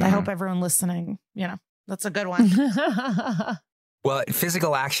 I hope everyone listening, that's a good one. Well,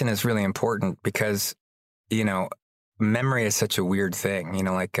 physical action is really important because, memory is such a weird thing.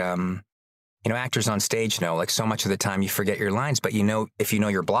 Actors on stage know, like, so much of the time you forget your lines, but if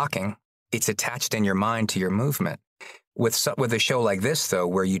you're blocking, it's attached in your mind to your movement. With a show like this, though,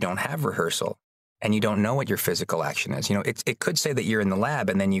 where you don't have rehearsal and you don't know what your physical action is, it could say that you're in the lab,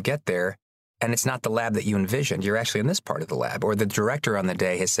 and then you get there and it's not the lab that you envisioned. You're actually in this part of the lab. Or the director on the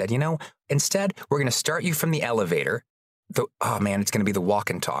day has said, instead, we're going to start you from the elevator. It's going to be the walk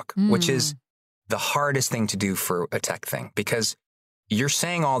and talk, which is the hardest thing to do for a tech thing, because you're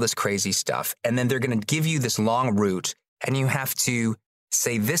saying all this crazy stuff, and then they're going to give you this long route, and you have to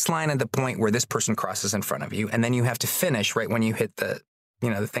say this line at the point where this person crosses in front of you, and then you have to finish right when you hit the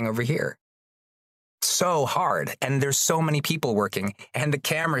thing over here. So hard, and there's so many people working, and the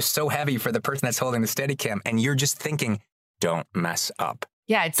camera is so heavy for the person that's holding the Steadicam, and you're just thinking, don't mess up.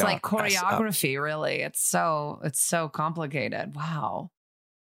 Yeah, it's like choreography, really. It's so complicated. Wow.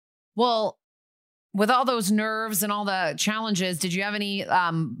 Well, with all those nerves and all the challenges, did you have any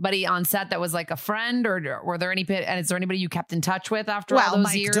buddy on set that was like a friend, or were there any? And is there anybody you kept in touch with after all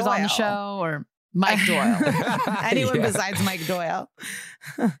those years on the show, or Mike Doyle? Anyone besides Mike Doyle?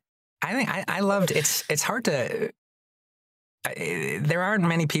 I think I loved it. It's hard to. There aren't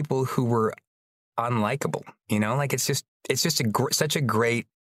many people who were unlikable. Like, it's just such a great.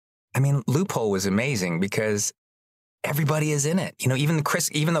 I mean, Loophole was amazing because everybody is in it. You know, even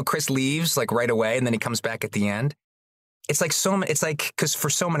though Chris leaves like right away and then he comes back at the end, it's like because for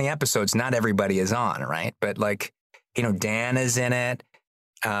so many episodes, not everybody is on, right? But like, you know, Dan is in it.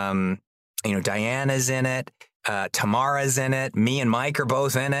 You know, Diana's in it. Tamara's in it. Me and Mike are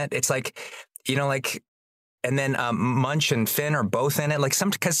both in it. It's like, you know, like, and then Munch and Finn are both in it. Like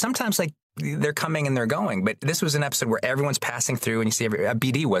because sometimes like they're coming and they're going, but this was an episode where everyone's passing through and you see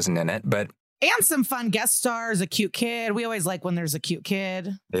BD wasn't in it, but. And some fun guest stars, a cute kid. We always like when there's a cute kid.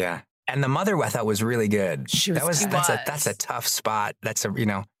 Yeah. And the mother I thought was really good. That's a tough spot.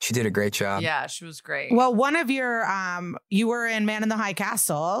 She did a great job. Yeah, she was great. Well, one of your, you were in Man in the High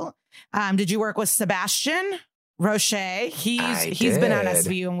Castle. Did you work with Sebastian Roche? He's been on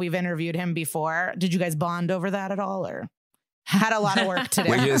SVU and we've interviewed him before. Did you guys bond over that at all, or had a lot of work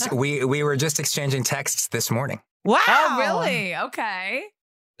today? We were just exchanging texts this morning. Wow. Oh, really? Okay.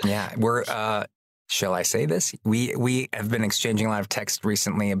 Yeah, we're. Shall I say this? We have been exchanging a lot of texts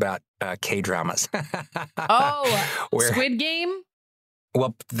recently about K-dramas. Squid Game?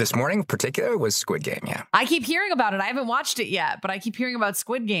 Well, this morning in particular was Squid Game, yeah. I keep hearing about it. I haven't watched it yet, but I keep hearing about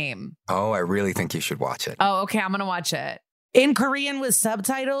Squid Game. Oh, I really think you should watch it. Oh, okay. I'm going to watch it. In Korean with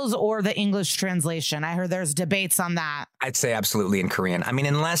subtitles or the English translation? I heard there's debates on that. I'd say absolutely in Korean. I mean,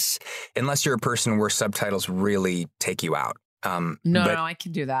 unless you're a person where subtitles really take you out. No, I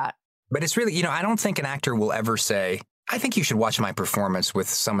can do that. But it's really, I don't think an actor will ever say, I think you should watch my performance with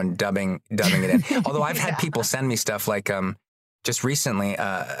someone dubbing it in. Although I've had people send me stuff like, just recently,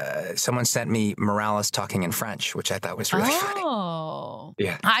 someone sent me Morales talking in French, which I thought was really funny. Oh.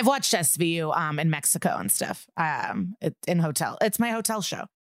 Yeah. I've watched SVU in Mexico and stuff. In hotel. It's my hotel show.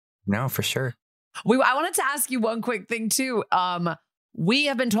 No, for sure. I wanted to ask you one quick thing too. We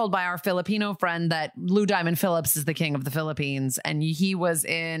have been told by our Filipino friend that Lou Diamond Phillips is the king of the Philippines. And he was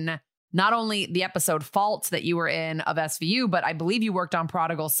in not only the episode Fault that you were in of SVU, but I believe you worked on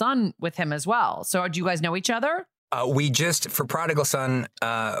Prodigal Son with him as well. So do you guys know each other? For Prodigal Son,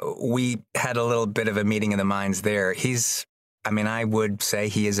 we had a little bit of a meeting of the minds there. I would say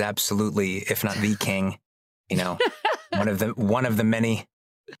he is absolutely, if not the king, one of the many,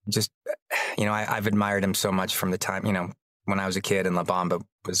 just, I've admired him so much from the time, when I was a kid and La Bamba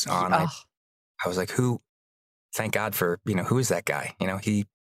was on. I was like, thank God for, who is that guy?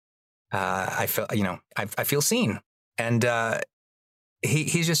 I feel seen. And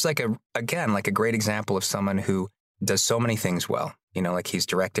he's just like a great example of someone who does so many things well. Like he's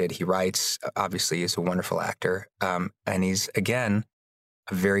directed, he writes, obviously he's a wonderful actor. And he's, again,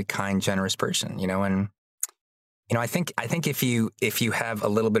 a very kind, generous person, and, I think if you have a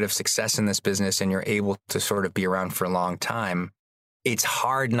little bit of success in this business and you're able to sort of be around for a long time, it's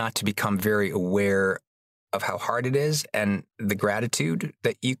hard not to become very aware of how hard it is and the gratitude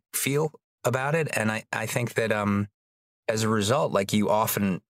that you feel about it. And I think that as a result, like you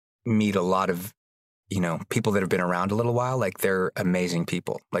often meet a lot of, people that have been around a little while, like they're amazing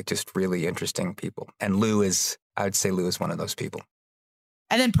people, like just really interesting people. And I would say Lou is one of those people.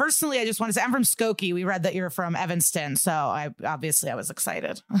 And then personally, I just want to say, I'm from Skokie. We read that you're from Evanston. So I was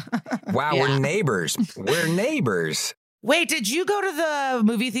excited. Wow, yeah. We're neighbors. Wait, did you go to the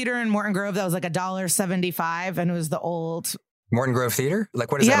movie theater in Morton Grove that was like $1.75 and it was the old Morton Grove Theater?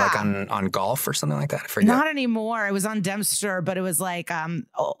 Like what is that, like on Golf or something like that? I forget. Not anymore. It was on Dempster, but it was like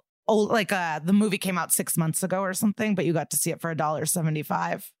the movie came out 6 months ago or something, but you got to see it for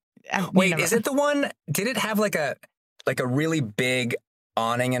 $1.75. Wait, is it the one? Did it have like a really big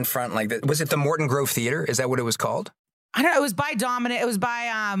awning in front? Like was it the Morton Grove Theater? Is that what it was called? I don't know. It was by Dominant. It was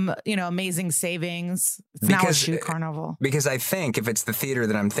by, Amazing Savings. It's now a shoe carnival. Because I think if it's the theater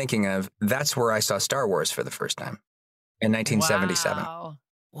that I'm thinking of, that's where I saw Star Wars for the first time in 1977. Wow.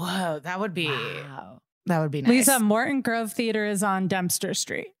 Whoa, that would be nice. Lisa, Morton Grove Theater is on Dempster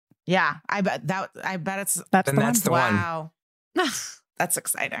Street. Yeah, I bet it's the one. Wow. That's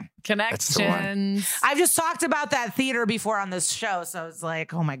exciting. Connections. I've just talked about that theater before on this show, so it's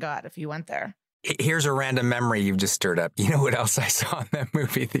like, oh my God, if you went there. Here's a random memory you've just stirred up. You know what else I saw in that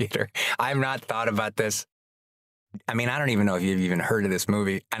movie theater? I've not thought about this. I mean, I don't even know if you've even heard of this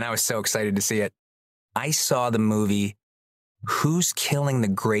movie, and I was so excited to see it. I saw the movie Who's Killing the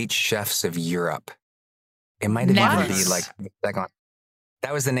Great Chefs of Europe? It might have even be like the second one.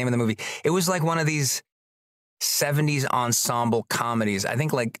 That was the name of the movie. It was like one of these 70s ensemble comedies. I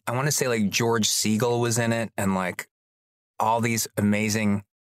think I want to say like George Segal was in it, and like all these amazing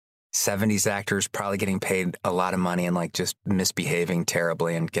 70s actors probably getting paid a lot of money and like just misbehaving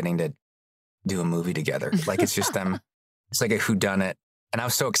terribly and getting to do a movie together. Like it's just them. It's like a whodunit. And I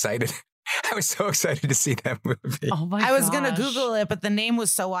was so excited. I was so excited to see that movie. Oh my I was going to gosh. Google it, but the name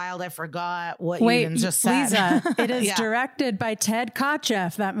was so wild I forgot what you Wait, even just said. Lisa, it is Yeah. directed by Ted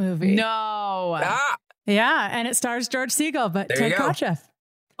Kotcheff, that movie. No. Ah, Yeah, and it stars George Siegel, but There Ted you go. Kotcheff.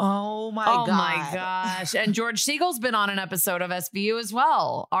 Oh my Oh God. my gosh. And George Siegel's been on an episode of SVU as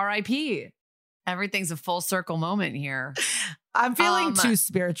well. RIP. Everything's a full circle moment here. I'm feeling too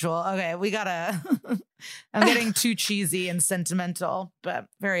spiritual. Okay, we gotta. I'm getting too cheesy and sentimental, but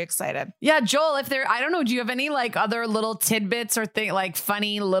very excited. Yeah, Joel, I don't know, do you have any like other little tidbits or like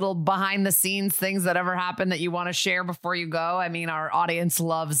funny little behind the scenes things that ever happened that you want to share before you go? I mean, our audience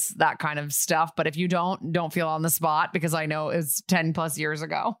loves that kind of stuff, but if you don't feel on the spot because I know it's 10 plus years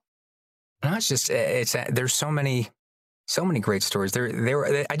ago. no, there's so many great stories.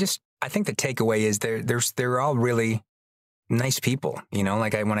 I think the takeaway is they're all really nice people. You know,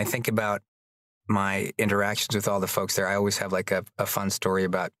 like when I think about my interactions with all the folks there, I always have like a fun story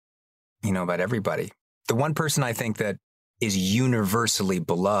about everybody. The one person I think that is universally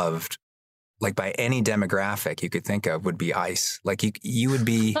beloved, like by any demographic you could think of, would be Ice. Like you would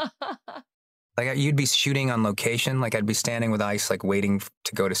be, like you'd be shooting on location. Like I'd be standing with Ice, like waiting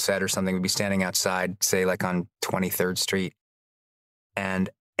to go to set or something. We'd be standing outside, say like on 23rd Street. And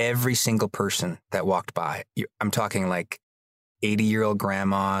every single person that walked by, I'm talking like 80-year-old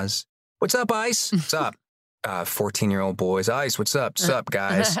grandmas. What's up, Ice? What's up? 14-year-old boys. Ice, what's up? What's up,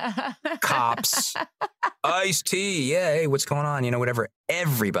 guys? Cops. Ice tea. Yeah, hey, what's going on? You know, whatever.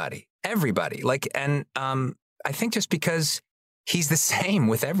 Everybody. Like, and I think just because he's the same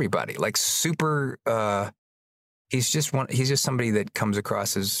with everybody, like super, he's just somebody that comes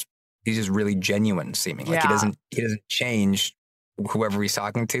across as, he's just really genuine seeming. Like he doesn't change whoever he's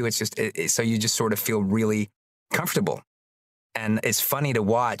talking to. It's just, so you just sort of feel really comfortable. And it's funny to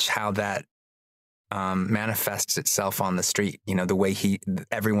watch how that manifests itself on the street. You know, the way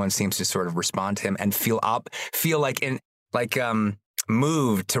everyone seems to sort of respond to him and feel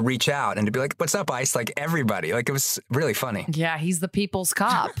moved to reach out and to be like, "What's up, Ice?" Like everybody. Like it was really funny. Yeah, he's the people's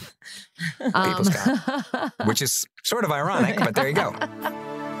cop. People's cop, which is sort of ironic, but there you go.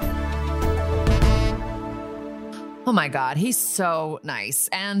 Oh my God, he's so nice.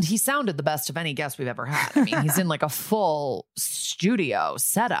 And he sounded the best of any guest we've ever had. I mean, he's in like a full studio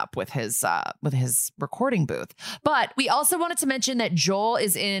setup with his recording booth. But we also wanted to mention that Joel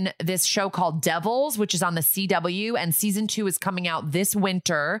is in this show called Devils, which is on the CW, and season 2 is coming out this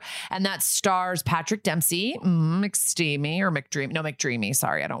winter. And that stars Patrick Dempsey, McDreamy.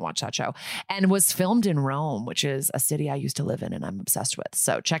 Sorry, I don't watch that show. And was filmed in Rome, which is a city I used to live in and I'm obsessed with.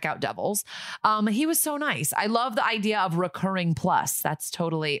 So check out Devils. He was so nice. I love the idea of recurring plus. That's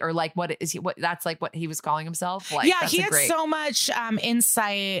totally, or like that's like what he was calling himself. Like, yeah, he had so much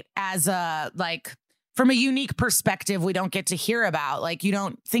insight as from a unique perspective we don't get to hear about. Like you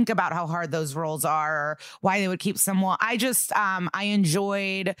don't think about how hard those roles are or why they would keep someone. I just I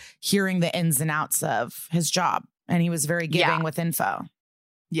enjoyed hearing the ins and outs of his job, and he was very giving with info.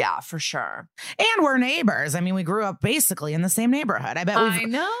 Yeah, for sure. And we're neighbors. I mean, we grew up basically in the same neighborhood. I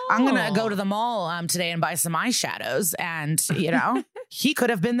know. I'm going to go to the mall today and buy some eyeshadows. And, you know, he could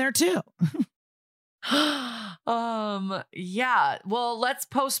have been there too. Yeah. Well, let's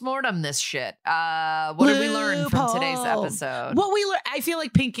postmortem this shit. What did we learn from today's episode? I feel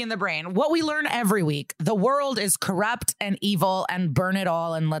like Pinky in the Brain. What we learn every week. The world is corrupt and evil and burn it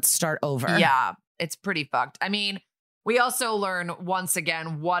all and let's start over. Yeah, it's pretty fucked. I mean, we also learn once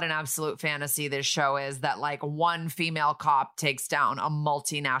again what an absolute fantasy this show is, that like one female cop takes down a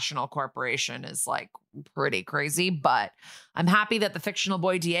multinational corporation is like pretty crazy. But I'm happy that the fictional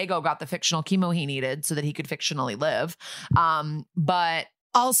boy Diego got the fictional chemo he needed so that he could fictionally live. But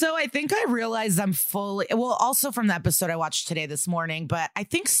also, I think I realized also from the episode I watched this morning, but I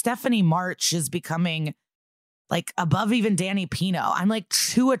think Stephanie March is becoming like above even Danny Pino. I'm like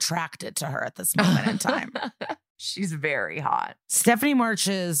too attracted to her at this moment in time. She's very hot. Stephanie March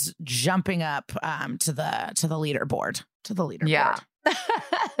is jumping up to the leaderboard. Yeah.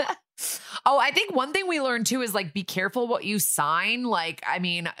 Oh, I think one thing we learned too is like be careful what you sign. Like, I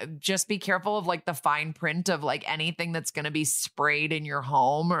mean, just be careful of like the fine print of like anything that's going to be sprayed in your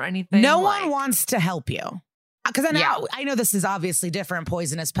home or anything. No one wants to help you. Because I know this is obviously different,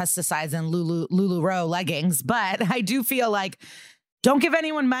 poisonous pesticides and LuLaRoe leggings, but I do feel like don't give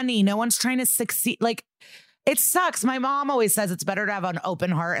anyone money. No one's trying to succeed. Like, it sucks. My mom always says it's better to have an open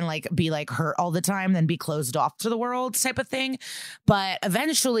heart and like be like hurt all the time than be closed off to the world type of thing. But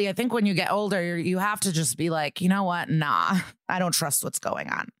eventually, I think when you get older, you have to just be like, you know what? Nah, I don't trust what's going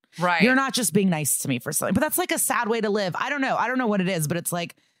on. Right. You're not just being nice to me for something. But that's like a sad way to live. I don't know. I don't know what it is, but it's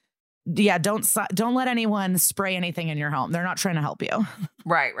like don't let anyone spray anything in your home. They're not trying to help you.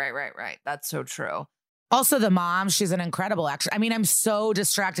 Right. That's so true. Also, the mom, she's an incredible actress. I mean, I'm so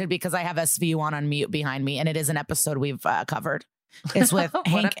distracted because I have SVU on mute behind me, and it is an episode we've covered. It's with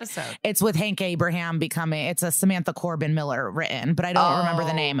Hank. Episode? It's with Hank Abraham becoming. It's a Samantha Corbin Miller written, but I don't remember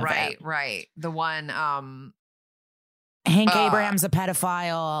the name of it. Right. The one. Hank Abraham's a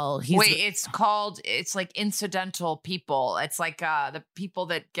pedophile. It's like incidental people. It's like the people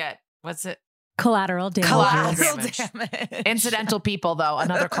that get, what's it? Collateral damage. Collateral damage. Incidental people, though,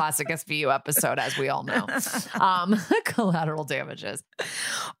 another classic SVU episode, as we all know. Collateral damages.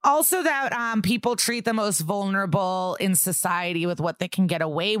 Also that people treat the most vulnerable in society with what they can get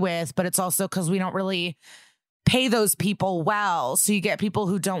away with, but it's also because we don't really pay those people well. So you get people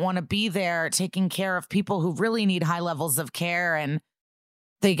who don't want to be there taking care of people who really need high levels of care, and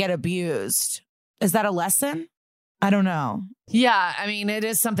they get abused. Is that a lesson? I don't know. Yeah, I mean, it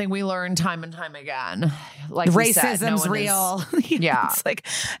is something we learn time and time again. Like racism's real. Yeah, it's like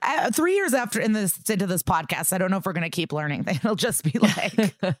 3 years into this podcast, I don't know if we're going to keep learning. It'll just be like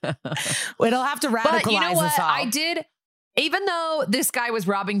it'll have to radicalize but you know what? us all. I did. Even though this guy was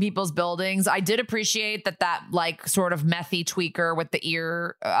robbing people's buildings, I did appreciate that like sort of methy tweaker with the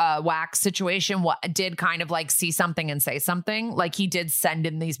ear wax situation did kind of like see something and say something. Like he did send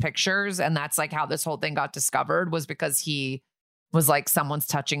in these pictures, and that's like how this whole thing got discovered, was because he was like, someone's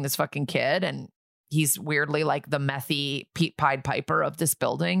touching this fucking kid, and he's weirdly like the methy Pied Piper of this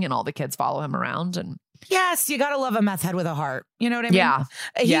building, and all the kids follow him around. And yes, you got to love a meth head with a heart. You know what I mean? Yeah.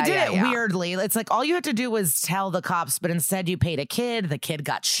 He did it weirdly. It's like all you had to do was tell the cops, but instead you paid a kid. The kid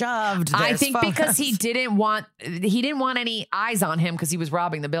got shoved. I think because he didn't want any eyes on him because he was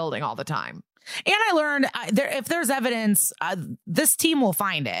robbing the building all the time. And I learned if there's evidence, this team will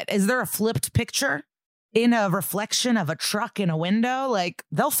find it. Is there a flipped picture in a reflection of a truck in a window? Like,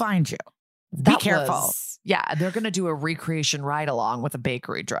 they'll find you. Be careful. They're going to do a recreation ride along with a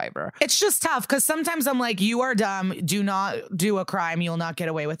bakery driver. It's just tough because sometimes I'm like, you are dumb. Do not do a crime. You'll not get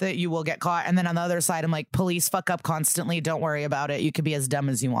away with it. You will get caught. And then on the other side, I'm like, police fuck up constantly. Don't worry about it. You could be as dumb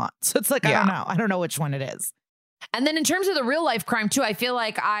as you want. So it's like, I don't know. I don't know which one it is. And then in terms of the real life crime too, I feel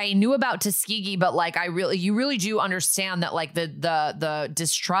like I knew about Tuskegee, but like you really do understand that like the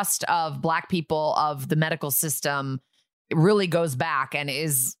distrust of Black people of the medical system really goes back and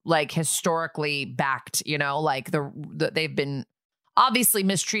is like historically backed, you know, like they've been obviously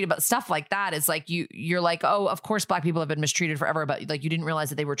mistreated, but stuff like that is like you're like, oh, of course Black people have been mistreated forever, but like you didn't realize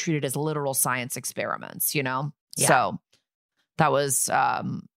that they were treated as literal science experiments, you know? Yeah. So that was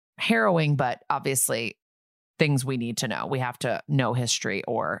harrowing, but obviously things we need to know. We have to know history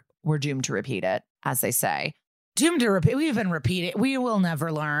or we're doomed to repeat it, as they say. Doomed to repeat. We even repeat it. We will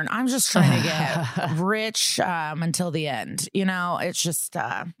never learn. I'm just trying to get rich until the end. You know, it's just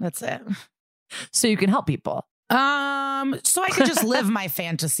that's it. So you can help people. So I could just live my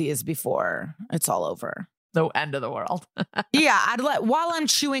fantasies before it's all over. The end of the world. Yeah, while I'm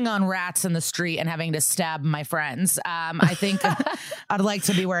chewing on rats in the street and having to stab my friends, I think I'd like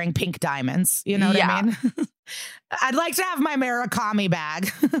to be wearing pink diamonds. You know what I mean? I'd like to have my Murakami bag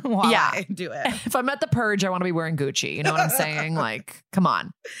while I do it. If I'm at the Purge, I want to be wearing Gucci. You know what I'm saying? Like, come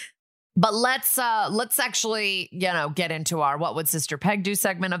on. But let's actually, get into our What Would Sister Peg Do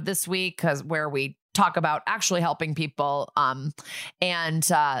segment of this week, where we talk about actually helping people.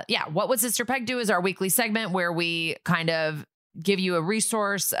 What Would Sister Peg Do is our weekly segment where we kind of give you a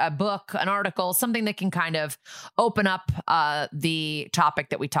resource, a book, an article, something that can kind of open up the topic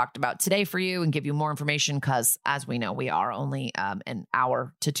that we talked about today for you and give you more information. Because as we know, we are only an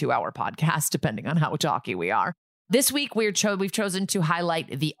hour to 2 hour podcast, depending on how talky we are. This week, we've chosen to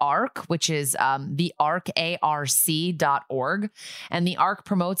highlight the ARC, which is the ARC.org. And the ARC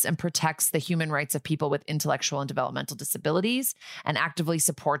promotes and protects the human rights of people with intellectual and developmental disabilities and actively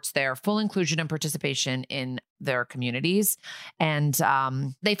supports their full inclusion and participation in their communities. And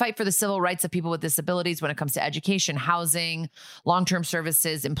they fight for the civil rights of people with disabilities when it comes to education, housing, long-term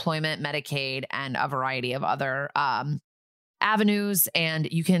services, employment, Medicaid, and a variety of other avenues. And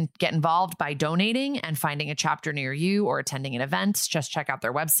you can get involved by donating and finding a chapter near you or attending an event. Just check out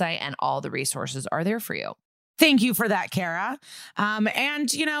their website and all the resources are there for you. Thank you for that, Kara.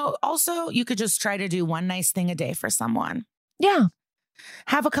 And also you could just try to do one nice thing a day for someone. Yeah.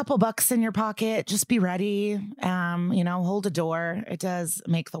 Have a couple bucks in your pocket. Just be ready. Hold a door. It does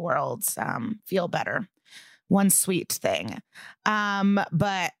make the world feel better. One sweet thing.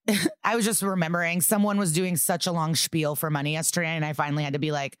 But I was just remembering someone was doing such a long spiel for money yesterday, and I finally had to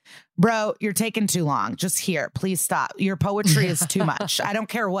be like, Bro, you're taking too long. Just here, please stop. Your poetry is too much. I don't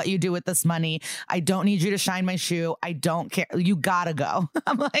care what you do with this money. I don't need you to shine my shoe. I don't care. You gotta go.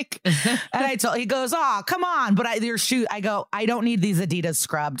 I'm like, and he goes, oh, come on. But your shoe, I go, I don't need these Adidas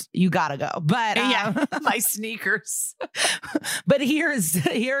scrubbed. You gotta go. But yeah, my sneakers. But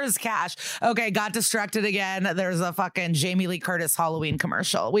here's cash. Okay, got distracted again. There's a fucking Jamie Lee Curtis Halloween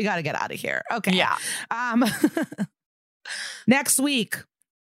commercial. We gotta get out of here. Okay. Yeah. Next week,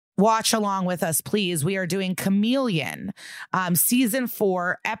 watch along with us, please. We are doing Chameleon, season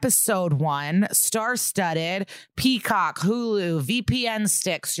 4, episode 1, star-studded, Peacock, Hulu, VPN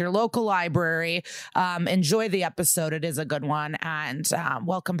sticks, your local library. Enjoy the episode. It is a good one. And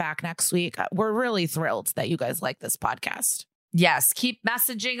welcome back next week. We're really thrilled that you guys like this podcast. Yes. Keep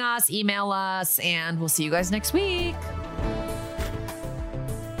messaging us, email us, and we'll see you guys next week.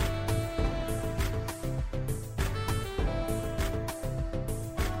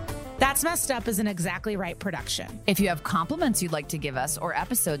 That's Messed Up is an Exactly Right production. If you have compliments you'd like to give us or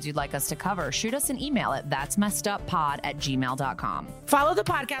episodes you'd like us to cover, shoot us an email at that'smesseduppod@gmail.com. Follow the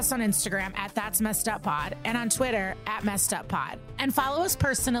podcast on Instagram at That's Messed Up Pod and on Twitter at Messed Up Pod. And follow us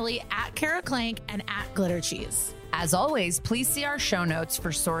personally at Kara Clank and at Glitter Cheese. As always, please see our show notes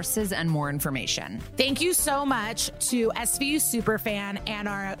for sources and more information. Thank you so much to SVU Superfan and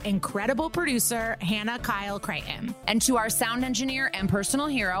our incredible producer, Hannah Kyle Creighton. And to our sound engineer and personal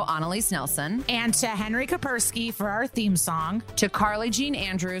hero, Annalise Nelson. And to Henry Kapersky for our theme song. To Carly Jean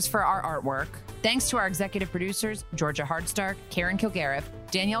Andrews for our artwork. Thanks to our executive producers, Georgia Hardstark, Karen Kilgariff,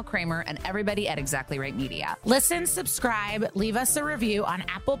 Danielle Kramer, and everybody at Exactly Right Media. Listen, subscribe, leave us a review on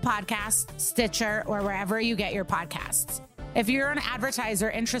Apple Podcasts, Stitcher, or wherever you get your podcasts. If you're an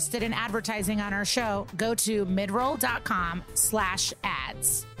advertiser interested in advertising on our show, go to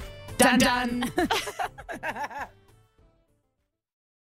midroll.com/ads. Dun dun.